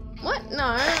 What?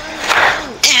 No.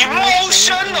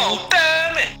 Emotional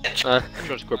damage!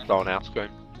 Just crypto on our screen.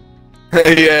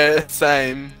 Yeah,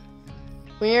 same.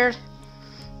 Weird.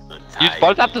 You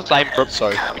both have the same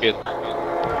crypto, kid.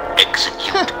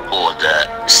 Execute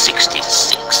Order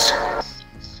 66.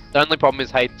 The only problem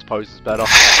is Hayden's pose is better.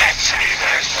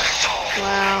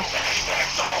 Wow.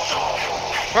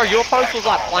 Bro, your pose was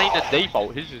like plain and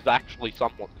default. His is actually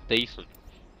somewhat decent.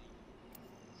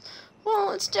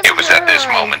 Well, it's different. It was at this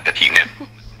moment that he knew.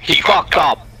 He fucked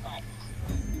up.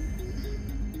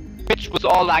 Bitch was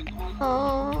all like,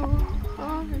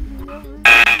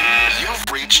 You've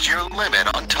reached your limit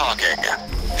on talking.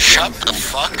 Shut the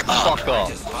fuck up. fuck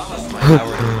off.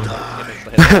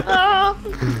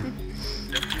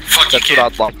 Fuck you, That's what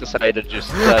I'd like to say to just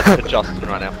to Justin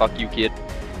right now. Fuck you, kid.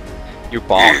 You're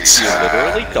boss. You're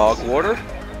literally dog water.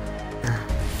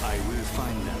 I will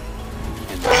find them.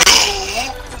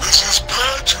 This is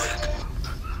Patrick.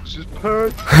 This is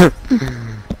Patrick.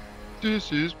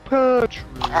 This is Patrick.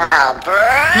 Back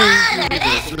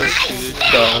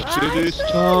to this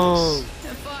town.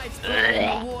 The fight's going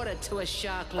in the water to a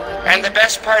shark like And the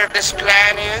best part of this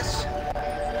plan is,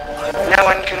 no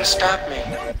one can stop me.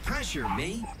 No pressure,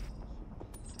 me.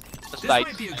 This Mistake.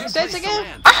 might be a good Say it place to again.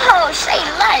 land. Oh, say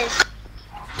less.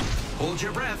 Hold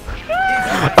your breath.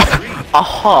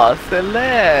 Aha,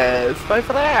 Celeste, my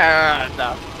friend.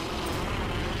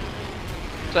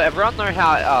 So everyone know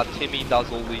how Timmy does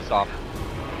all these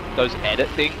those edit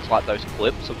things, like those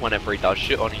clips of whenever he does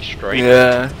shit on his stream?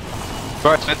 Yeah.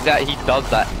 Bro, it turns out he does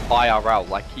that IRL,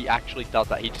 like he actually does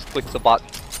that. He just clicks a button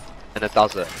and it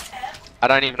does it. I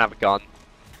don't even have a gun.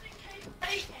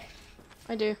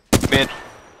 I do. Mid.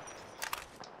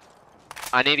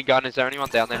 I need a gun. Is there anyone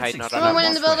down there hating? I don't Someone have went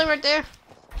in the building right there.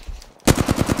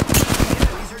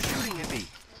 Enemies are shooting at me.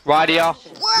 Right here.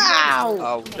 Wow!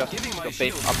 Oh, just got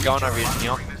beat. I'm going over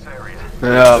here.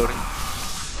 Yeah.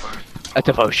 A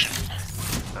devotion.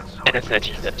 And a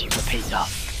 1350 repeater.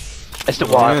 It's the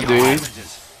Yeah, one. dude.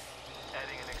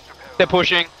 They're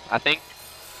pushing, I think.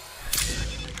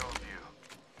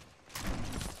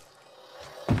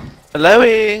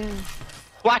 Helloing.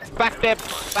 Black back there,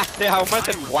 I almost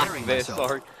said black there,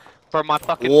 sorry. Bro, my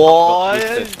fucking What? tongue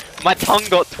got twisted. My tongue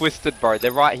got twisted, bro.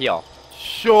 They're right here.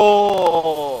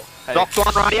 Sure. Hey. Knocked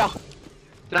one right here.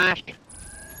 Smashed.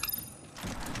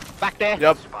 Back there.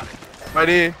 Yep. Right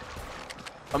here.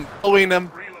 I'm following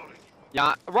them.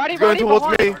 Yeah, right here, Going right here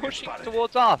towards behind, me. pushing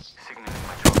towards us.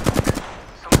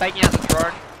 Taking out the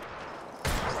drone.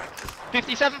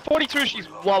 57, 42, she's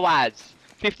low ads.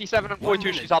 57 and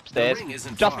 42, she's upstairs.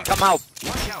 Justin, come help.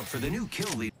 Watch out for the new kill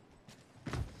lead.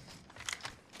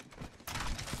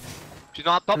 She's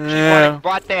not up, she's Yeah. running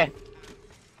right there.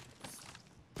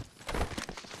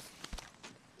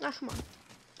 Ah, come on.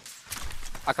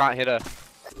 I can't hit her.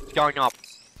 It's going up.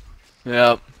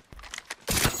 Yep.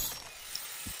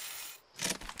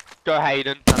 Go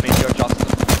Hayden, I mean go Justin.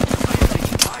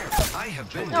 I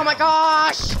have been Oh my down.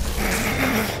 gosh!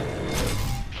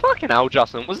 Fucking hell,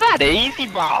 Justin, was that easy,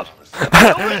 bro? What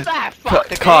was that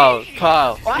fucking Carl, easy?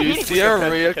 Carl, Oh, I do you hate it see when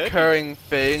a you're cooking. reoccurring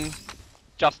thing?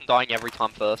 Justin dying every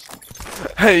time first.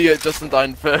 Hey, yeah, Justin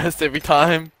dying first every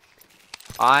time.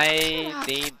 I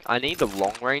need a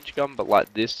long range gun, but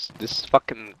like this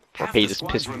fucking repeater's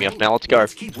pissing me off. Now let's go.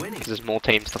 Keep winning. There's more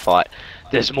teams to fight.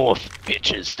 There's more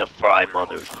bitches to fry,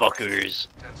 motherfuckers.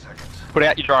 Put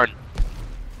out your drone.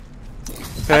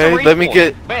 Okay, let me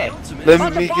get. Where?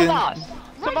 Let me get.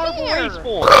 It's a mobile here.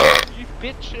 respawn. You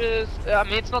bitches. I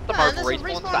mean, it's not the Yeah, mobile there's a respawn,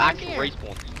 it's respawn the right actual here.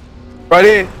 respawn. Right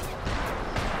here.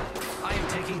 I am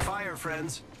taking fire,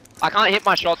 friends. I can't hit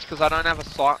my shots because I don't have a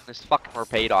sight on this fucking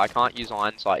repeater. I can't use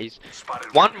iron sight. He's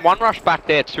one rush back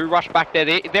there, two rush back there.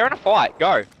 They're in a fight.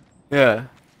 Go. Yeah.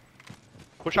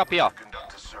 Push up here.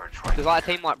 There's like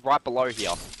a team like right below here.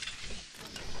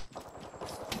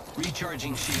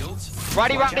 Recharging shields.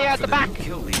 Righty, Watch right there out at for the back. new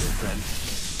kill leader, friend.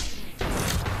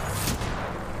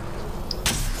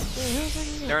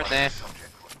 They're in there.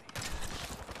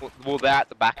 Well, they're at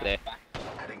the back there.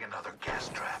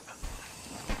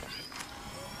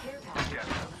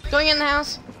 Going in the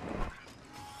house.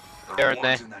 They're in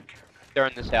there. They're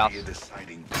in this house.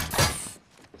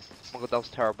 Oh my god, that was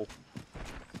terrible.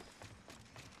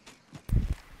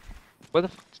 Where the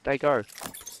fuck did they go?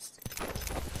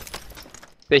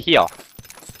 They're here.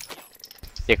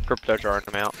 Yeah, crypto drone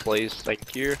them out, please.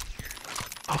 Thank you.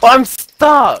 I'm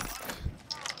stuck.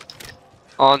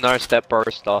 Oh no, Step Bro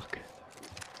is stuck.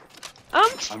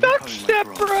 I'm stuck, Step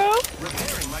Bro!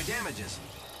 Repairing my damages.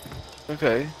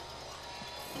 Okay.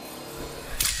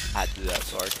 I had to do that,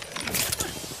 sorry.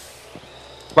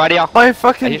 Right here. My Are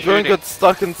fucking you drone shooting? got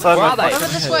stuck inside Where my are they? Over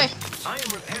fucking this head. way. I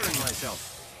am repairing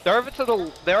myself. They're over to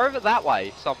the. They're over that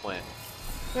way somewhere.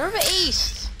 They're over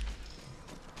east.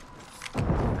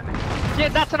 Yeah,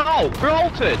 that's an ult. We're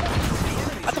ulted.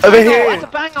 That's a Over bang here. ult. That's a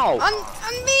bang ult.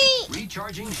 On me!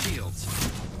 Recharging shields.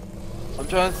 I'm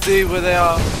trying to see where they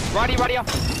are. Righty, righty up.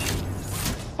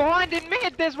 Behind in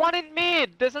mid. There's one in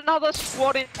mid. There's another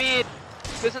squad in mid.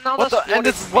 There's another What the? squad And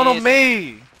there's in one mid. on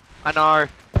me. I know.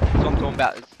 That's what I'm talking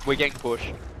about. We're getting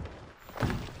pushed.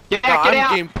 Get No, out, get I'm out.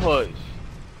 getting pushed.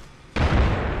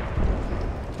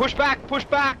 Push back, push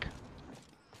back.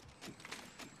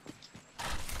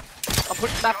 I'm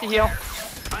pushing back to here.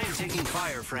 I am taking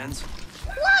fire, friends.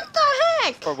 What the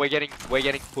heck? Bro, we're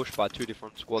getting pushed by two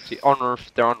different squads here. On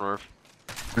roof, they're on roof.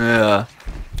 Yeah.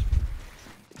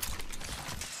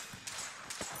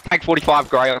 Tank 45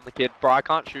 grey on the kid. Bro, I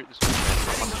can't shoot this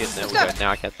one. I'm kidding, there we go.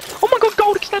 Now I can. Oh my god,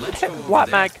 gold extended Let's go over light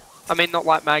there. mag. I mean, not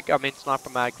light mag, I mean sniper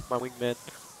mag, my wingman.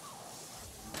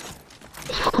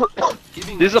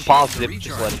 Giving This is my a positive, shields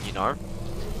just recharge. letting you know.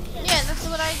 Yeah, that's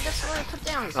what I put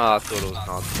down. Oh, I thought it was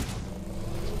not.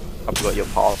 I forgot your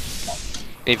pass.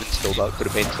 Even still though, it could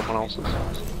have been someone else's.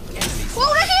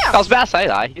 Whoa, right here! I was about to say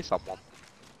that, I hear someone.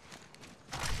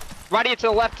 Right here to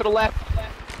the left,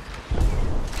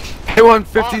 Hey,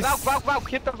 150. Oh, Valk,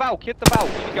 hit the Valk. He's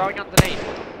going underneath.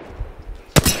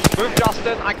 Move,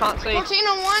 Justin, I can't see. 14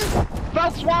 on 1.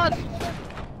 Valk's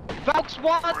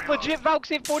one! Legit, Valk's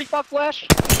hit 45 flash.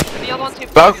 And the other one's hit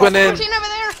 45. Valk went in. 14 over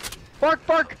there.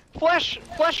 Bark, flash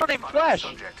on him, flash.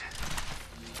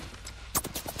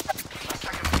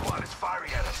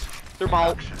 Through my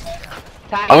ult.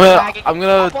 I'm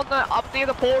gonna. Up near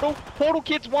the portal. Portal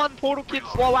kid's one, portal kid's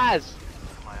slow as.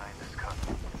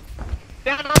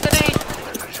 Down underneath.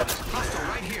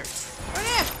 Right here. Right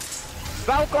here.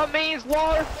 Valk on me is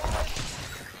low.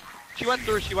 She went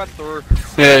through.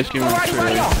 Yeah, she went Right through.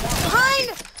 Behind.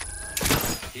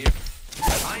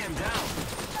 I am down.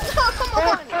 Oh, come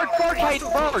on.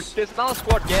 Berg. There's another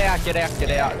squad. Get out. It's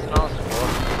another squad.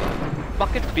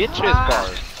 Fucking bitches, bro.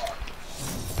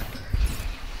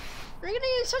 We're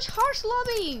getting in such harsh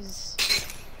lobbies.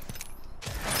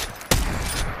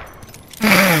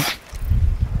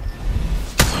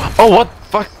 Oh, what the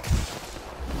fuck?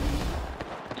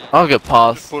 I'll get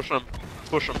past. Push him.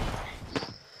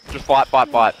 Just fight.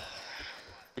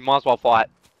 You might as well fight.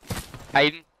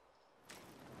 Aiden.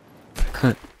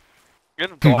 You're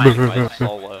gonna die anyway,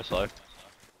 solo, so.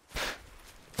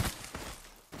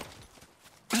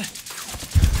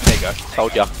 There you go,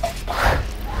 told ya.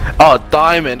 Oh,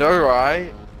 diamond,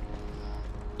 alright.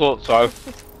 Thought so.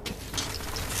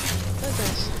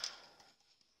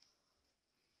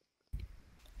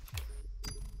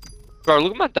 Bro,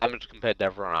 look at my damage compared to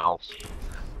everyone else.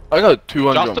 I got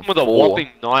 204. Justin with a whopping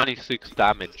 96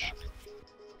 damage.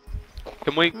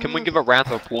 Can we give a round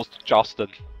of applause to Justin?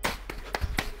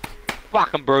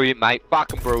 Fucking brilliant, mate.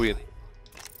 Fucking brilliant.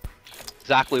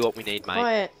 Exactly what we need, mate.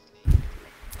 Quiet.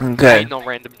 Okay. Not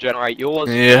random generate yours.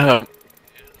 Yeah.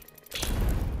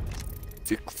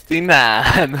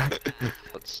 69.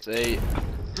 Let's see.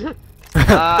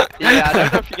 Yeah, I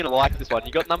don't know if you're gonna like this one.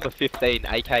 You got number 15,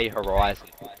 AK Horizon.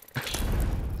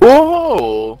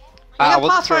 Whoa! I got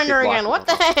Pathfinder again. What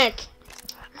the heck?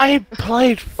 I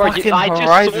played fucking I just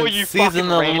Horizon saw you season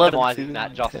fucking 11. randomizing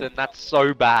that, Justin. That's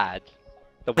so bad.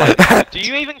 The way do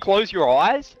you even close your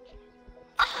eyes?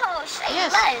 Oh,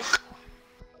 Yes.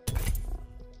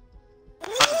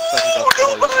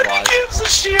 Nobody gives a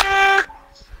shit!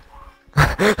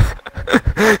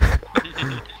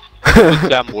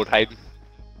 Downboard, Hayden.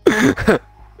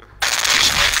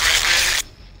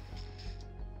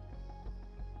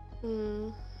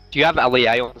 Do you have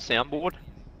LEA on the soundboard?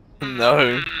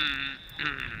 No.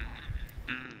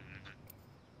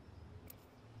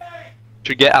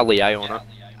 Should get LEA on it.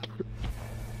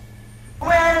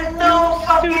 Well, no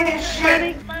fucking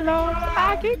shit!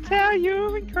 I can tell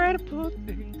you incredible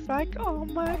things like, oh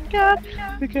my god,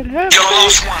 we could have You're the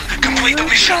last one. Complete the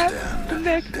mission. the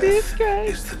next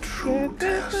escape.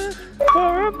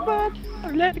 For a month,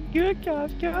 I'll let the good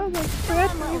guys go like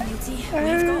spread my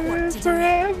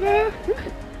forever.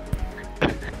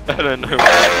 I don't know. Wake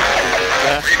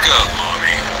up,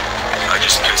 mommy. I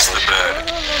just pissed the bed.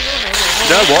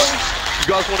 You know what?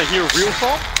 You guys want to hear a real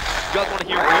song? You guys want to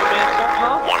hear a real man song,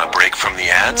 huh? Want a break from the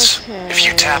ads? Okay. If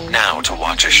you tap now to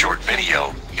watch a short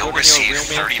video, you'll receive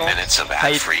 30 minutes of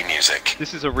ad-free music.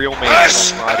 This is a real man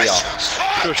song right here.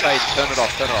 Shush, Hayden, turn it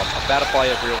off. I'm about to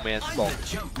play a real man song.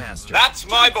 That's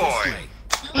my boy.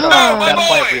 I'm about to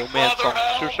play a real man song.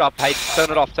 Shush up, Hayden,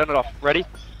 turn it off. Ready?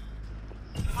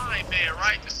 Blind man,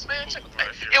 right? This man,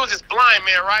 it was this blind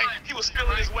man, right? He was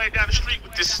feeling his way down the street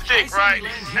with this stick, right?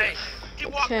 Hey, he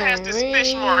walked past this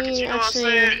fish market, you know what I'm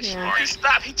saying? Yeah. He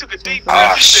stopped, he took a deep Oh,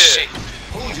 breath, he shit. said,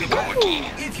 Hold your body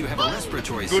if you have a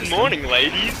respiratory Good system. morning,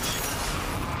 ladies.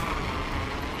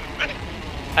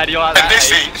 How do you like that, This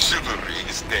Hayden? ain't sugary,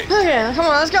 it's day. Okay, come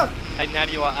on, let's go. Hayden, how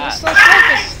do you like Let's that?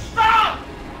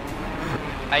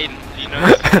 focus. Hayden, do you know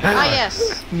this song? Ah,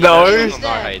 yes. No. He's No,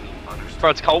 dead. Hayden. Bro,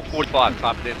 it's Colt 45,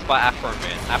 type it in. It's by Afro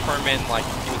Man. Afro Man, like,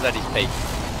 he was at his peak.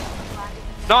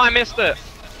 No, I missed it!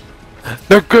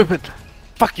 No, Griffin.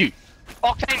 Fuck you.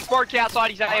 Octane's broke outside,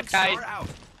 he's AFK. Out.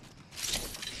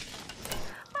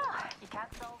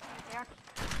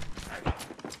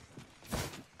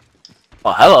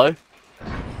 Oh, hello.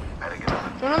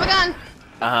 Don't have a gun.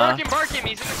 Broke him,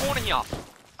 he's in the corner here.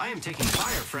 I am taking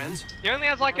fire, friends. He only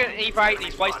has like an E8 and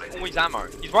he's wasting all his ammo.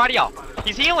 He's right here.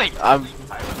 He's healing. I'm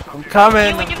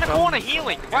coming. Healing in the corner,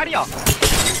 healing. Right here.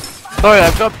 Sorry,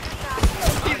 I've got.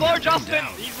 He's low, Justin.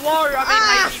 He's low.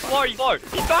 I mean, he's low.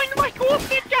 He's going to my core,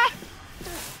 Simka.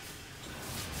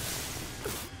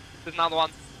 There's another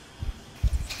one.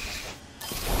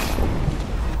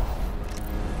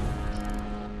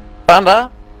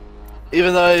 Thunder.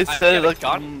 Even though I said it like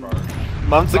gun, bro.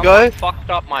 months Someone ago. fucked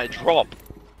up my drop.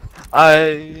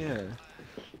 Yeah.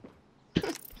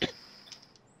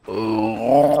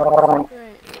 Great.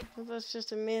 Well, that's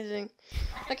just amazing.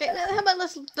 Okay, now how about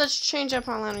let's change up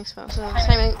our landing spot. So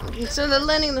instead of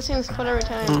landing in the same spot every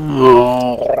time.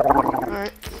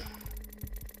 Alright.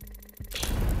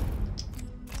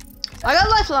 I got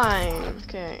lifeline!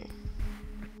 Okay.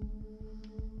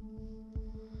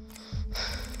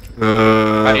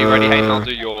 Are you ready, Hayden? I'll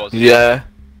do yours. Yeah.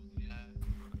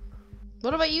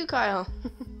 What about you, Kyle?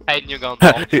 Hayden, you're going to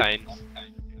Octane.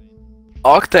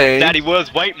 Octane? Daddy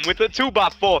was waiting with a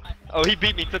 2x4. Oh, he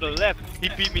beat me to the left. He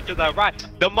beat me to the right.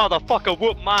 The motherfucker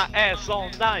whooped my ass all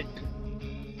night.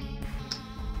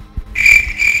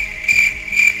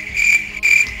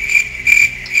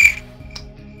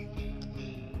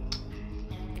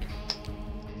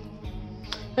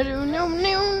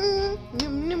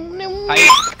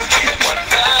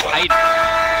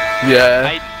 Yeah.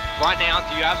 Hey, right now,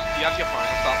 do you have your phone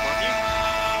and stuff on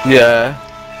you? Yeah.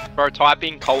 Bro, type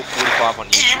in Colt 45 on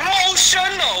YouTube.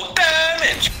 Emotional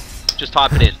damage. Just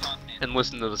type it in and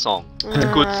listen to the song. It's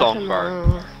a good song,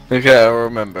 bro. Okay, I'll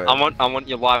remember. I want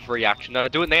your live reaction. No,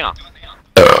 do it now.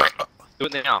 Do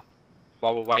it now.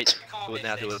 While we're waiting. Do it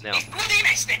now, do it now.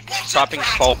 Type in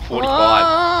Colt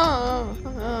 45.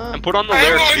 And put on the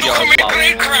lyrics video as well.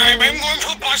 I'm going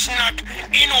to bust nut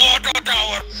in water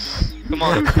tower. Come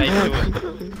on, hey, do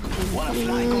it.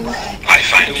 I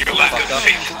find your lack of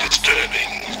faith disturbing.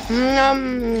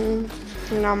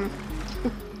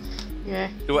 Yeah.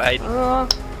 Do it, Aiden.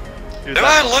 Do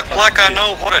I look like I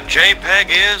know what a JPEG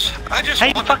is? I just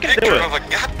want a picture of a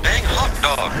goddamn hot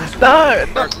dog. No,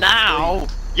 not now.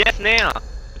 Yes, now.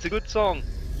 It's a good song.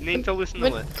 You need to listen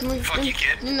to it.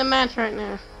 In the match right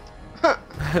now.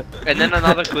 And then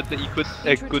another good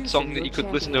song that you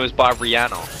could listen to is by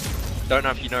Rihanna. Don't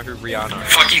know if you know who Rihanna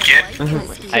is. Fuck you, kid.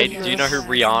 Hey, do you know who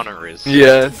Rihanna is?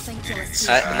 Yes.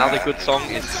 Another good song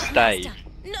is Stay.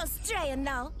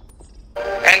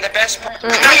 And the best part.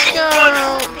 Let's go.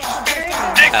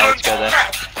 Let's go there.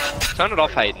 Turn it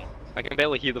off, Hayden. I can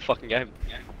barely hear the fucking game.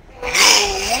 No,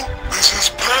 this is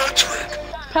Patrick.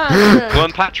 Come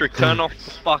on, Patrick, turn off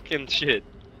the fucking shit.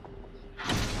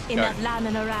 Enough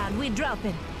lambing around, we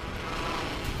dropping.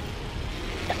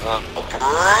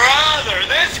 Brother,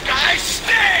 this guy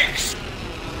stinks!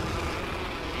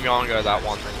 I'm gonna go that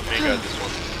one, then. I'm gonna go this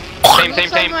one.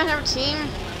 Looks like we might have a team.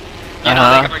 You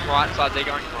know, they're going right side, they're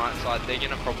going right side. They're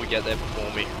gonna probably get there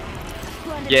before me.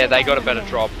 Yeah, they got a better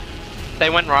drop. They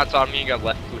went right side, I'm gonna go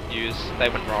left with news. They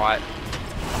went right.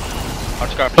 I'll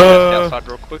just go up to the outside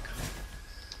real quick.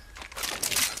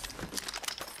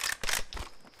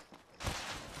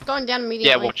 Going down immediately.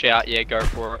 Yeah, watch out. Yeah, go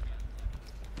for it.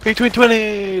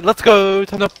 P2020, let's go.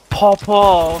 Time to pop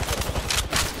off.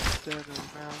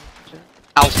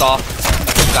 Alstar.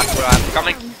 That's where I'm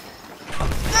coming.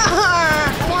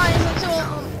 Why is it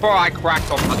so... Bro, I cracked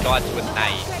on my guys with A.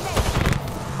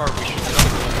 Bro, we should have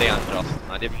gone down, Justin.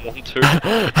 I didn't want to.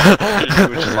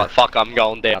 He was just like, fuck, I'm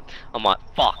going down. I'm like,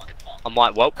 fuck. I'm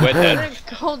like, well, we're dead.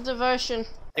 Cold devotion.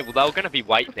 Yeah, well, they were gonna be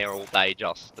waiting there all day,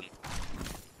 Justin.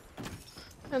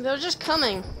 And they were just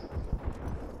coming.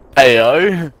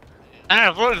 Ayo.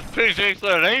 Ah, what is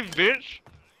PG-13, bitch?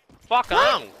 Fuck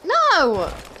on.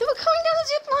 No! They were coming down the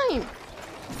zip line!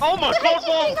 Oh my god, what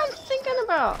do you think I'm thinking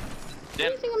about?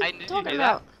 Damn, What do you think I'm talking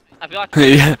about? I feel like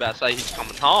he's about to say he's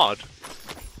coming hard.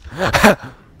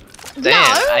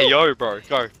 Damn, hey yo bro,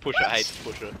 go, push it, Hayden,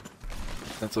 push it.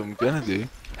 That's what I'm gonna do.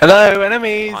 Hello,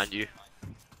 enemies! Behind you.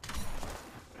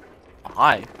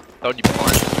 Hi. Told you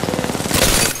behind.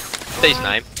 Decent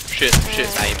aim. Shit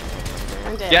aim.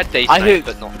 I'm dead. Yeah, decent aim,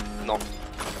 but not.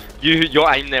 Your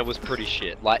aim there was pretty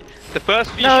shit. Like, the first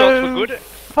few shots were good.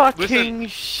 Fucking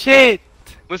shit!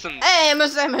 Listen. Hey,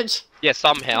 most damage! Yeah,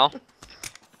 somehow.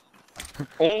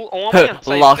 all I'm gonna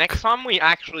say is next time we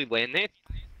actually land there,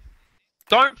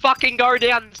 don't fucking go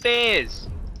downstairs!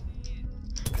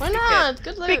 Why not?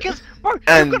 Good loot. Because, bro,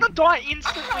 you're gonna die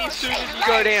instantly as soon as you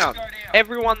go down.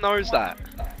 Everyone knows that.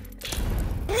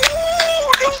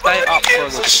 Stay up for a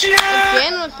little.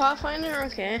 Again with Pathfinder?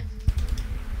 Okay.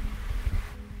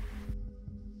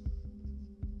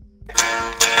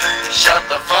 Shut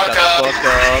the fuck up!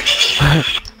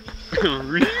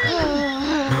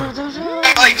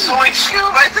 Like Zoin's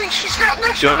Cube, I think she's got an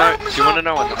extra do you wanna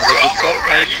know another good song,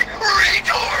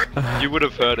 Hayden? You would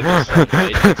have heard of this song,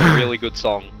 Hayden. It's a really good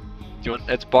song. Do you want,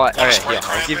 it's by, okay, here,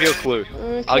 I'll give you a clue.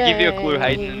 Okay. I'll give you a clue,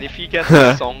 Hayden, and if you get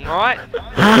this song right,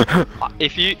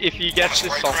 if you get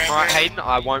this song right, Hayden,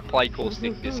 I won't play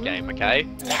Caustic this game, okay?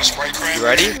 You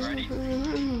ready?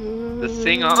 The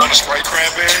singer. Want a Sprite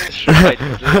cranberry?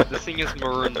 Wait, the singer's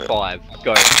Maroon 5.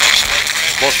 Go.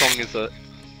 What song is it?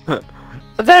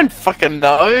 I don't fucking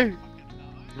know.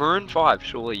 Maroon 5.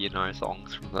 Surely you know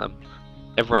songs from them.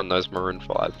 Everyone knows Maroon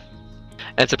 5.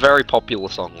 And it's a very popular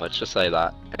song. Let's just say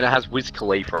that. And it has Wiz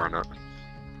Khalifa in it.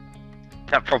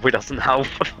 That probably doesn't help,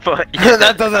 but yeah.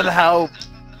 That doesn't help.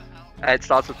 It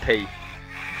starts with P.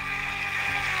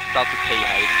 Starts with P,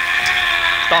 Hayden.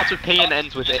 Starts with P and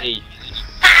ends with E.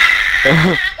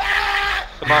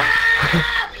 Come on.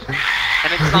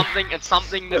 And it's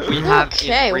something that we have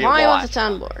in real why life.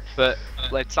 on the soundboard? But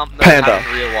it's something that we Panda.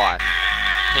 have in real life.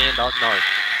 Panda, no.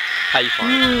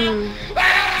 Payphone.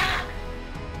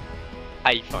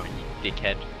 Payphone, you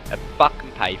dickhead. A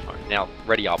fucking payphone. Now,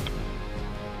 ready up.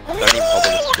 Don't even bother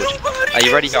with switch. Are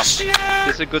you ready? Go.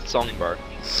 This is a good song, bro.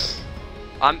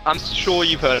 I'm sure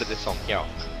you've heard of this song, yeah.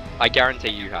 I guarantee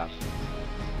you have.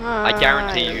 I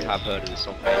guarantee you have heard of this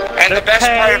song. And the best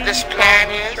part of this plan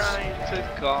is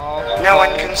no one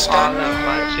can stop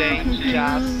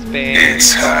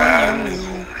It's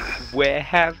Where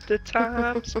have the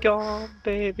times gone,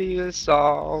 baby? It's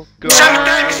all gone.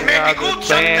 Sometimes maybe good,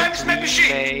 sometimes maybe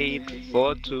shit. Made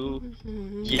for two.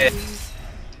 Yeah.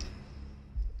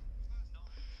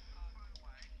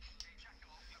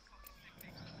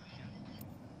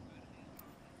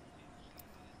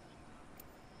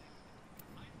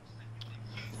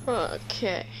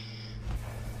 Okay.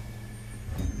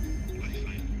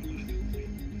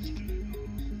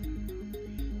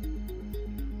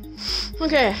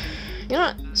 Okay. You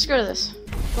know what? Screw this.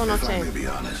 Going If I Octane. may be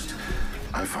honest,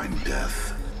 I find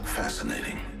death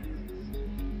fascinating.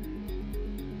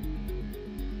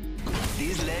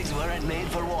 These legs weren't made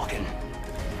for walking.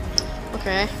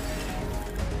 Okay.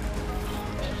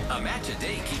 A match a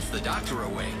day keeps the doctor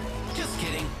away. Just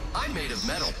kidding. I'm made of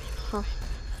metal. Huh.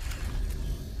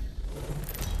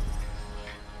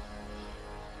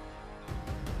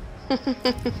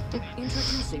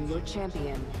 Introducing your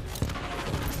champion.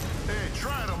 Hey,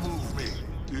 try to move me.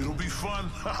 It'll be fun.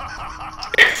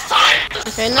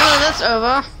 Okay, now that's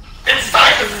over. It's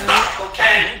time to stop,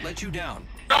 okay? Won't let you down.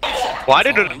 Why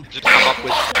did it just come up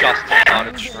with just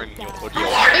started streaming your audio? Because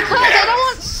I don't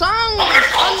want songs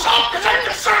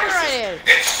copyrighted.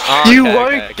 Oh, You okay,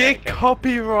 won't okay, get okay.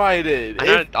 copyrighted. I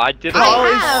know, If I did it I all the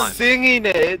have. time. Carl is singing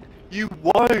it, you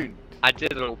won't. I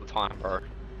did it all the time, bro.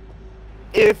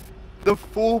 If the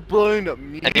full-blown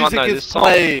Anyone music know is this song?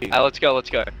 playing, Let's go, let's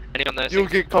go. Anyone know this? you'll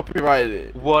get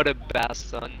copyrighted. What about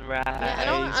sunrise? Yeah, I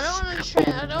don't want to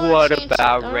What change it. I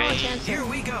about don't wanna rain? change it. Here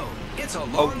we go. It's a Oh,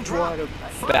 long drop. what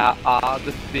about all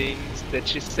the things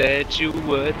that you said you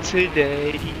would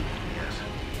today?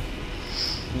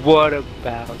 What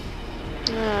about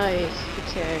Nice.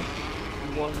 Okay.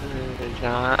 one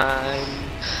time?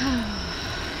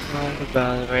 What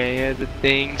about any of the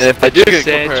things If I that do you get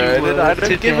said you copyrighted, would I don't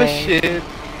today? give a shit.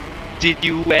 Did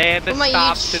you ever What might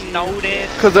stop you to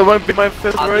notice Because it won't be my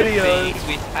first all the rodeo. things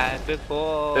we had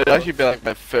before? It'll actually be like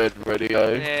my third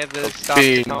rodeo Never of stop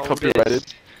being to notice.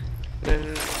 copyrighted.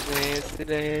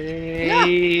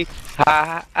 Today,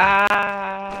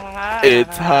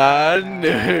 It's high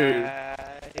noon.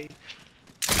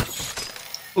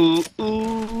 Ooh,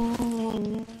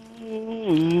 ooh.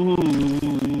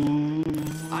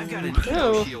 I've got an Ew.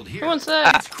 eco shield here. Who wants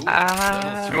that? It's cool.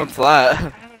 Who wants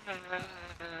that?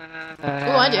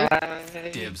 Oh, I do.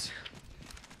 Dibs.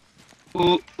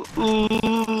 Ooh, ooh,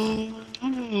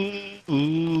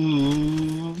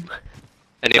 ooh.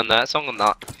 Any on that song or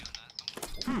not?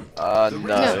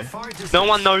 No. No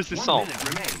one knows this song.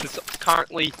 It's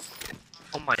currently.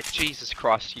 Oh my Jesus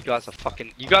Christ! You guys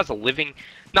are living.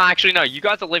 No, actually no. You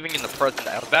guys are living in the present.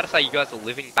 I was about to say you guys are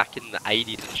living back in the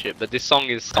 80s and shit, but this song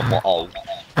is somewhat old.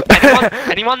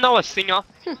 Anyone know a singer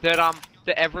that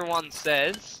everyone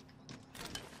says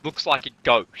looks like a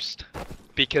ghost?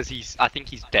 Because I think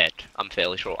he's dead. I'm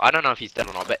fairly sure. I don't know if he's dead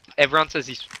or not, but everyone says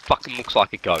he fucking looks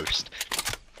like a ghost.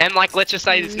 And like, let's just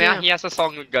say this now. Yeah. He has a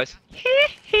song that goes.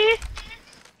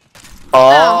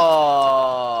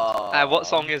 Oh. What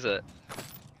song is it?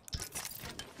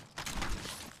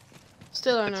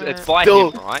 Still don't know. It's by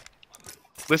Still- him, right?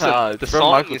 Listen, it's the from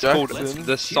song Michael is called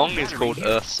Jackson.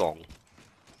 Earth Song.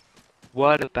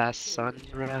 What about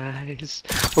sunrise?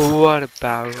 What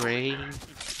about rain?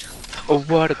 Or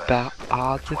what about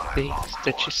all the things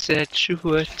that you said you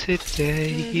were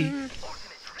today?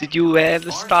 Did you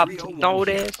ever stop to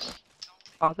notice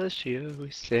all the shit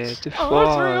we said before?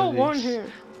 Oh, 301 here.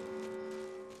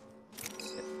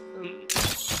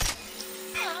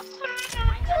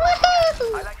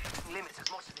 I like limits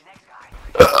as much as the next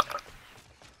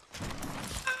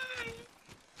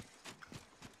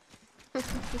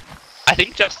guy. I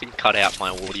think Justin cut out my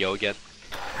audio again.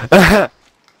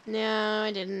 No,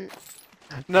 I didn't.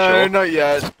 No, Sure. not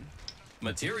yet.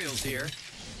 Materials here.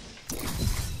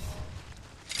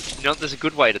 You know, there's a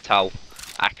good way to tell,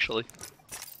 actually.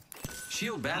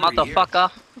 Shield battery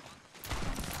Motherfucker.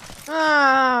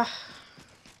 Ah.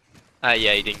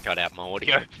 Yeah, he didn't cut out my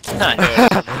audio.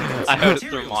 I heard it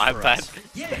through my iPad.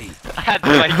 Yay! I had to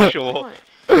make sure.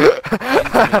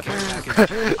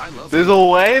 There's a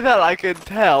way that I can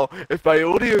tell if my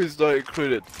audio is not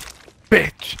included.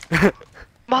 Bitch!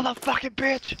 Motherfucking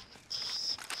bitch!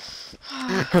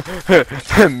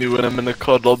 Me when I'm in a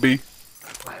COD lobby.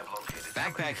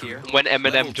 Backpack here. When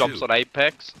Eminem Level jumps 2. on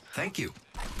Apex. Thank you.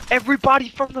 Everybody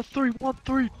from the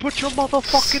 313, put your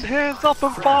motherfucking hands up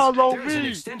and follow There's an me!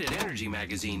 extended energy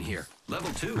magazine here.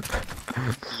 Level 2. You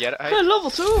get it, Hey, Hayden? level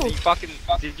 2. You fucking,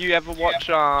 did you ever watch,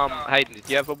 Hayden, did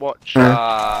you ever watch,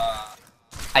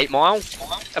 8 Mile?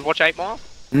 Ever watch 8 Mile?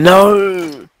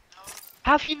 No!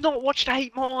 Have you not watched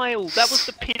 8 Mile? That was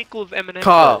the pinnacle of Eminem.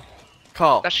 Carl,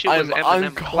 Carl, That shit was I'm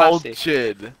Eminem classic.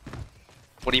 uncultured.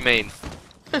 What do you mean?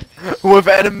 With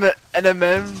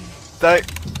Eminem, that...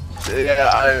 Yeah,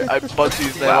 I bunched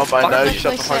his name up, I know,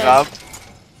 shut the fuck up.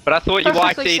 But I thought you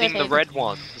liked Perfectly eating the said. red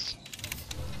ones.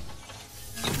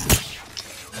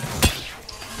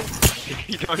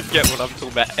 You don't get what I'm talking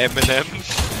about, Eminem.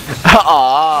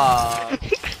 Ah!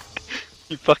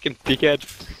 You fucking dickhead.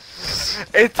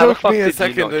 It How the took fuck me a did you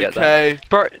second, not get okay? that?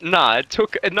 Bro,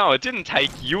 no, it didn't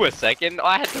take you a second.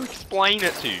 I had to explain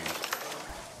it to you.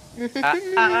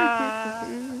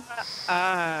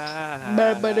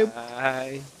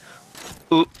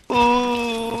 Ooh, ooh,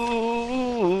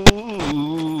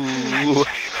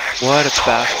 what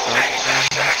about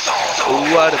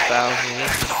what about me?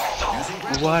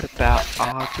 What about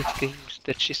all the things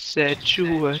that you said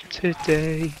you were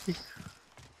today?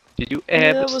 Did you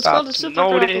ever it was stop called a to super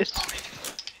grapple. notice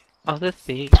all the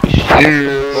things we should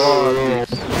have?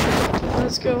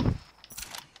 Let's go.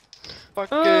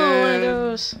 Fucking Oh, one of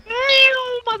those.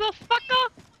 Motherfucker!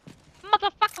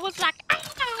 Motherfucker was like,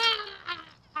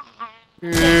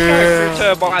 Through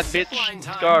turbine,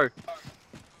 bitch. Go.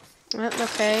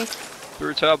 Okay.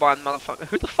 Through turbine, motherfucker.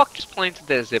 Who the fuck just planted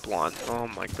their zipline? Oh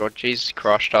my god, Jesus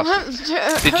Christ, Dustin.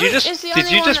 Did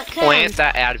you just plant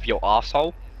that out of your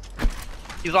asshole?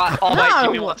 He's like, oh wait,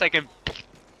 give me 1 second.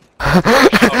 Shot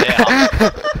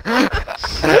out.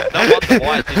 No wonder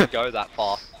why it didn't go that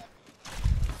far.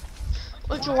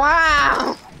 Look,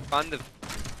 wow.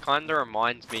 Kinda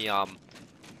reminds me of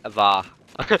I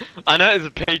know it's a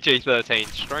PG-13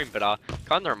 stream, but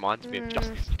kinda reminds me of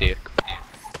Justin's dick.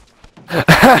 Didn't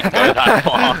go that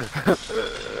far.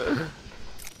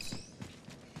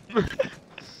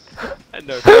 I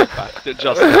know for a fact that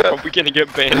Justin's probably gonna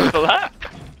get banned for that.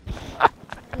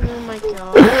 Oh my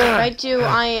god. If I do,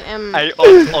 I am. Hey,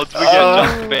 odds we get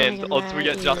Justin banned. Odds we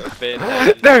get Justin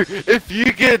banned. No, if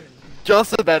you get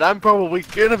Justin banned, I'm probably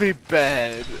gonna be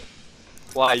banned.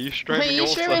 Why are you streaming Wait, you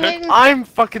also? streaming, Hayden? I'm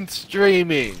fucking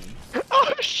streaming.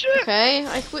 Oh shit! Okay,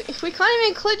 if we can't even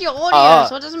include your audio,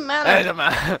 so it doesn't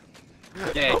matter.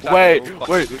 Yeah, exactly.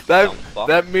 Wait,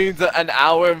 that means that an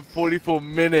hour and 44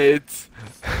 minutes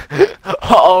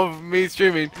of me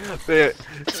streaming.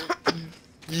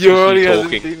 Your audio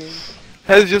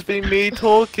has just been me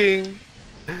talking.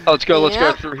 Oh, let's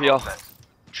go through here.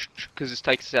 Because this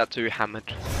takes us out to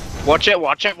Hammond. Watch it,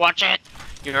 watch it, watch it!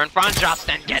 You're in front,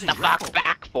 Justin, get the fuck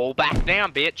back! Fall back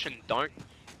down, bitch, and don't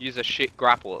use a shit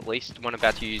grapple. At least when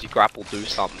about to use your grapple, do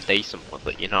something decent with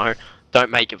it, you know? Don't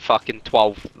make it fucking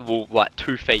 2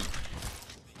 feet.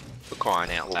 For crying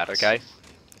out loud, okay?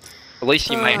 At least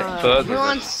you made it further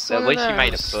than, at least you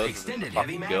made it further than the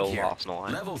fucking girl last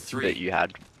night that you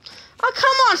had. Oh,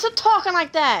 come on, stop talking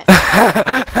like that!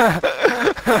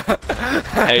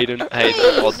 Hayden,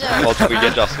 odds we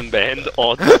get Justin banned,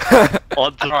 odds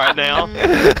right now.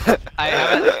 I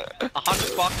have it,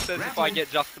 $100 says if I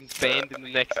get Justin banned in the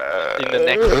next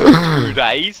 2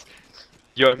 days,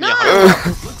 you owe me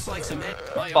 $100. Looks like some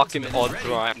Fucking odds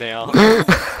right now.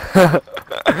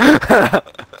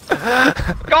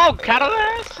 Go,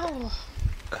 Catalyst!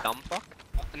 Dumb fuck.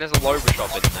 And there's a Loba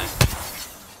shop in there.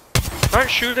 Don't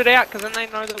shoot it out, because then they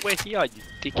know that we're here, you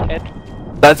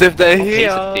dickhead. That's if they're here. He's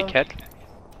a dickhead.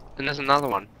 And there's another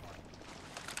one.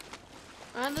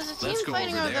 There's a team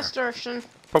fighting over this direction.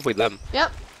 Probably them.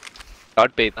 Yep.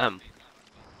 I'd beat them.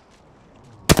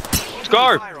 Let's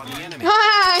go!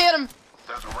 I hit him!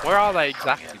 Where are they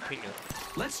exactly, pinging?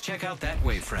 Let's check out that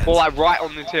way, friends. Well, like right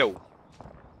on this hill.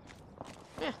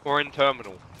 Yeah. Or in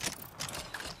terminal.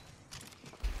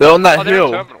 They're on that They're hill.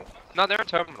 in terminal. No, they're in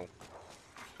terminal.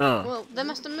 Oh. Well, they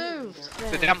must have moved.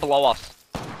 They're down below us.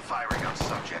 Firing on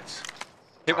subjects.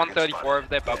 Hit 134 over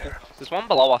there, bubble. There's one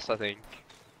below us, I think.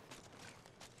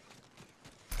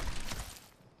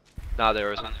 Nah,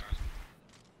 there isn't.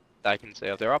 I can see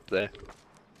if they're up there.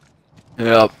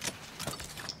 Yep.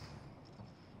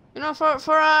 You know,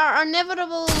 for our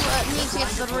inevitable need to get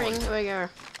to the ring, there we go.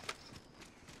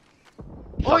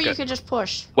 Or Okay. you could just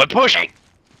push. We're pushing!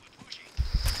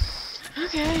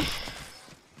 Okay.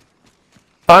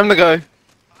 Time to go.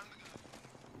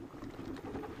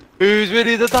 Who's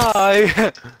ready to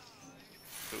die?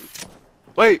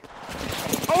 Wait.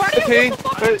 13,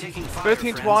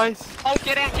 13 twice. Oh,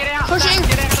 get out, get out! Pushing!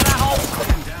 Get out of that hole!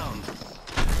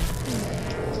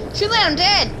 Too late, I'm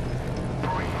dead!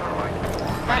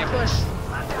 Bad push.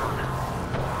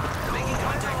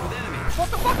 What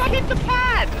the fuck? I hit the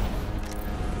pad!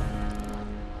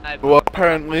 Well,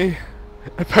 apparently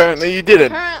you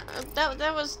didn't.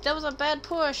 That was a bad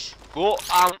push. Well,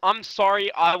 I'm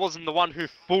sorry, I wasn't the one who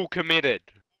full committed.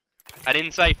 I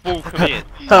didn't say full commit.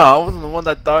 No, I wasn't the one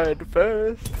that died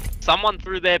first. Someone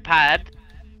threw their pad.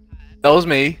 That was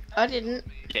me. I didn't.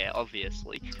 Yeah,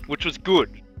 obviously. Which was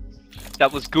good.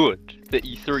 That was good that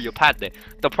you threw your pad there.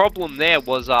 The problem there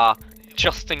was,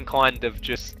 Justin kind of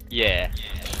just, yeah,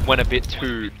 went a bit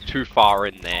too far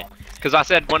in there. Because I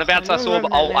said, whenabouts I saw the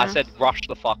ult, I said, rush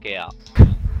the fuck out.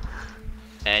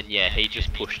 And yeah, he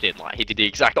just pushed in, like, he did the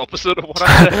exact opposite of what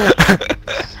I said.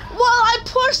 Well, I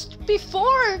pushed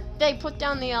before they put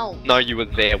down the ult. No, you were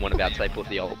there whenabouts they put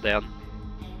the ult down.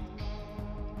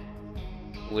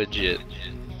 Legit.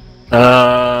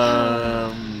 No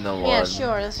one. Yeah,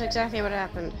 sure, that's exactly what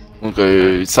happened.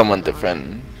 Okay, someone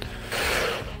different.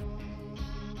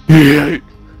 Yeah.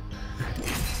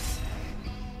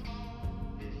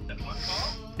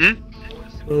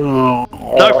 No,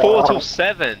 4 till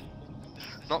 7.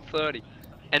 Not 30.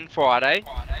 And Friday.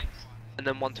 And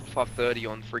then 1 till 5:30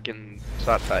 on freaking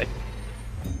Saturday.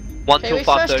 1 Okay, till we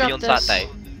first 5:30 dropped on this. Saturday.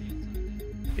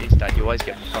 Jeez, Dad, you always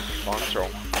get my fucking times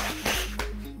wrong.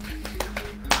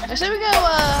 I said we go,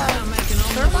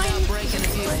 third line? Breaking a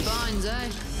few spines, eh?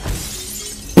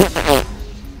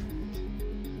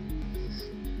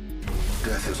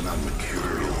 Death is not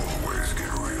mercurial. Always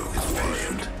get real. It's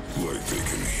patient. Like they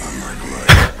can hear.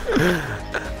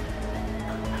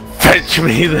 Fetch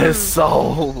me their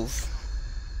souls.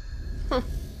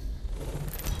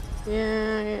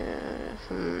 Yeah.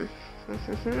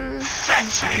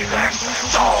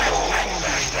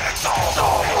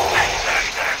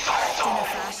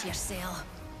 Finish yourself,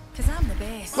 cause I'm the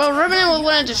best. Well, Ribbon will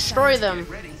want to destroy them.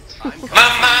 My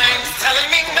mind's telling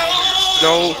me no.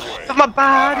 No. My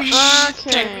body.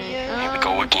 Okay. Here we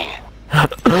go again.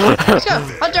 Let's go.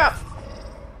 Hot drop.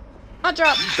 Hot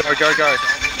drop. Go, go, go.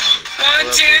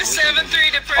 1, 2, 7,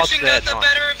 3. Depression got the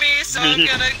better of me, so I'm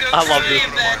gonna go I love cry this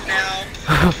in bed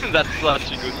now. That's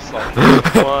such a good song.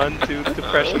 1, 2,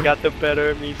 depression got the better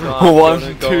of me, so I'm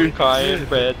gonna go and cry in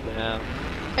bed now.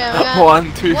 Okay, we got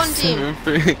 1, 2, one team. 7,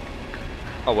 3.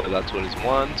 Oh wait, that's what it is.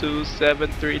 1, 2,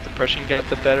 7, 3. Depression got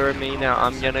the better of me now.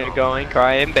 I'm gonna go and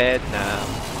cry in bed now.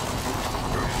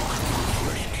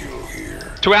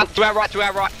 2 out, 2 out right, 2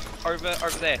 out right.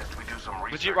 Over there.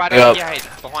 Legit right over here, Hayden.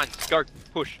 Behind. Go,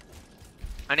 push.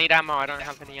 I need ammo. I don't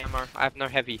have any ammo. I have no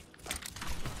heavy.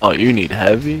 Oh, you need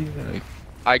heavy?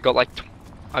 I got like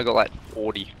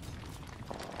 40.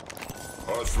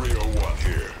 R301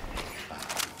 here.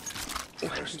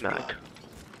 Mag.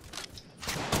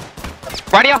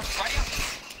 Right here!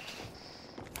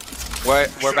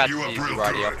 We're about to use you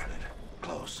right here.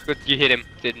 Good, you hit him,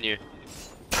 didn't you?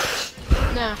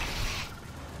 No.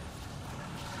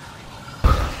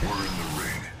 We're in the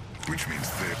ring, which means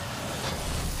they.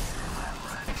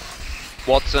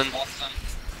 Watson.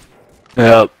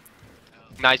 Yep.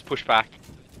 Nice push back.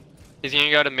 He's gonna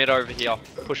go to mid over here.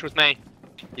 Push with me.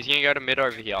 He's gonna go to mid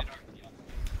over here.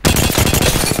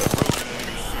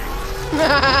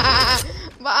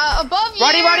 Above you!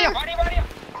 Right here!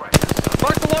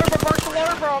 Broke the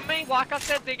loader on me! Like I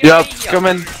said, they're gonna be here. Come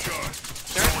in.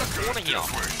 They're in the corner here.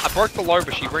 I broke the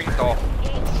loader, she rings off.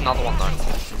 It's another one though.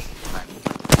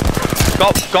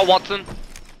 Go Watson!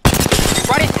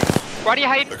 Right here,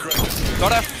 Hayden!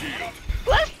 Got her!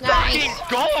 Let's fucking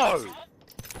go!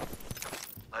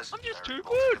 I'm just too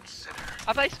good!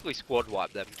 I basically squad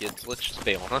wiped them kids, let's just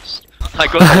be honest. I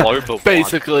got a low but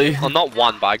Basically. one. Well, not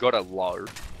one, but I got a low.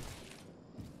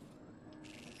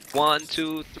 1,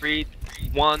 2, 3,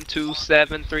 1, 2,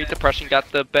 7, 3. Depression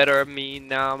got the better of me.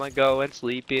 Now I'm gonna go and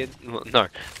sleep in. No,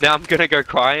 now I'm gonna go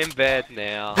cry in bed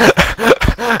now.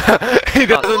 He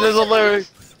doesn't know the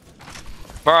lyrics.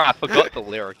 Bro, I forgot the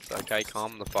lyrics. Okay,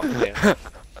 calm the fuck down.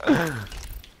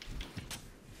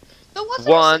 The But what's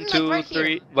 1, like 2, right 3.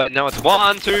 here? Wait, no, it's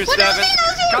 1, 2, What 7.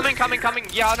 do you mean, Coming.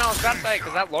 Yeah, I know. I was about to say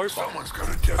because that low bomb.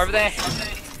 Over there.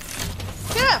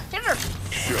 Hit her.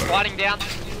 Sliding down.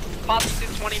 Passing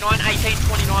to 29, 18,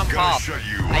 29 pass.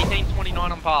 18,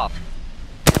 29 on pass.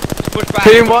 Push back.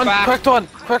 Team push one, back.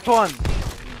 cracked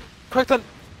one.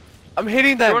 I'm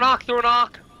hitting them. Through an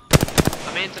arc.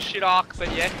 I mean, it's a shit arc,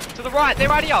 but yeah. To the right, they're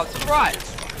right here. To the right.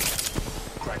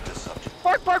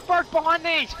 Broke behind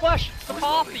these. Flash the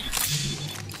party.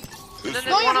 And then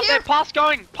there's one up there. Pass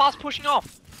going. Pass pushing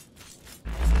off.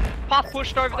 Pass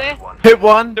pushed over there. Hit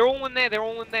one. They're all in there. They're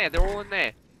all in there.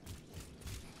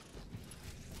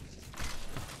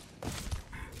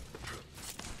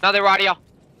 No, they're right here.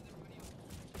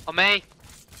 On me.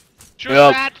 Shoot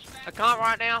that. I can't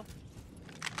right now.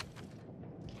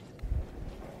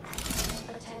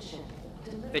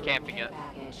 They're camping it.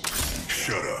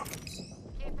 Shut up.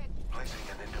 Placing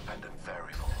an independent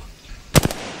variable.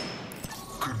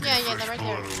 Yeah, they're right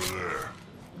there.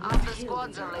 After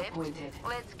squads are left,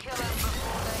 let's kill them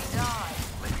before they die.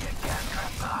 Maybe a gas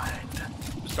trap behind.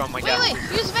 Just on my Wait,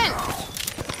 gas. use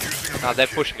vent. No, they're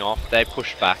pushing off. They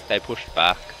pushed back.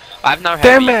 I have no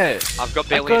heavy. Damn it! I've got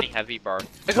barely any heavy, bro.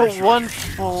 I got one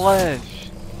flash.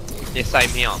 Yeah, same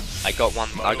here. I got one.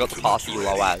 I got the party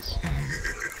low as.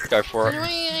 Go for it.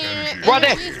 Right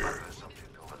there.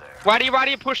 Right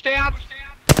here. Push down.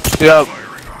 Yep.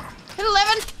 Hit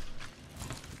 11.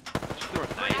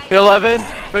 Hit 11.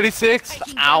 36.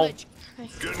 Ow.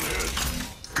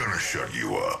 Gonna shut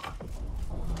you up.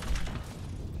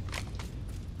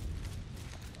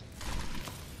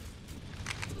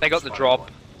 They got the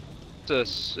drop.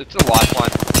 It's a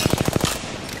lifeline.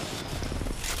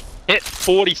 Hit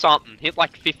 40 something. Hit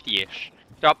like 50ish.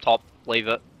 Go up top. Leave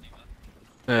it.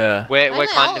 Yeah. We're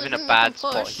kind of in a bad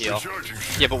spot here.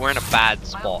 Yeah, but we're in a bad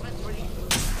spot.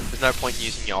 There's no point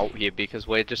using your ult here because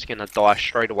we're just gonna die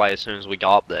straight away as soon as we go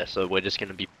up there. So we're just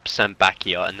gonna be sent back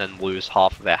here and then lose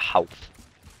half of our health.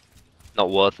 Not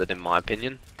worth it in my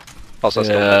opinion. Plus I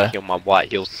still need to heal my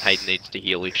white heals and Hayden needs to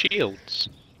heal his shields.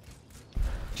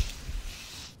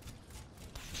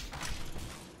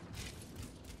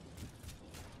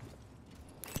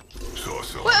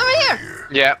 Wait, over here.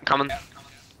 Yeah, coming.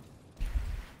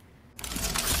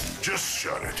 Just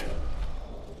shut it.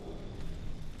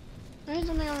 There's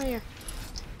something over here.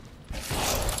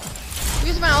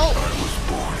 Use my ult.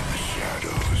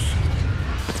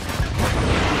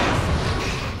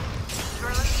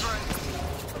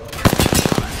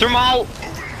 Through my ult.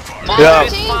 Yeah.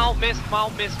 My ult missed,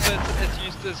 but it's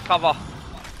used as cover.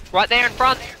 Right there in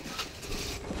front.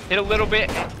 Hit a little bit.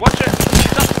 Watch it.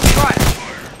 He's up to the right.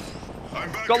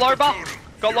 Got low buff.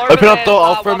 Got low Open up door,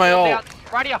 I'll throw my ult.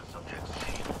 Right here.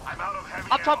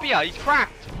 Up top here, he's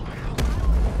cracked.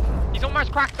 He's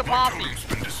almost cracked the party.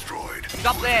 He's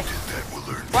up there.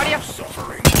 Right here.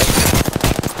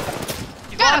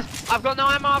 He's got us. I've got no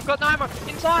ammo,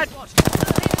 Inside.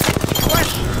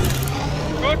 Flash.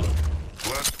 Good.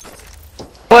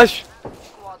 Flash.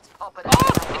 Oh,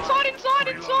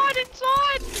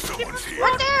 inside.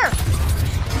 Right there.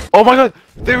 Oh my god,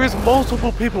 there is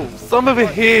multiple people. Some over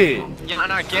here. Yeah, I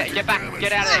know. Get back.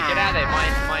 Get out of there.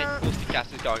 My boosting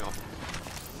cast is going off.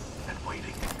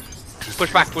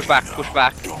 Push back.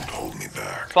 Don't hold me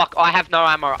back. Fuck, I have no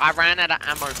ammo. I ran out of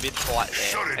ammo mid-fight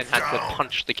there and had to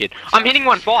punch the kid. I'm hitting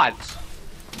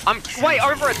 1-5. Wait,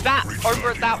 over at that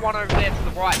one over there to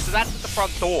the right. So that's at the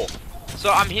front door.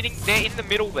 So I'm hitting, they're in the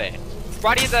middle there.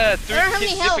 Right here, the dude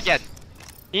hit zip again.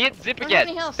 He hit zip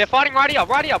again. They're fighting right here,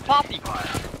 party.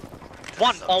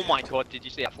 One, oh my god, did you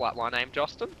see that flatline aim,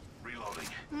 Justin?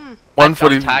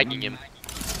 140. I'm tagging him.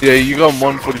 Yeah, you got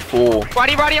 144. Right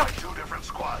here.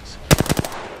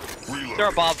 They're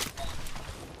above.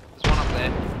 There's one up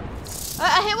there.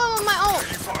 I hit one with my ult.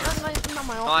 Not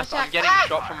my ult. Nice, I'm getting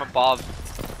shot from above.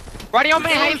 Right here on me,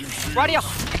 Hayden. Right here.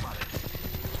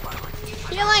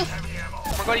 Healing.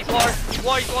 Oh my god, he's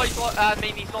low. He's low. I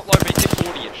mean, he's not low, but he's hit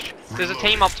 40ish. There's a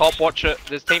team up top, watch it.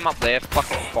 There's a team up there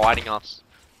fucking fighting us.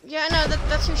 Yeah, I know,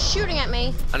 that's who's shooting at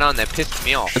me. I know, and they're pissing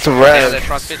me off. It's a red. Yeah, they're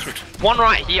trying to pitch me. One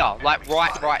right here, like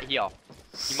right here.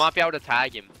 You might be able to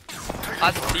tag him.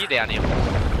 I see you down here.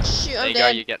 Shoot, there I'm you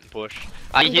dead. go, you're getting pushed.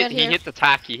 He hit the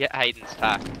tack, he hit Hayden's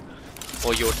tack.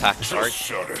 Or your tack, sorry.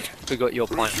 Forgot your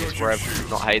point was wherever,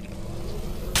 not Hayden.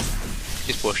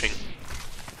 He's pushing.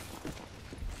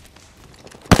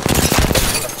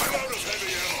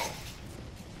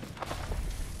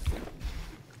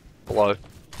 Below.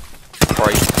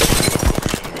 Sorry.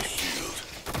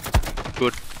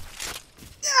 Good.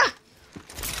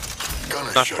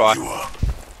 Nice try.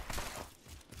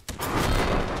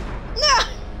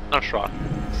 Nice try.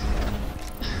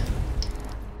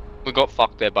 We got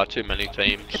fucked there by too many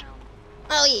teams.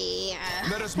 Oh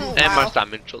yeah. And most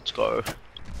damage, let's go.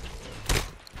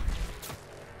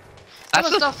 That's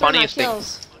the funniest thing.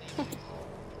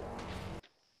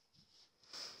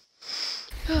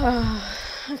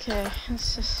 Okay,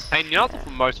 let's just... Hey, you know what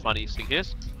the most funniest thing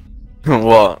is?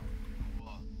 What?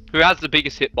 Who has the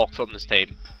biggest hitbox on this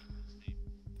team?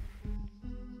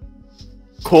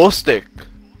 Caustic.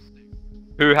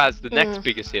 Who has the next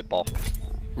biggest hitbox?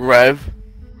 Rev.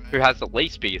 Who has the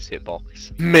least biggest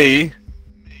hitbox? Me.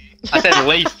 I said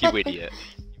least, you idiot.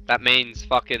 That means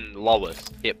fucking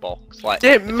lowest hitbox. Like,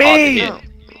 It's me!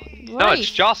 No,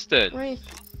 it's Justin!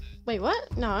 Wait,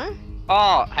 what? No.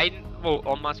 Oh, Hayden. Well,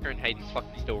 on my screen, Hayden's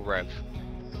fucking still Rev.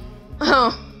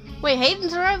 Oh. Wait,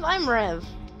 Hayden's Rev? I'm Rev.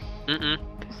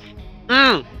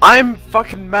 I'm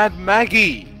fucking Mad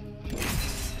Maggie!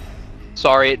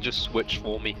 Sorry, it just switched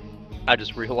for me. I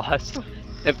just realized.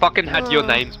 It fucking had your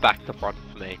names back to front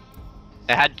for me.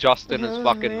 It had Justin as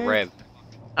fucking Rev.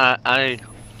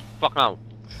 Fuck no.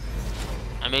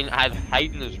 I mean, I have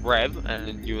Hayden as Rev, and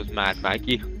then you as Mad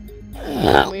Maggie.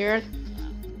 Weird.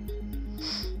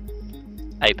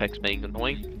 Apex being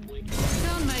annoying.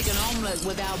 Don't make an omelette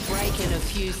without breaking a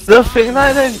few. The thing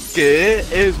I don't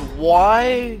get is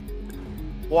why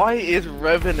is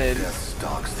Revenant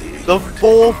the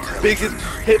fourth biggest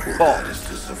hitbox?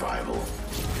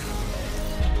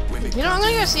 You know, I'm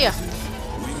gonna go see ya.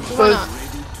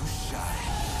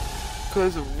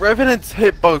 Because Revenant's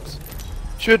hitbox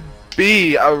should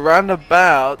be around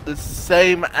about the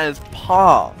same as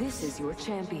par. This is your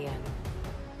champion.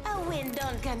 A win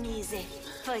don't come easy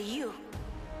for you.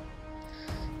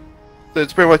 So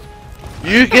it's pretty much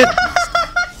you get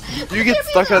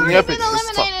stuck on the epic.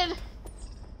 Eliminated.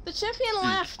 The champion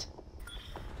left.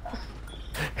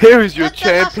 Here is your Let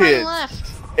them have fun champion. left.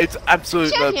 It's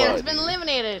absolute Champion has nobody. been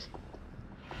eliminated.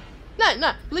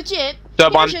 No, legit.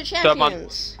 Third one, Here's your third one.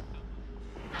 champions.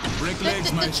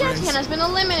 The champion has been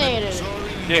eliminated.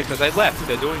 Yeah, because they left.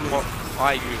 They're doing what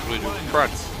I usually do in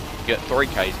front. Get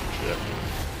 3Ks and shit.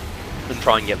 And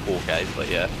try and get 4Ks, but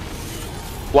yeah.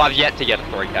 Well, I've yet to get a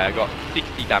 3K. I got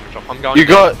 60 damage off. I'm going. You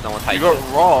got no one takes you got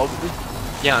it. robbed.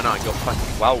 Yeah, I know. I got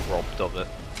fucking well robbed of it.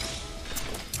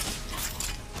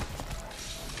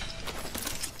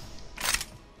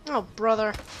 Oh,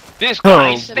 brother. This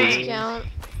guy Should I stinks. count?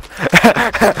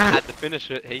 Had to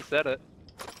finish it. He said it.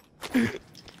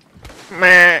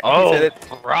 Meh. Oh, He said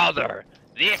it. brother,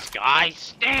 this guy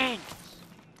stinks.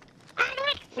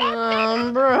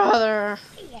 Brother.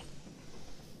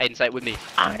 Aiden, say it with me.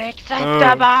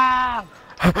 Unacceptable.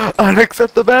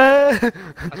 Unacceptable. I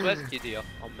swear it's kid here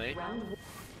on me.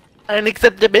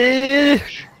 Unacceptable.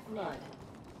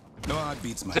 No heart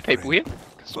beats my Is there people here?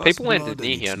 Because people landed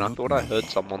near here and I thought I heard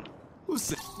someone.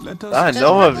 I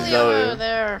know of Over no.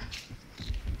 there.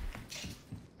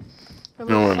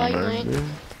 No one Fight knows. night.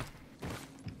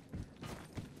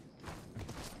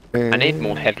 I need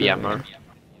more heavy ammo.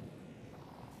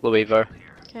 Louivo.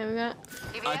 Okay, we got.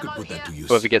 I could put that to use.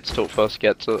 Whoever gets to it first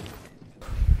gets it.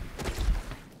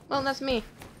 Well, that's me.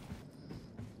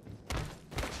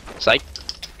 Psych.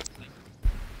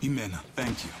 Imena,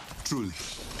 thank you. Truly.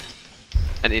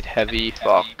 I need heavy.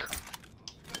 Fuck.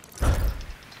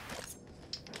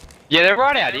 Yeah, they're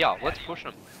right out here. Let's push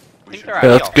them. I think they're out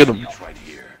Yeah, let's here. get them.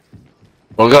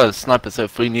 Well, I got a sniper, so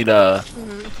if we need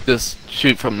just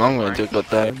shoot from long range, I got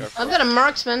that. I've got a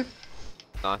marksman.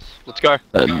 Nice. Let's go.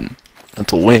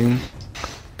 That's a wing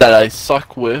that I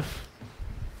suck with.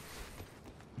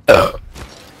 My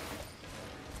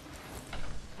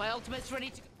ultimate's ready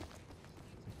to.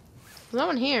 There's no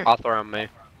one here. Arthur on me.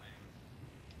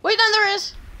 Wait, no, there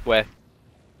is. Where?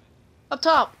 Up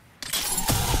top.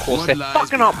 Of course, they're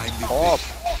fucking up top.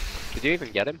 Did you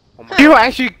even get him? Oh my You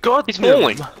actually got He's him.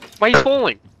 falling. Wait, he's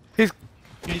falling. He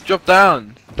dropped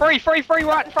down. Free,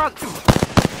 right in front.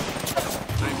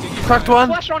 Cracked one.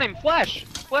 Flash on him, flash.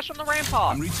 Flash on the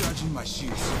rampart. I'm recharging my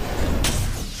shields.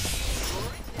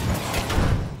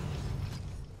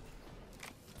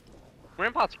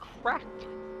 Rampart's cracked.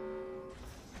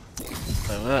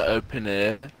 I'm gonna open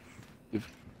it.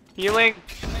 Healing.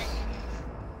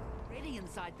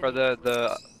 For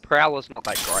the Prowler's not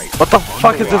that great. What the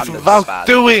fuck is this Under's Valk bad.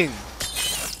 doing?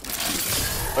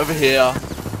 Over here.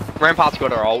 Rampart's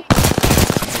got her ult.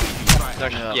 No,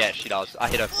 yeah, she does. I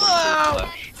hit her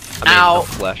flash. I mean, Ow. not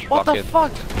flash. What the fucking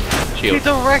fuck? shield. He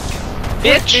direct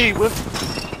hit me with.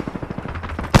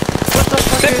 What the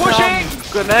fuck They're is pushing!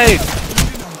 grenade?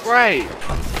 Great.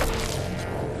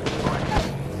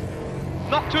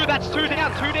 Knock two, that's two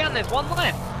down, there's one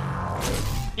left.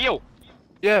 Heal.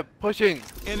 Yeah, pushing.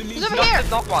 He's over here.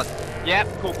 Knock one. Yeah,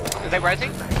 cool. Is they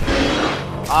raising?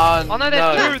 Oh no,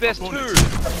 there's two.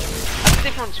 That's a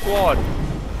different squad.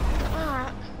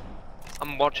 Alright.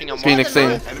 I'm watching. Phoenix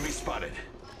in. Enemy spotted.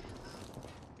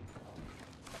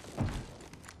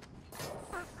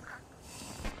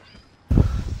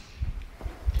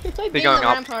 They're going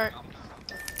up. Rampart.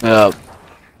 Yeah.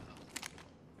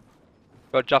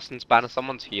 Got Justin's banner.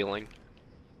 Someone's healing.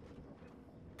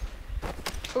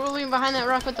 Probably behind that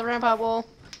rock with the rampart wall.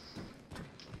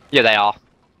 Yeah, they are.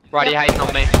 Righty, hating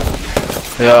on me.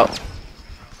 Yeah.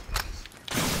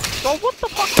 Oh, what the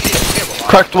fuck is this?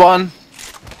 Cracked one.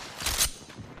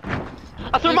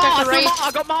 I threw my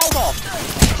I got my ult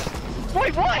off.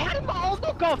 Wait, what? How did my ult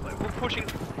knock off? We're pushing.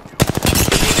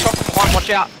 Shot from behind, watch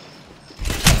out.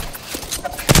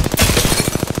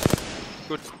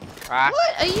 Good crack.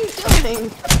 What are you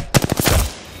doing?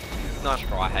 Nice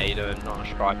try, Hayden.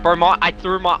 Nice try, bro. I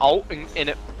threw my ult and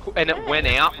it went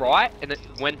out, right? And it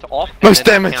went off. Most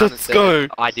damage. Let's go.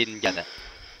 I didn't get it.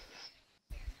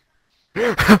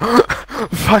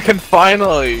 Fucking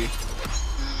finally.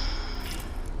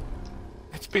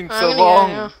 It's been so long.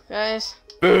 Go now, guys.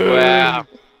 Wow.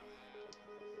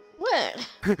 What?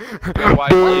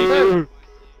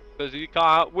 Because you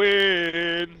can't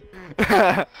win.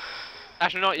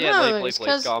 Actually, not yet. No, please.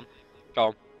 Go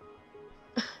on.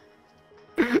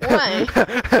 Why?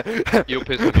 You'll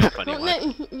piss me off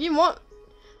anyway. You want?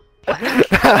 What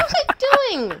was I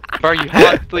doing? Bro, you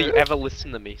hardly ever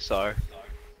listen to me, so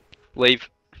leave.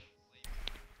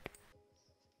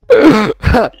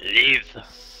 Leave.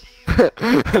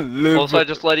 Also,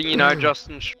 just letting you know,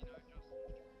 Justin.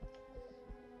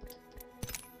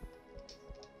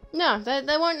 No,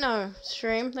 they won't know.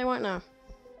 Stream, they won't know.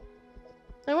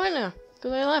 They won't know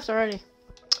because they left already.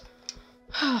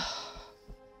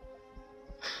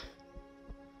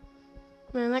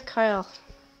 Man, that Kyle.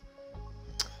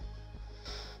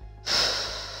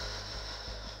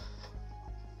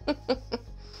 Alright,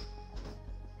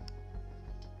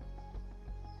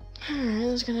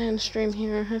 I'm just gonna end the stream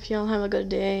here. Hope y'all have a good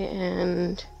day,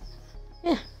 and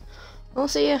yeah, I'll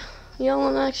see y'all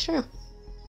on the next stream.